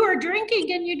if you are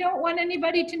drinking and you don't want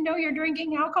anybody to know you're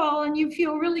drinking alcohol and you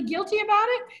feel really guilty about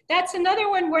it, that's another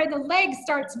one where the leg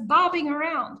starts bobbing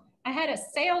around. I had a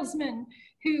salesman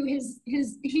who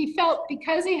he felt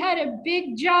because he had a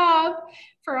big job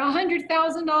for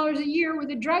 $100,000 a year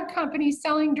with a drug company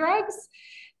selling drugs,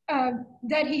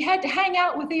 that he had to hang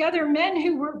out with the other men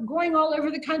who were going all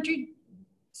over the country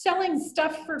selling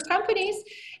stuff for companies,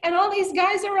 and all these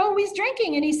guys are always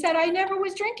drinking. And he said, I never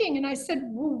was drinking. And I said,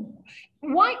 well,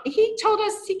 why? He told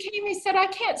us, he came, he said, I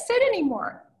can't sit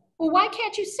anymore. Well, why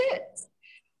can't you sit?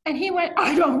 And he went,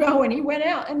 I don't know. And he went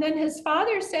out. And then his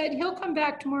father said, he'll come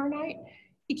back tomorrow night.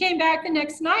 He came back the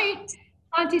next night.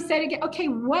 Khanti said again, okay,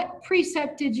 what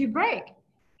precept did you break?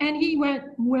 And he went,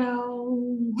 well,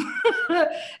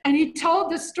 and he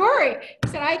told the story.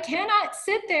 He said, I cannot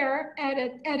sit there at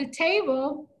a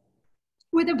table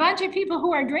with a bunch of people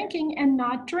who are drinking and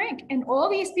not drink. And all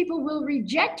these people will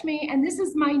reject me. And this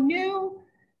is my new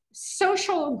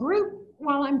social group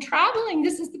while I'm traveling.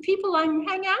 This is the people I'm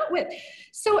hanging out with.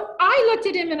 So I looked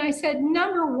at him and I said,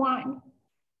 number one,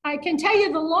 I can tell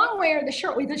you the long way or the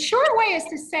short way. The short way is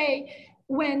to say,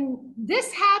 when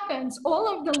this happens, all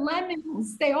of the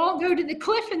lemons, they all go to the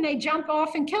cliff and they jump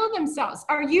off and kill themselves.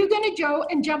 Are you going to go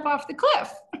and jump off the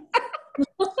cliff?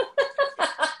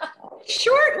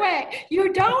 Short way,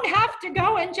 you don't have to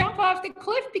go and jump off the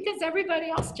cliff because everybody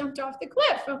else jumped off the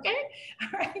cliff, okay?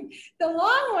 All right. The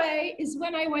long way is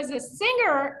when I was a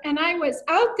singer and I was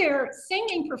out there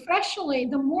singing professionally,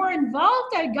 the more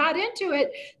involved I got into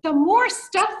it, the more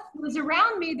stuff was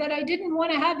around me that I didn't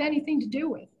want to have anything to do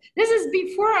with. This is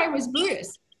before I was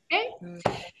Buddhist, okay?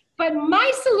 But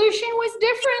my solution was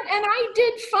different and I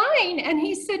did fine. And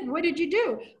he said, what did you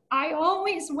do? I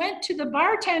always went to the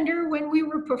bartender when we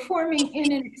were performing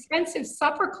in an expensive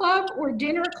supper club or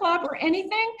dinner club or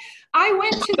anything. I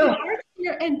went to the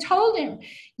bartender and told him,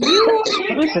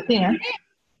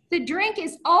 the drink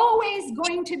is always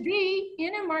going to be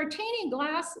in a martini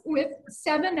glass with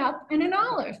 7-Up and an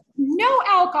olive. No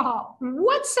alcohol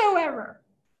whatsoever.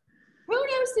 Who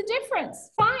knows the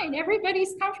difference? Fine,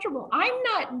 everybody's comfortable. I'm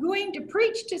not going to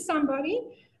preach to somebody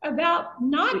about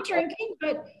not drinking,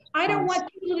 but I don't want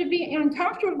people to be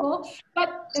uncomfortable. But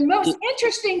the most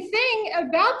interesting thing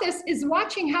about this is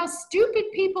watching how stupid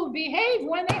people behave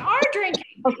when they are drinking.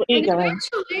 And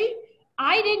eventually,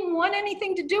 I didn't want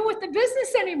anything to do with the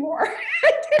business anymore.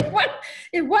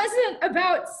 It wasn't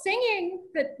about singing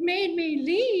that made me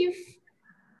leave.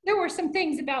 There were some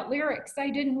things about lyrics I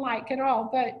didn't like at all,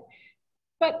 but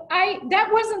that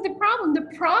wasn't the problem.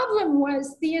 The problem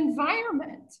was the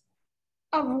environment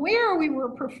of where we were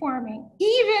performing.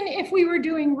 Even if we were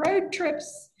doing road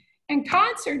trips and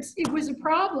concerts, it was a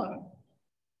problem.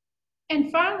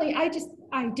 And finally, I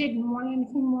didn't want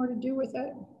anything more to do with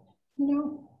it, you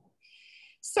know?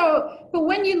 So, but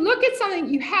when you look at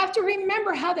something, you have to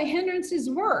remember how the hindrances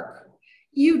work.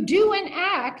 You do an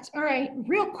act, all right,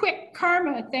 real quick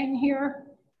karma thing here.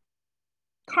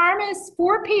 Karma is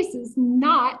 4 pieces,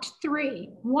 not 3.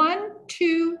 1,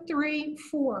 2, 3,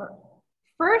 4.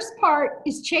 First part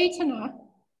is chaitana,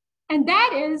 and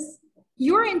that is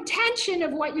your intention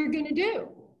of what you're going to do.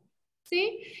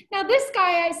 See? Now this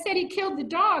guy, I said he killed the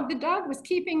dog. The dog was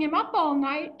keeping him up all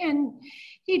night, and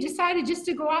he decided just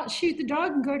to go out and shoot the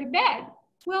dog and go to bed.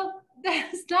 Well,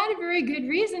 that's not a very good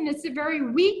reason. It's a very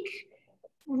weak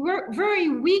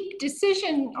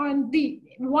decision on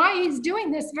why he's doing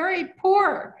this. Very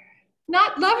poor,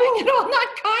 not loving at all, not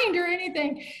kind or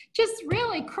anything, just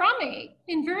really crummy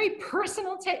and very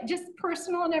personal, just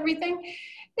personal and everything.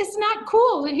 It's not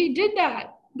cool that he did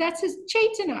that. That's his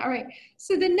chaitana. All right.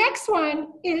 So the next one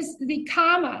is the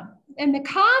kama. And the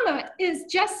kama is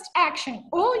just action.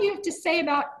 All you have to say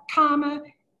about kama,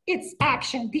 it's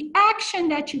action. The action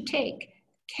that you take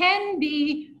can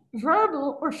be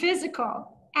verbal or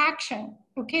physical action.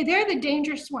 Okay, they're the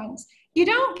dangerous ones. You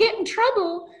don't get in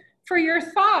trouble for your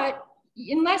thought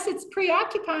unless it's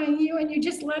preoccupying you and you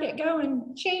just let it go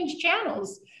and change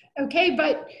channels. Okay,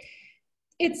 but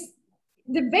it's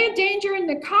the big danger in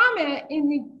the kama,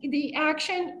 in the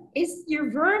action, is your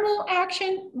verbal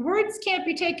action. Words can't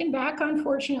be taken back,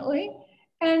 unfortunately.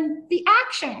 And the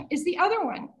action is the other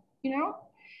one, you know,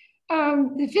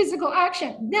 the physical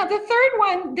action. Now, the third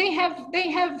one, they have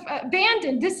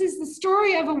abandoned. This is the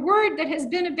story of a word that has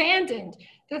been abandoned.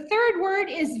 The third word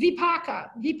is vipaka.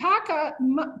 Vipaka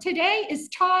today is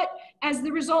taught as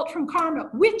the result from karma,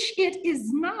 which it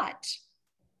is not.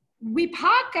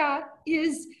 Vipaka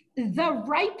is the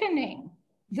ripening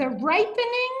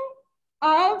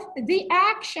of the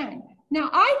action.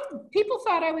 Now, people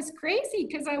thought I was crazy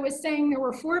because I was saying there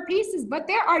were 4 pieces, but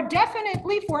there are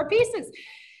definitely 4 pieces.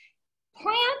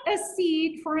 Plant a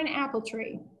seed for an apple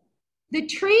tree. The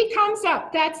tree comes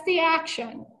up, that's the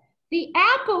action. The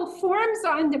apple forms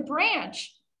on the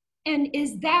branch, and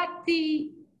is that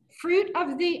the fruit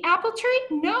of the apple tree?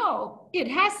 No, it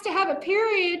has to have a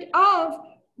period of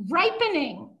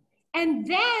ripening. And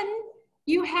then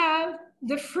you have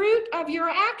the fruit of your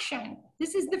action.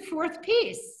 This is the 4th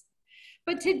piece.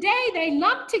 But today they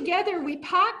lump together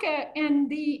vipaka and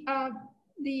the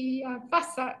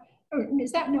vasa. Or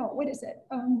is that, no, what is it?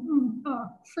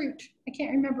 Fruit. I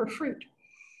can't remember fruit.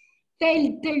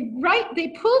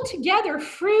 They pull together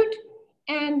fruit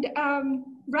and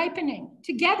ripening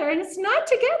together, and it's not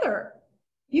together.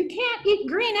 You can't eat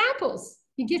green apples.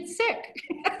 You get sick.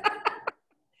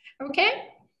 Okay?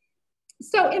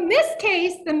 So in this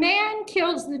case, the man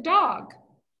kills the dog.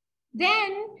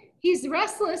 Then he's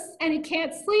restless and he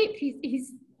can't sleep.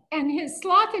 And his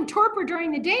sloth and torpor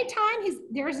during the daytime,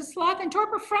 there's a sloth and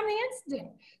torpor from the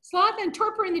incident. Sloth and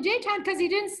torpor in the daytime because he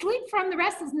didn't sleep from the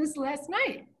restlessness last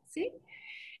night, see?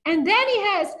 And then he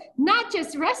has not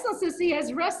just restlessness, he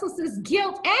has restlessness,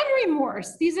 guilt, and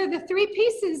remorse. These are the 3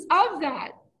 pieces of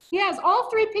that. He has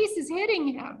all 3 pieces hitting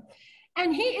him.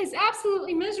 And he is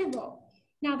absolutely miserable.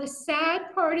 Now, the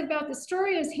sad part about the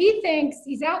story is he thinks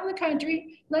he's out in the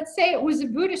country. Let's say it was a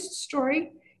Buddhist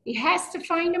story. He has to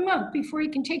find a monk before he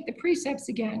can take the precepts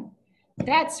again.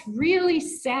 That's really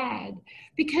sad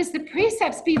because the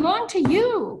precepts belong to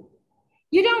you.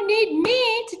 You don't need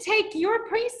me to take your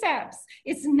precepts.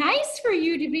 It's nice for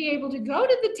you to be able to go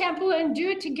to the temple and do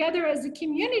it together as a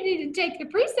community to take the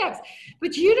precepts,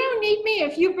 but you don't need me.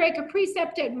 If you break a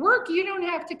precept at work, you don't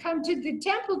have to come to the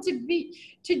temple to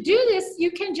do this.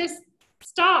 You can just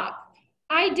stop.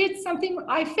 I did something,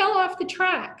 I fell off the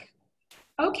track.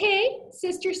 Okay,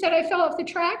 sister said I fell off the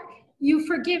track. You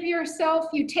forgive yourself,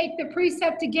 you take the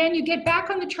precept again, you get back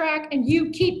on the track and you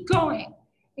keep going.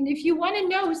 And if you want to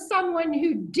know someone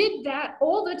who did that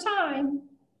all the time,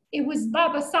 it was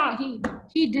Baba Sahib.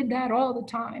 He did that all the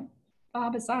time.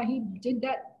 Baba Sahib did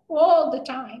that all the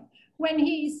time. When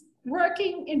he's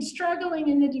working and struggling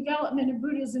in the development of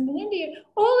Buddhism in India,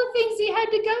 all the things he had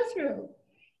to go through.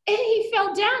 And he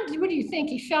fell down. What do you think?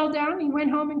 He fell down, he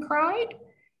went home and cried?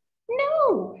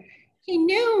 No, he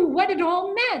knew what it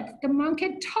all meant. The monk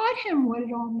had taught him what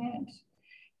it all meant.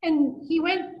 And he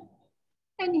went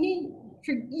and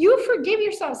you forgive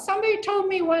yourself. Somebody told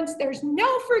me once, there's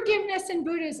no forgiveness in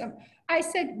Buddhism. I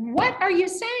said, what are you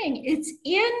saying? It's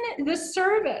in the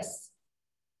service,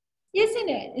 isn't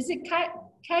it? Is it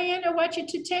Kayena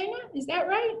Wachitatena? Is that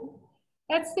right?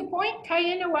 That's the point,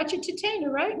 Kayena Wachitatena,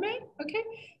 right, May? Okay.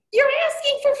 You're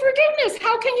asking for forgiveness.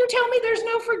 How can you tell me there's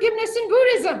no forgiveness in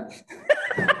Buddhism?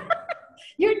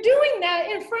 You're doing that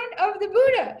in front of the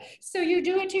Buddha. So you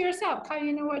do it to yourself.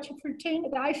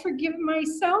 I forgive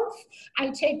myself. I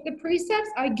take the precepts.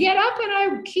 I get up and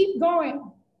I keep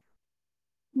going.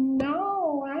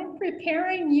 No, I'm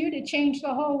preparing you to change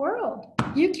the whole world.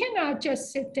 You cannot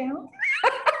just sit down.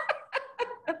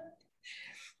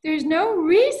 There's no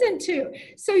reason to.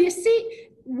 So you see,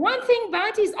 one thing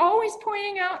Bhanti's always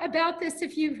pointing out about this,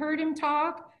 if you've heard him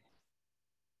talk,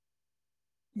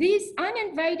 these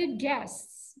uninvited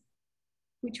guests,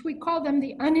 which we call them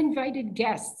the uninvited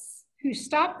guests, who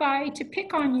stop by to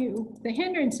pick on you, the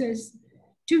hindrances,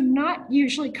 do not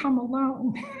usually come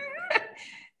alone.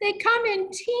 They come in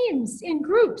teams, in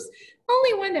groups.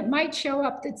 Only one that might show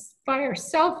up that's by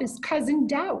herself is cousin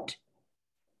doubt.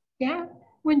 Yeah,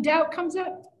 when doubt comes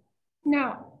up.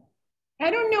 Now, I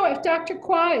don't know if Dr.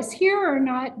 Kwa is here or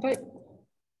not,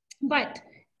 but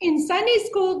in Sunday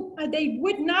school, they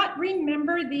would not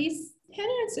remember these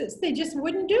hindrances. They just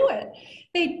wouldn't do it.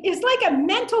 It's like a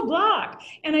mental block.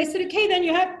 And I said, okay,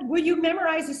 then will you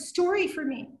memorize a story for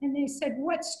me? And they said,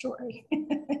 what story?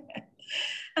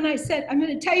 And I said, I'm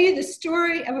going to tell you the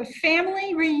story of a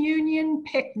family reunion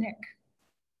picnic.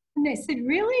 And they said,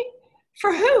 really?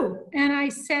 For who? And I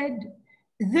said,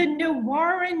 the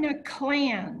Niwarana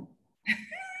clan.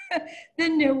 The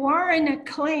Niwarana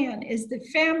clan is the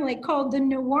family called the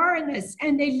Niwaranas,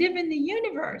 and they live in the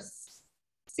universe.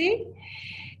 See?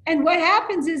 And what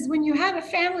happens is when you have a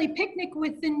family picnic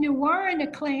with the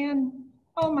Niwarana clan,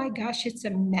 oh my gosh, it's a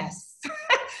mess.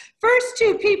 First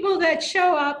two people that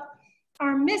show up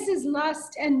are Mrs.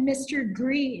 Lust and Mr.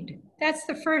 Greed. That's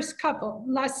the first couple,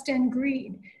 Lust and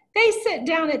Greed. They sit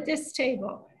down at this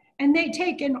table and they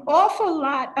take an awful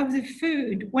lot of the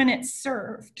food when it's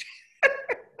served.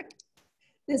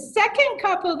 The second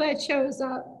couple that shows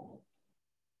up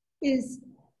is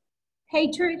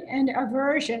hatred and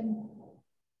aversion.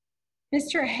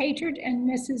 Mr. Hatred and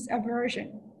Mrs.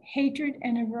 Aversion. Hatred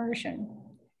and aversion.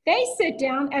 They sit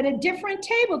down at a different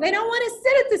table. They don't want to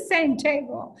sit at the same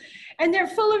table. And they're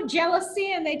full of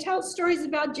jealousy, and they tell stories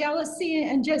about jealousy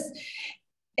and just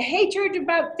hatred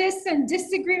about this and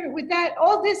disagreement with that,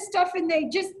 all this stuff, and they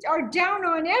just are down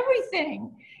on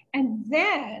everything. And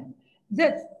then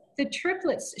the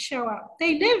triplets show up.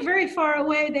 They live very far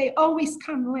away. They always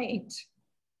come late.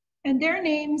 And their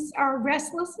names are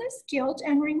restlessness, guilt,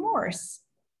 and remorse.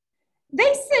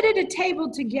 They sit at a table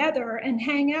together and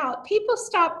hang out. People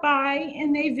stop by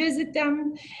and they visit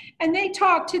them and they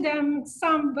talk to them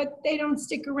some, but they don't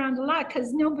stick around a lot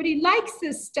because nobody likes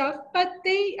this stuff, but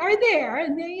they are there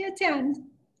and they attend.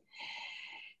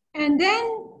 And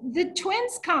then the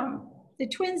twins come. The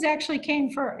twins actually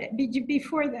came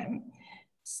before them.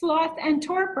 Sloth and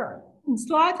torpor. And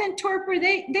sloth and torpor,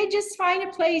 they just find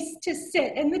a place to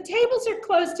sit. And the tables are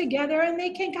close together and they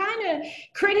can kind of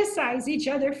criticize each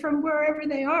other from wherever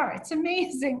they are. It's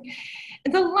amazing.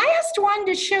 The last one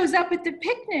that shows up at the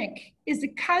picnic is a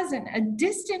cousin, a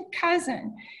distant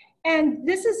cousin. And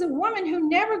this is a woman who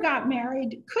never got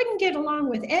married, couldn't get along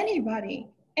with anybody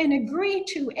and agree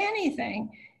to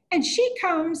anything. And she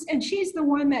comes and she's the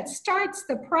one that starts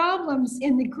the problems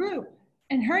in the group.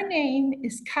 And her name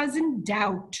is Cousin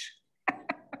Doubt.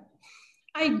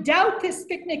 I doubt this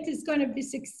picnic is going to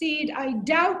succeed. I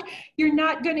doubt you're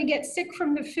not going to get sick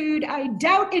from the food. I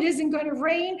doubt it isn't going to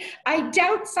rain. I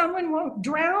doubt someone won't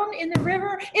drown in the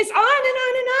river. It's on and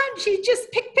on and on. She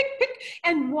just pick.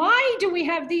 And why do we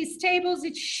have these tables?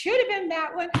 It should have been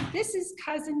that one. This is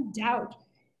Cousin Doubt.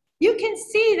 You can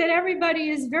see that everybody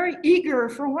is very eager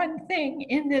for one thing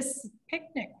in this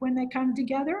picnic when they come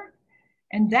together,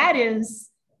 and that is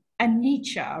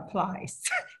anicca applies.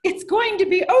 It's going to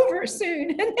be over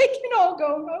soon and they can all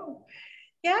go home.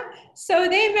 Yeah, so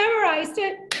they memorized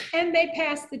it and they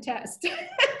passed the test.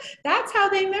 That's how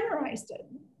they memorized it.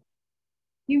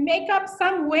 You make up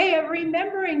some way of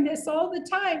remembering this all the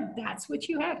time. That's what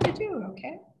you have to do,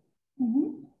 okay?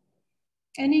 Mm-hmm.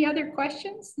 Any other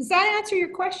questions? Does that answer your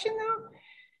question though?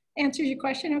 Answers your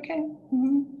question, okay?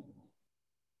 Mm-hmm.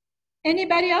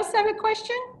 Anybody else have a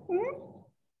question? Mm-hmm.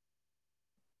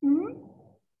 Mm-hmm.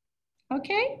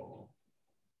 Okay.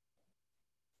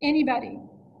 Anybody?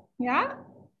 Yeah?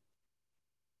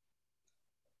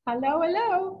 Hello,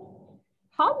 hello.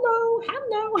 Hello,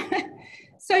 hello.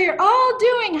 So you're all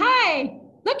doing, hi,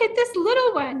 look at this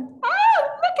little one. Oh,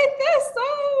 look at this.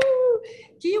 Oh,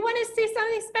 do you want to see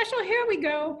something special? Here we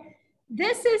go.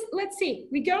 This is, let's see,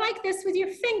 we go like this with your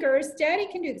fingers. Daddy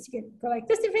can do this. You can go like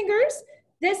this with your fingers.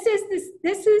 This is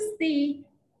the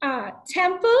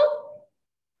temple,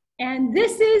 and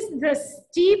this is the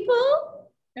steeple,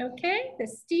 okay, the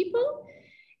steeple.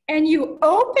 And you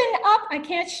open up, I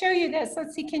can't show you this.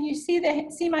 Let's see, can you see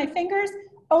my fingers?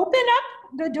 Open up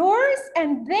the doors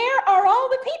and there are all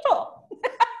the people.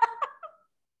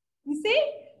 You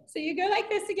see? So you go like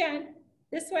this again,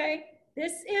 this way.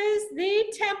 This is the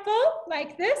temple,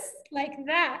 like this, like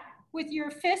that, with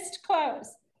your fist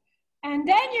closed. And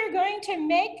then you're going to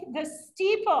make the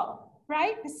steeple,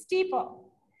 right? The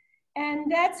steeple. And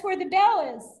that's where the bell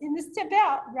is, in the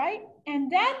bell, right?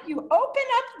 And then you open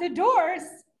up the doors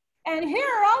and here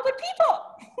are all the people.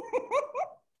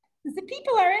 The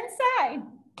people are inside.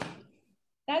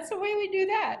 That's the way we do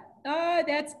that. Oh,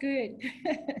 that's good.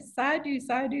 Sadhu,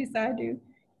 sadhu, sadhu.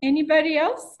 Anybody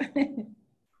else?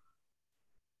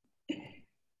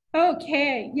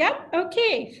 Okay, yep,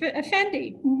 okay,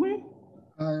 Effendi.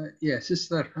 Mm-hmm. Yeah,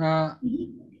 sister,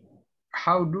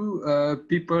 how do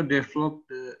people develop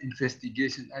the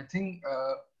investigation? I think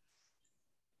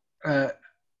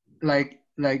like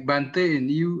Bante and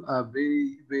you are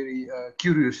very, very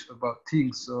curious about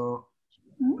things. So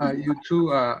you two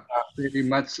are very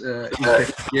much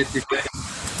investigative.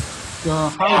 So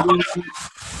how do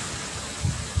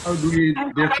we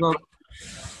develop?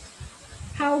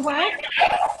 How what?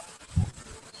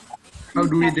 How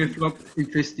do we develop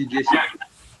investigation?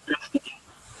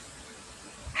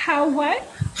 How what?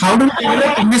 How do we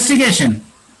develop investigation?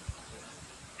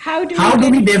 How do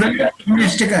we develop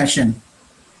investigation?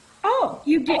 Oh,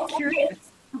 you get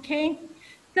curious, okay?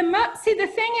 See, the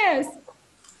thing is,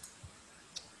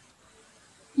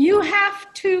 you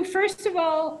have to, first of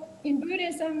all, in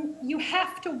Buddhism, you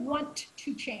have to want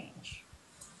to change.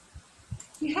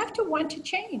 You have to want to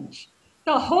change.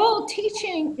 The whole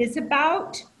teaching is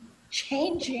about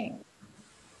changing.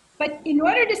 But in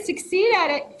order to succeed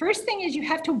at it, first thing is you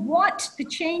have to want the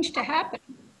change to happen.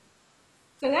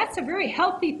 So that's a very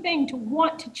healthy thing, to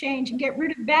want to change and get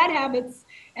rid of bad habits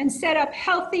and set up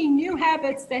healthy new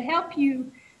habits that help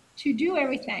you to do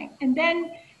everything. And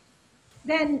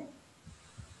then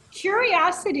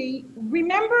curiosity,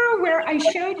 remember where I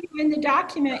showed you in the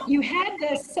document, you had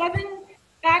the 7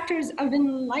 factors of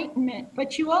enlightenment,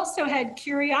 but you also had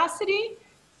curiosity,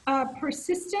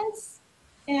 persistence,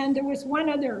 and there was one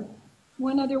other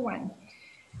one.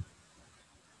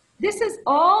 This is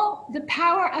all the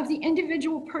power of the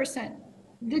individual person.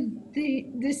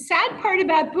 The sad part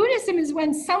about Buddhism is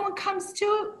when someone comes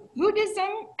to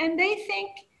Buddhism and they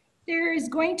think there is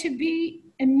going to be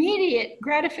immediate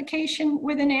gratification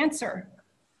with an answer.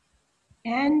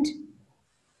 And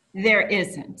there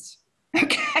isn't,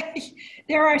 okay?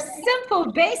 There are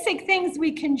simple, basic things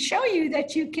we can show you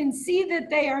that you can see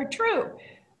that they are true.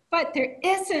 But there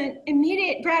isn't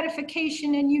immediate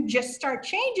gratification and you just start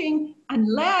changing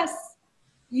unless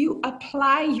you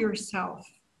apply yourself.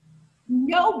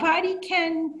 Nobody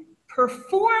can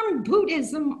perform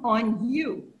Buddhism on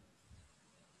you.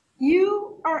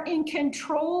 You are in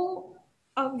control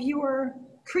of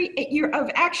of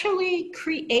actually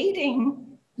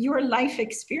creating your life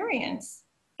experience.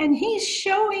 And he's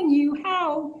showing you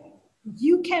how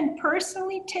you can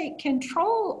personally take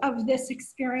control of this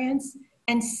experience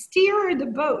and steer the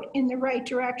boat in the right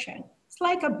direction. It's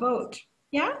like a boat,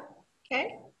 yeah?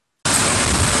 Okay.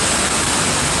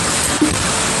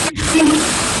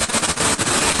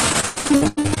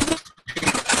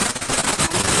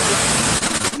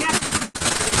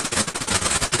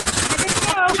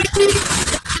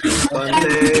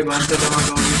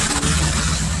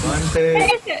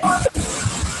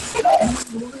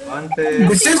 Bante.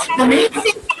 This is for me?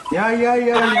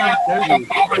 Yeah.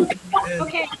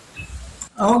 Okay.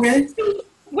 Okay. So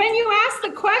when you ask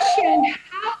the question,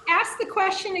 ask the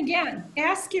question again.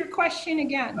 Ask your question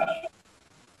again.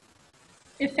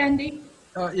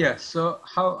 Yeah, so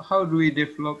how do we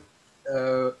develop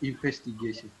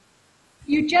investigation?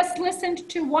 You just listened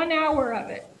to 1 hour of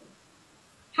it.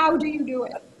 How do you do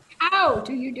it? How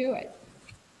do you do it?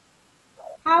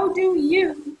 How do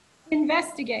you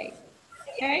investigate?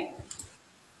 Okay?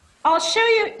 I'll show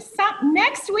you some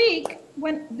next week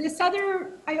when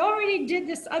I already did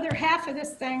this other half of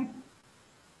this thing.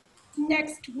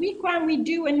 Next week when we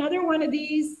do another one of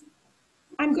these,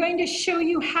 I'm going to show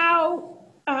you how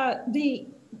the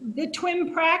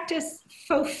TWIM practice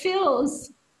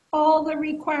fulfills all the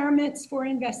requirements for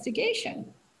investigation.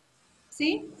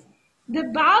 See? The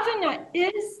Bhavana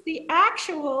is the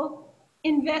actual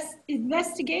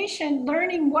investigation,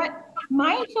 learning what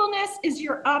mindfulness is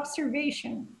your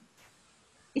observation.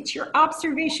 It's your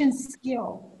observation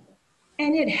skill.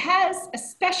 And it has a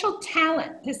special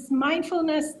talent. This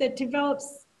mindfulness that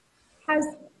develops has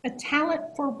a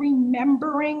talent for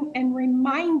remembering and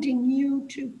reminding you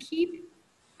to keep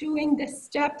doing the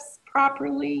steps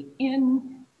properly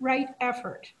in right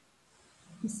effort.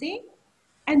 You see?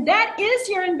 And that is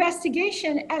your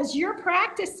investigation as you're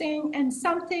practicing, and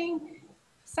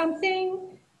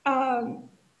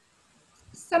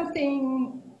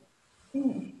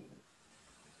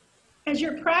as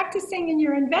you're practicing and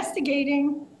you're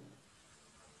investigating,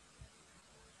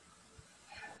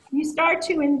 you start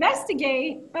to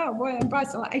investigate. Oh boy,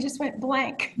 I just went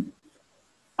blank.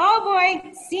 Oh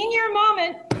boy, senior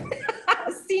moment.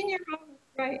 Senior moment,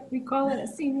 right? We call it a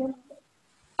senior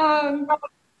moment.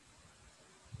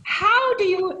 How do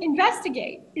you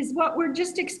investigate is what we're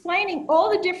just explaining, all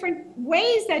the different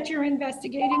ways that you're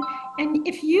investigating. And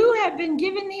if you have been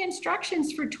given the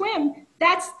instructions for TWIM,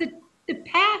 that's the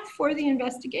path for the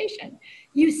investigation.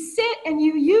 You sit and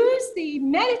you use the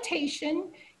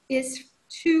meditation is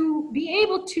to be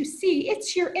able to see.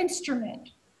 It's your instrument.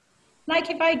 Like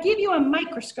if I give you a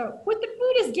microscope, what the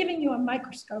Buddha is giving you a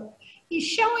microscope. He's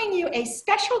showing you a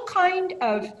special kind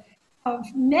of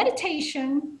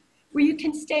meditation where you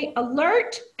can stay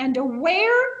alert and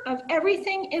aware of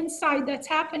everything inside that's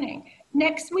happening.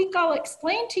 Next week, I'll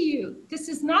explain to you, this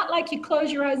is not like you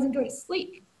close your eyes and go to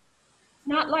sleep.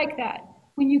 Not like that.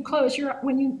 When you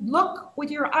look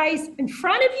with your eyes in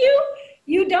front of you,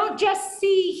 you don't just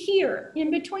see here in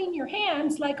between your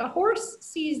hands like a horse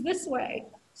sees this way,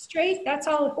 straight, that's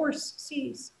all a horse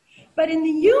sees. But in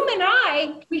the human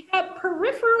eye, we have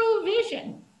peripheral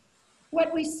vision,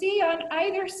 what we see on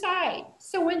either side.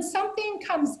 So when something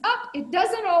comes up, it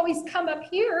doesn't always come up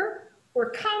here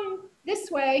or come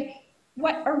this way.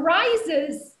 What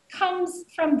arises comes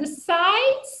from the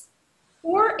sides,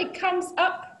 or it comes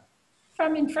up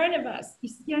from in front of us.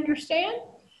 You understand?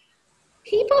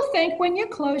 People think when you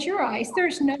close your eyes,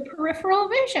 there's no peripheral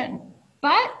vision.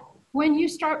 But when you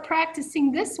start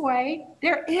practicing this way,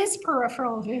 there is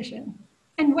peripheral vision.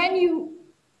 And when you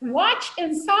watch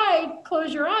inside,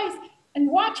 close your eyes, and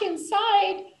watch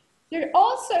inside, there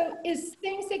also is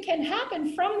things that can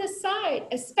happen from the side,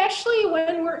 especially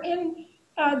when we're in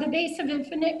the base of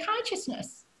infinite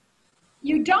consciousness.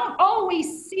 You don't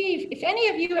always see, if any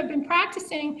of you have been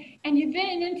practicing and you've been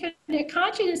in infinite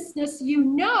consciousness, you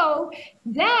know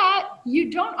that you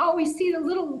don't always see the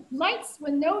little lights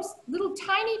when those little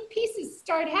tiny pieces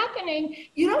start happening.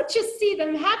 You don't just see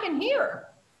them happen here.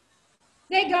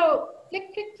 They go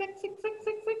click, click, click, click, click,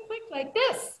 click, click, click, like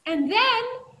this. And then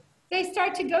they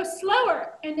start to go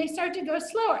slower, and they start to go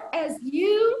slower. As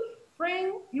you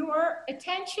bring your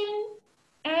attention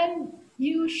and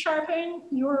you sharpen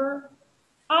your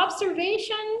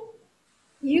observation,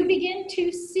 you begin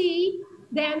to see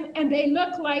them, and they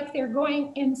look like they're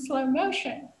going in slow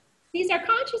motion. These are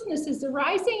consciousnesses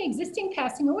arising, existing,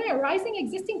 passing away, arising,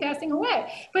 existing, passing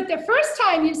away. But the first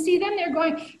time you see them, they're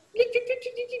going,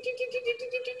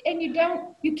 and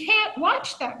you can't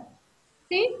watch them.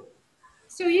 See?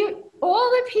 So all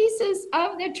the pieces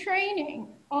of the training,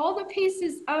 all the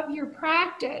pieces of your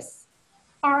practice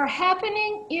are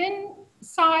happening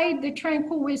inside the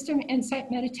tranquil wisdom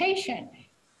insight meditation.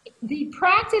 The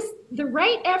practice, the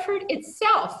right effort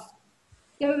itself,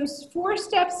 those 4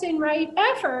 steps in right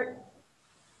effort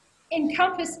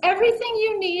encompass everything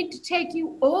you need to take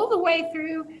you all the way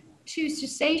through to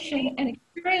cessation and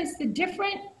experience the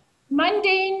different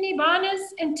mundane nibbānas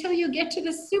until you get to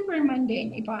the super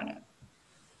mundane nibbāna.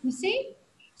 You see?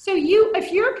 So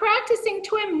if you're practicing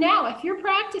TWIM now, if you're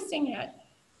practicing it,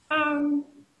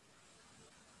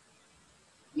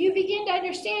 you begin to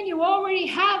understand you already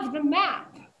have the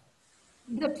map.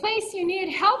 The place you need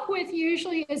help with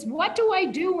usually is, what do I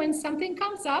do when something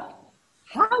comes up?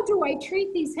 How do I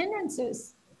treat these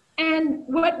hindrances? And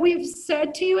what we've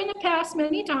said to you in the past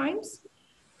many times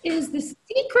is the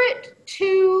secret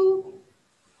to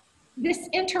this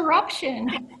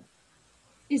interruption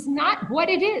is not what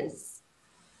it is.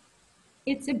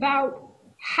 It's about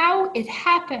how it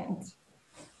happened.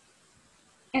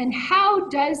 And how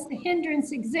does the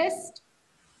hindrance exist?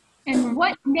 And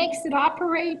what makes it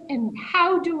operate? And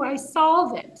how do I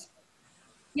solve it?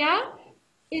 Yeah?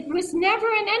 It was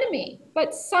never an enemy,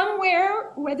 but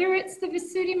somewhere, whether it's the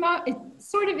Visuddhimagga, it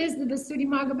sort of is the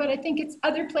Visuddhimagga, but I think it's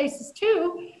other places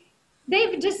too,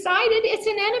 they've decided it's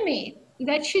an enemy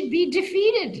that should be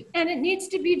defeated, and it needs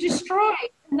to be destroyed,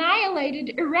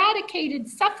 annihilated, eradicated,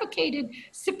 suffocated,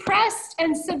 suppressed,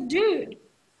 and subdued.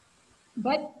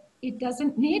 But it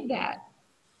doesn't need that.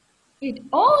 It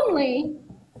only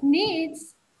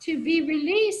needs to be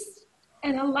released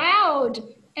and allowed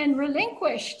and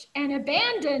relinquished and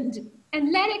abandoned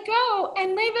and let it go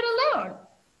and leave it alone.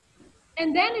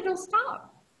 And then it'll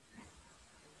stop.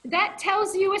 That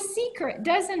tells you a secret,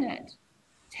 doesn't it?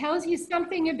 Tells you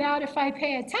something about if I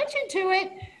pay attention to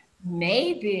it,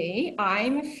 maybe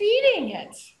I'm feeding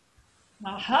it.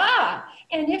 Aha!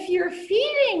 And if you're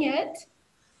feeding it,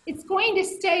 it's going to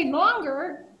stay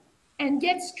longer and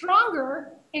get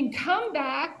stronger and come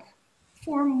back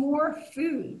for more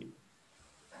food.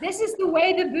 This is the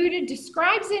way the Buddha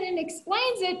describes it and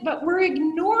explains it, but we're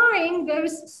ignoring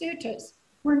those suttas.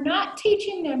 We're not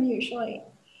teaching them usually.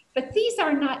 But these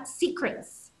are not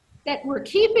secrets that we're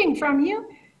keeping from you.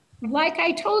 Like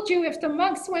I told you, if the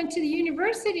monks went to the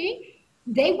university,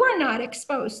 they were not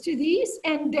exposed to these,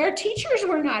 and their teachers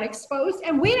were not exposed,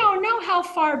 and we don't know how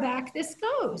far back this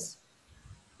goes.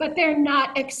 But they're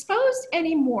not exposed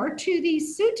anymore to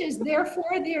these suttas.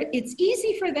 Therefore, it's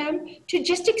easy for them to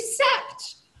just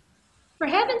accept. For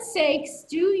heaven's sakes,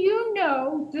 do you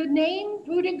know the name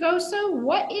Buddhaghosa,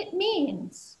 what it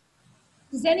means?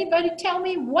 Does anybody tell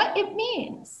me what it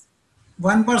means?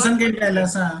 One person can tell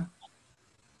us.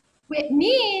 It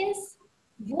means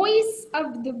voice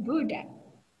of the Buddha.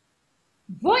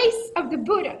 Voice of the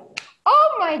Buddha.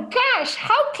 Oh my gosh,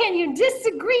 how can you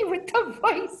disagree with the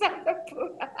voice of the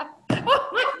Buddha? Oh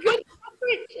my goodness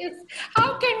gracious,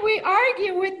 how can we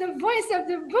argue with the voice of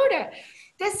the Buddha?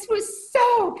 This was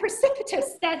so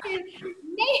precipitous that his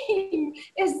name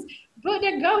is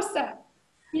Buddhaghosa,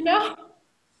 you know?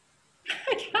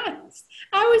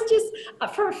 I was just,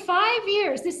 for 5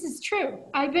 years, this is true.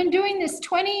 I've been doing this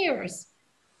 20 years.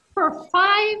 For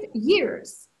 5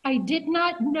 years, I did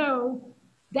not know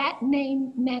that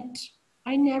name meant.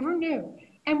 I never knew.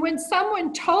 And when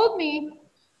someone told me,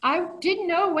 I didn't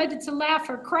know whether to laugh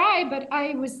or cry, but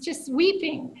I was just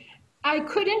weeping. I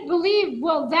couldn't believe,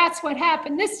 well, that's what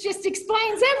happened. This just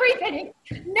explains everything.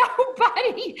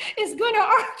 Nobody is going to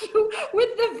argue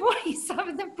with the voice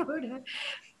of the Buddha.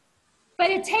 But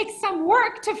it takes some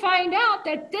work to find out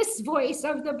that this voice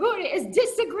of the Buddha is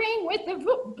disagreeing with the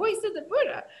voice of the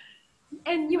Buddha.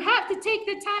 And you have to take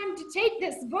the time to take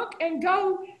this book and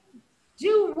go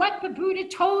do what the Buddha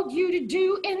told you to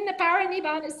do in the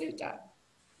Parinibbana Sutta.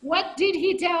 What did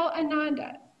he tell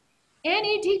Ananda?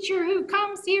 Any teacher who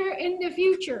comes here in the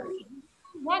future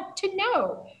want to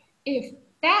know if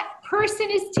that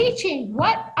person is teaching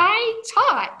what I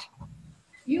taught.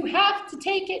 You have to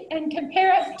take it and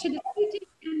compare it to the Sutta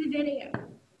and the Vinaya.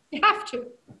 You have to.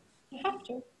 You have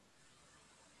to.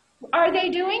 Are they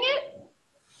doing it?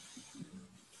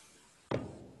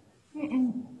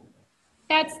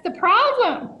 That's the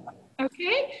problem.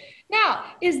 Okay? Now,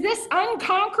 is this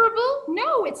unconquerable?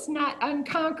 No, it's not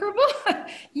unconquerable.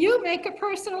 You make a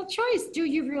personal choice. Do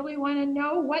you really want to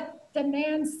know what the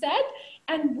man said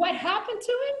and what happened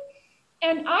to him?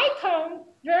 And I come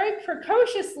very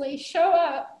precociously, show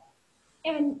up,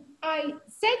 and I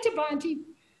said to Bhante,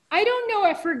 I don't know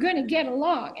if we're going to get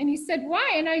along. And he said,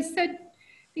 why? And I said,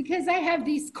 because I have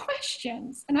these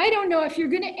questions, and I don't know if you're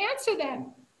going to answer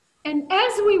them. And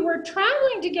as we were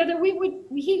traveling together, we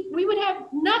would have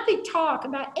nothing talk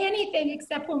about anything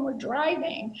except when we're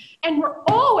driving. And we're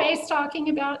always talking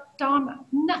about Dhamma,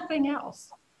 nothing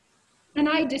else. And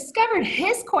I discovered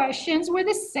his questions were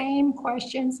the same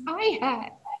questions I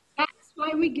had. That's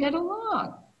why we get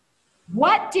along.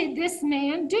 What did this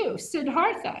man do,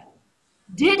 Siddhartha?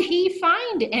 Did he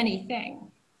find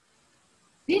anything?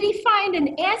 Did he find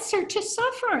an answer to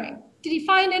suffering? Did he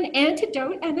find an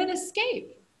antidote and an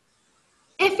escape?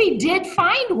 If he did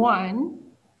find one,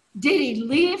 did he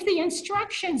leave the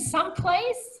instructions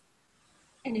someplace?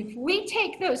 And if we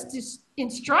take those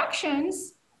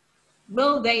instructions,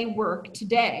 will they work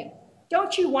today?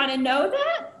 Don't you want to know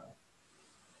that?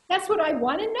 That's what I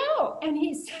want to know. And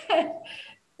he said,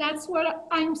 that's what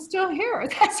I'm still here.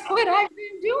 That's what I've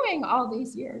been doing all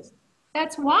these years.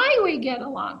 That's why we get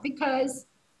along, because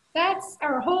that's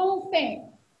our whole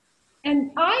thing.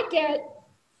 And I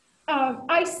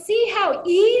see how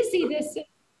easy this is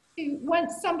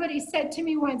Once somebody said to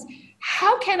me once,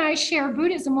 how can I share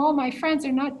Buddhism? All my friends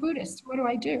are not Buddhist. What do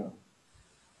I do?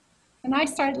 And I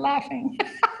started laughing.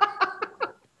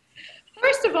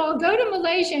 First of all, go to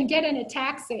Malaysia and get in a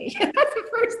taxi. That's the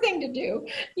first thing to do.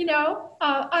 You know,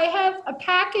 I have a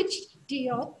package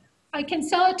deal. I can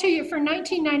sell it to you for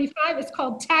 $19.95. It's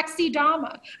called Taxi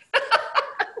Dhamma.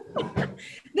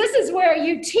 This is where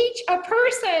you teach a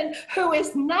person who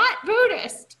is not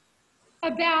Buddhist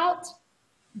about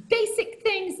basic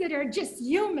things that are just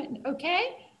human,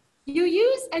 okay? You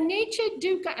use anicca,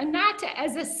 dukkha, anatta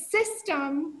as a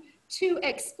system to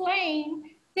explain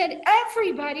that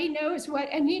everybody knows what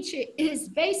anicca is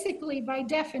basically by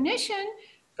definition,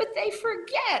 but they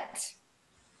forget.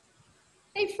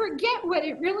 They forget what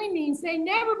it really means. They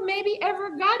never maybe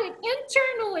ever got it,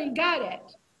 internally got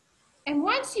it. And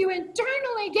once you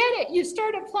internally get it, you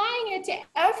start applying it to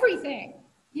everything,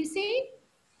 you see?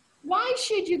 Why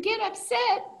should you get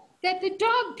upset that the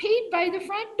dog peed by the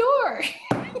front door?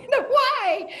 You know,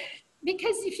 why?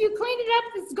 Because if you clean it up,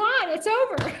 it's gone, it's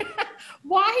over.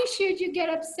 Why should you get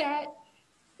upset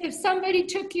if somebody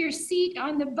took your seat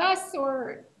on the bus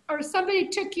or somebody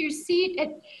took your seat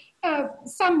at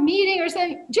some meeting or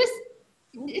something? Just,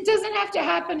 it doesn't have to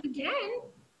happen again.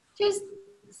 Just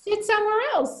sit somewhere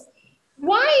else.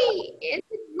 Why is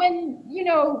it when, you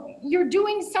know, you're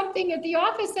doing something at the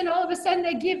office and all of a sudden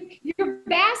they give your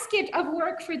basket of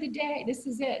work for the day, this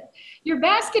is it, your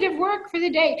basket of work for the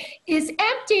day is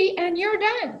empty and you're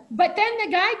done. But then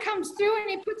the guy comes through and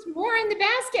he puts more in the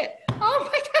basket. Oh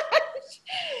my gosh.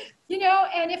 You know,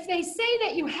 and if they say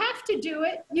that you have to do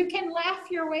it, you can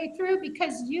laugh your way through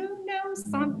because you know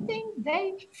something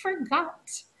they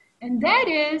forgot. And that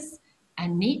is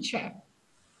anicca.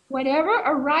 Whatever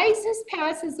arises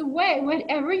passes away.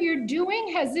 Whatever you're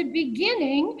doing has a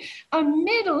beginning, a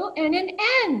middle, and an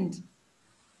end.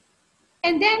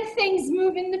 And then things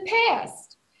move in the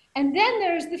past. And then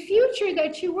there's the future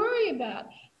that you worry about.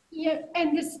 You know,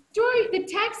 and the story, the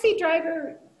taxi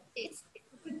driver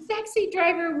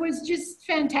was just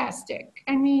fantastic.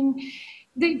 I mean,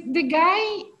 the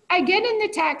guy, I get in the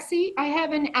taxi, I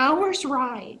have an hour's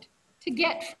ride to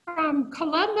get from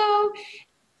Colombo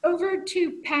over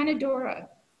to Panadora.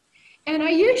 And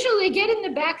I usually get in the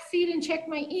back seat and check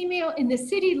my email in the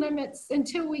city limits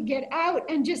until we get out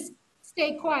and just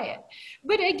stay quiet.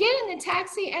 But I get in the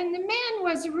taxi and the man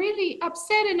was really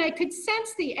upset and I could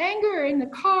sense the anger in the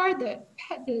car, the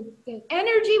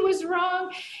energy was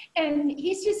wrong. And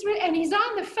he's just, and he's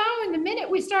on the phone. The minute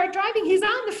we start driving, he's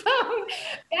on the phone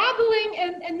babbling.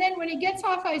 And then when he gets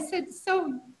off, I said,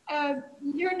 so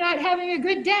you're not having a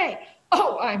good day?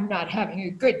 Oh, I'm not having a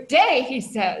good day, he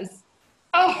says.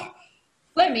 Oh,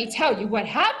 let me tell you what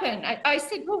happened. I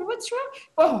said, well, what's wrong?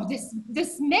 Oh,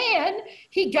 this man,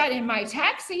 he got in my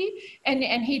taxi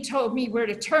and he told me where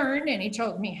to turn and he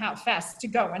told me how fast to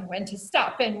go and when to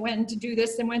stop and when to do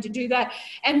this and when to do that.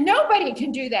 And nobody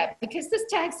can do that because this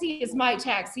taxi is my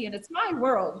taxi and it's my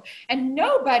world. And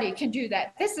nobody can do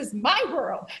that. This is my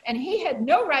world. And he had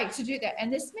no right to do that.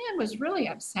 And this man was really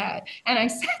upset. And I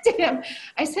said to him,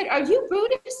 I said, are you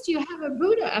Buddhist? Do you have a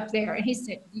Buddha up there? And he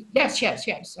said, yes,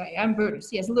 I am Buddhist.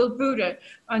 He has a little Buddha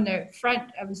on the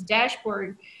front of his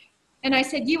dashboard. And I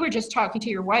said, you were just talking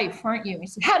to your wife, weren't you? He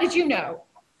said, how did you know?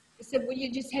 I said, well,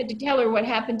 you just had to tell her what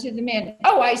happened to the man.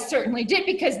 Oh, I certainly did,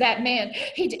 because that man,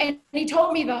 he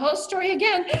told me the whole story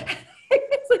again.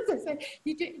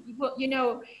 Well, you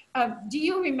know, do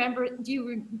you remember,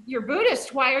 you're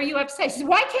Buddhist, why are you upset? He said,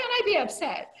 why can't I be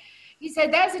upset? He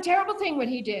said, that's a terrible thing what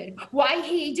he did. Why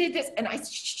he did this? And I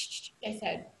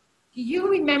said, do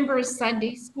you remember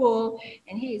Sunday school?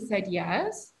 And he said,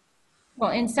 yes.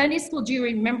 Well, in Sunday school, do you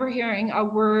remember hearing a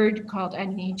word called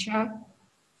anicca?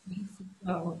 He said,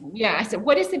 oh, yeah. I said,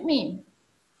 what does it mean?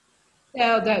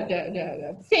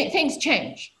 Things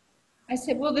change. I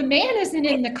said, well, the man isn't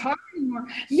in the car anymore.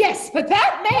 Yes, but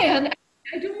that man,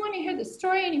 I don't want to hear the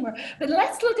story anymore. But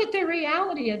let's look at the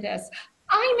reality of this.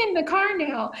 I'm in the car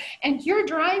now, and you're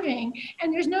driving,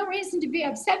 and there's no reason to be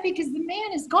upset because the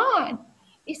man is gone.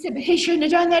 He said, but he shouldn't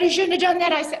have done that. He shouldn't have done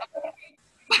that. I said, okay.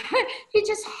 He's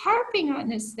just harping on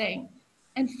this thing.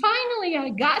 And finally, I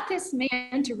got this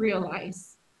man to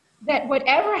realize that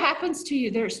whatever happens to you,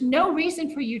 there's no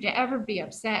reason for you to ever be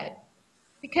upset.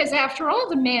 Because after all,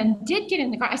 the man did get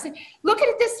in the car. I said, look at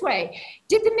it this way.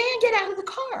 Did the man get out of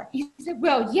the car? He said,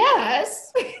 well,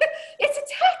 yes, it's a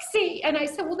taxi. And I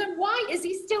said, well, then why is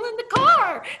he still in the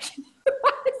car?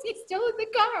 Why is he still in the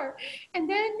car? And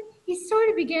then he sort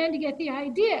of began to get the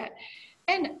idea.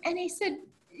 And he said,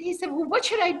 well, what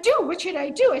should I do? What should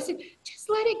I do? I said, just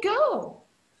let it go.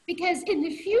 Because in the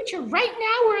future, right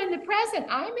now we're in the present.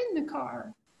 I'm in the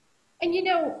car. And you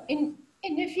know, in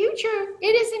the future,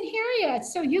 it isn't here yet.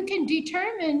 So you can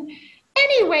determine.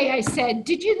 Anyway, I said,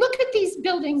 did you look at these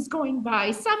buildings going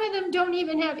by? Some of them don't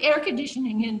even have air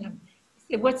conditioning in them. I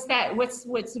said, what's that?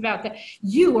 What's about that?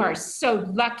 You are so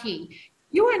lucky.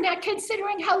 You are not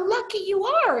considering how lucky you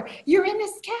are. You're in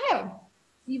this cab.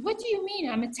 What do you mean?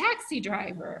 I'm a taxi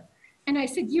driver. And I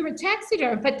said, you're a taxi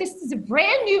driver, but this is a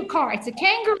brand new car. It's a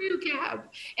kangaroo cab.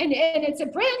 And it's a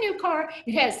brand new car.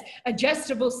 It has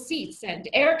adjustable seats and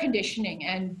air conditioning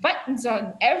and buttons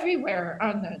on everywhere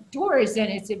on the doors. And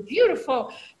it's a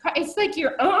beautiful car. It's like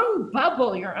your own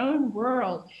bubble, your own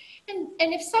world. And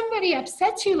if somebody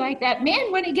upsets you like that,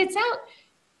 man, when it gets out,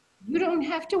 you don't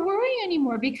have to worry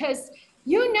anymore because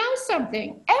you know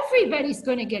something. Everybody's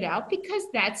going to get out because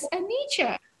that's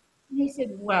anicca. And he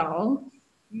said, well,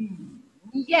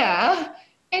 yeah.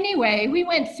 Anyway, we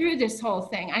went through this whole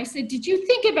thing. I said, did you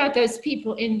think about those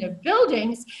people in the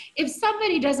buildings? If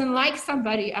somebody doesn't like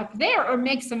somebody up there or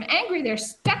makes them angry, they're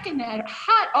stuck in that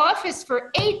hot office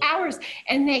for 8 hours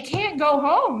and they can't go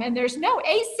home and there's no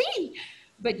AC.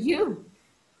 But you're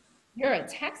a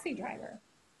taxi driver.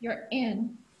 You're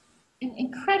in an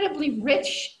incredibly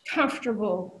rich,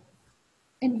 comfortable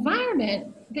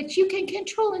environment that you can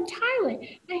control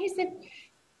entirely. And he said,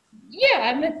 yeah,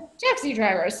 I'm a taxi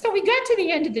driver. So we got to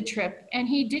the end of the trip and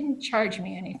he didn't charge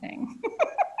me anything.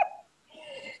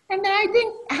 And then I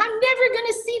think, I'm never going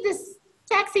to see this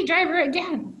taxi driver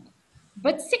again.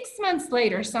 But 6 months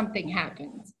later, something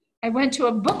happened. I went to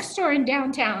a bookstore in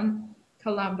downtown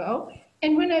Colombo.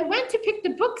 And when I went to pick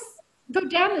the books, go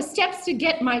down the steps to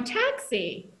get my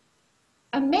taxi,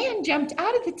 a man jumped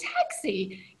out of the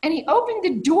taxi and he opened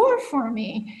the door for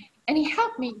me and he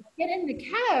helped me get in the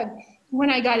cab. When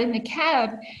I got in the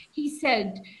cab, he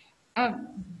said,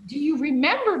 do you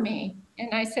remember me?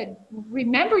 And I said,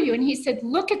 remember you? And he said,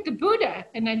 look at the Buddha.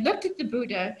 And I looked at the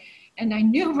Buddha and I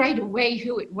knew right away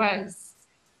who it was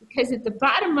because at the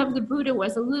bottom of the Buddha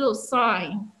was a little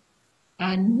sign,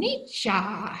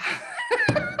 anicca.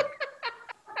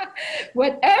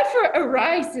 Whatever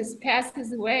arises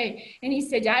passes away. And he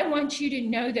said, I want you to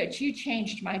know that you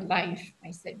changed my life.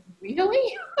 I said,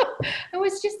 really? It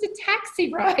was just a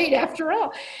taxi ride after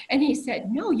all. And he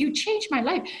said, no, you changed my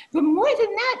life. But more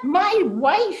than that, my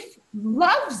wife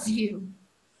loves you.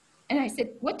 And I said,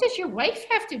 what does your wife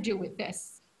have to do with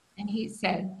this? And he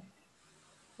said,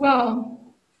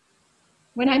 well,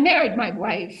 when I married my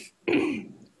wife,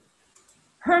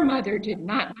 her mother did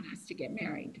not want us to get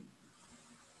married.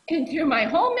 And through my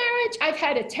whole marriage, I've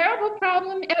had a terrible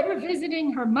problem ever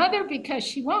visiting her mother because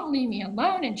she won't leave me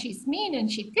alone and she's mean and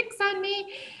she picks on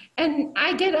me. And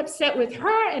I get upset with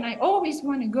her and I always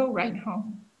want to go right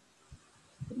home.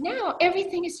 But now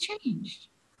everything has changed.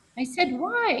 I said,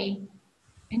 why?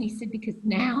 And he said, because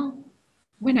now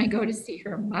when I go to see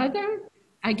her mother,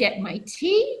 I get my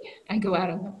tea, I go out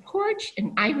on the porch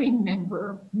and I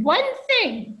remember one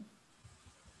thing.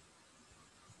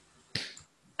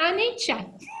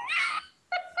 Anicca.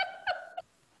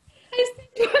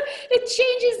 It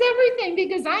changes everything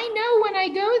because I know when I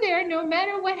go there, no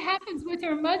matter what happens with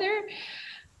her mother,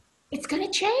 it's going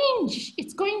to change.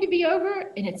 It's going to be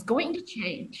over and it's going to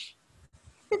change.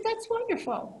 But that's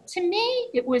wonderful. To me,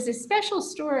 it was a special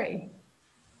story,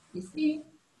 you see,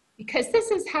 because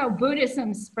this is how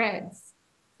Buddhism spreads.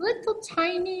 Little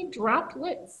tiny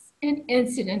droplets and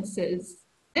incidences.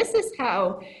 This is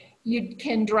how you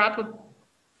can drop a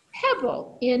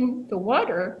pebble in the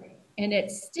water and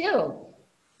it's still,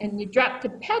 and you drop the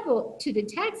pebble to the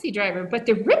taxi driver, but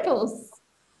the ripples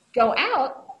go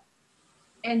out.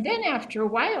 And then after a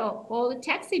while, all the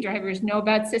taxi drivers know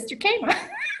about Sister Khema.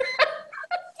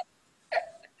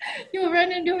 You'll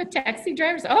run into a taxi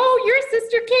driver, oh, you're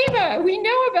Sister Khema, we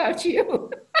know about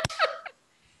you.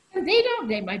 And they don't,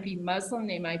 they might be Muslim,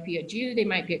 they might be a Jew, they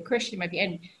might be a Christian, might be,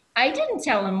 and I didn't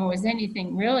tell them it was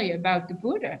anything really about the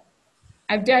Buddha.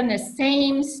 I've done the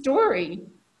same story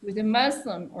with a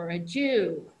Muslim or a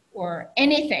Jew or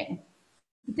anything.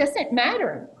 It doesn't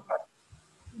matter.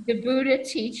 The Buddha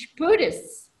teach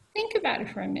Buddhists. Think about it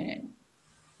for a minute.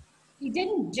 He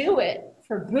didn't do it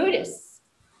for Buddhists.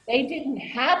 They didn't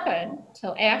happen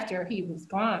till after he was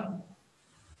gone.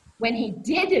 When he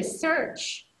did his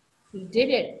search, he did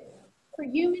it for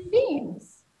human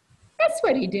beings. That's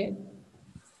what he did.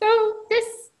 So this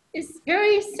is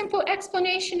very simple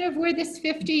explanation of where this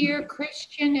 50-year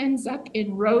Christian ends up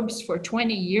in robes for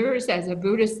 20 years as a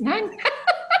Buddhist nun.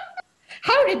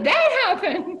 How did that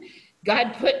happen?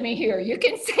 God put me here. You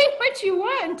can say what you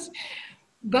want,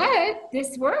 but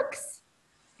this works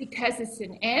because it's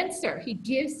an answer. He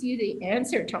gives you the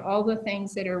answer to all the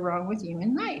things that are wrong with you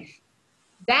in life.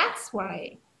 That's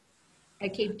why I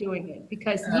keep doing it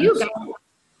because you guys are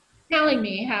telling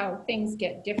me how things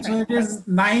get different. So it is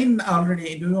 9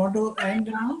 already. Do you want to end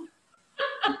now?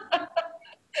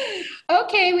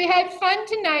 Okay, we had fun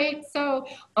tonight. So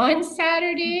on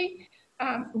Saturday,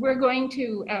 we're going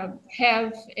to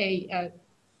have a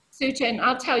sutta, and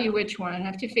I'll tell you which one. I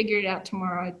have to figure it out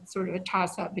tomorrow. It's sort of a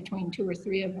toss-up between 2 or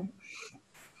 3 of them.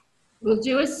 We'll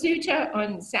do a sutta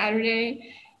on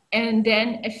Saturday, and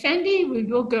then Effendi, we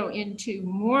will go into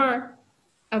more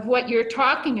of what you're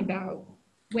talking about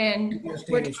when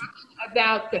we're talking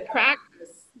about the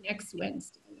practice next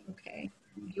Wednesday. Okay,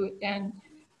 we'll do it then,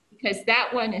 because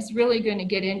that one is really going to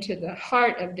get into the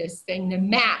heart of this thing, the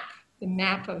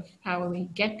map of how we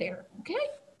get there. Okay?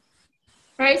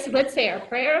 All right, so let's say our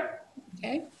prayer.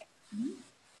 Okay.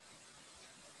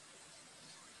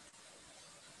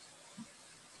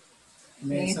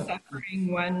 May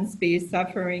suffering ones be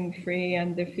suffering free,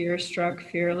 and the fear-struck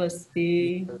fearless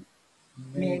be.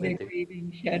 May the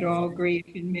grieving shed all grief,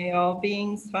 and may all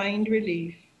beings find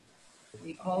relief.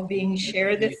 May all beings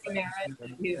share this merit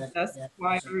that you've thus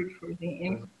acquired for the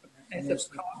increase of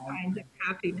all kinds of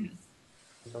happiness.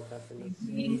 May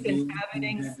beings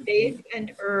inhabiting space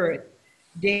and earth,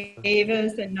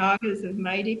 devas and nagas of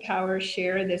mighty power,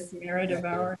 share this merit of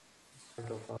ours.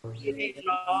 May they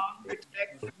long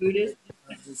protect Buddhist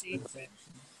sensation.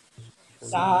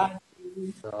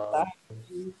 Sadhu,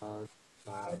 sadhu,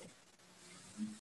 sadhu.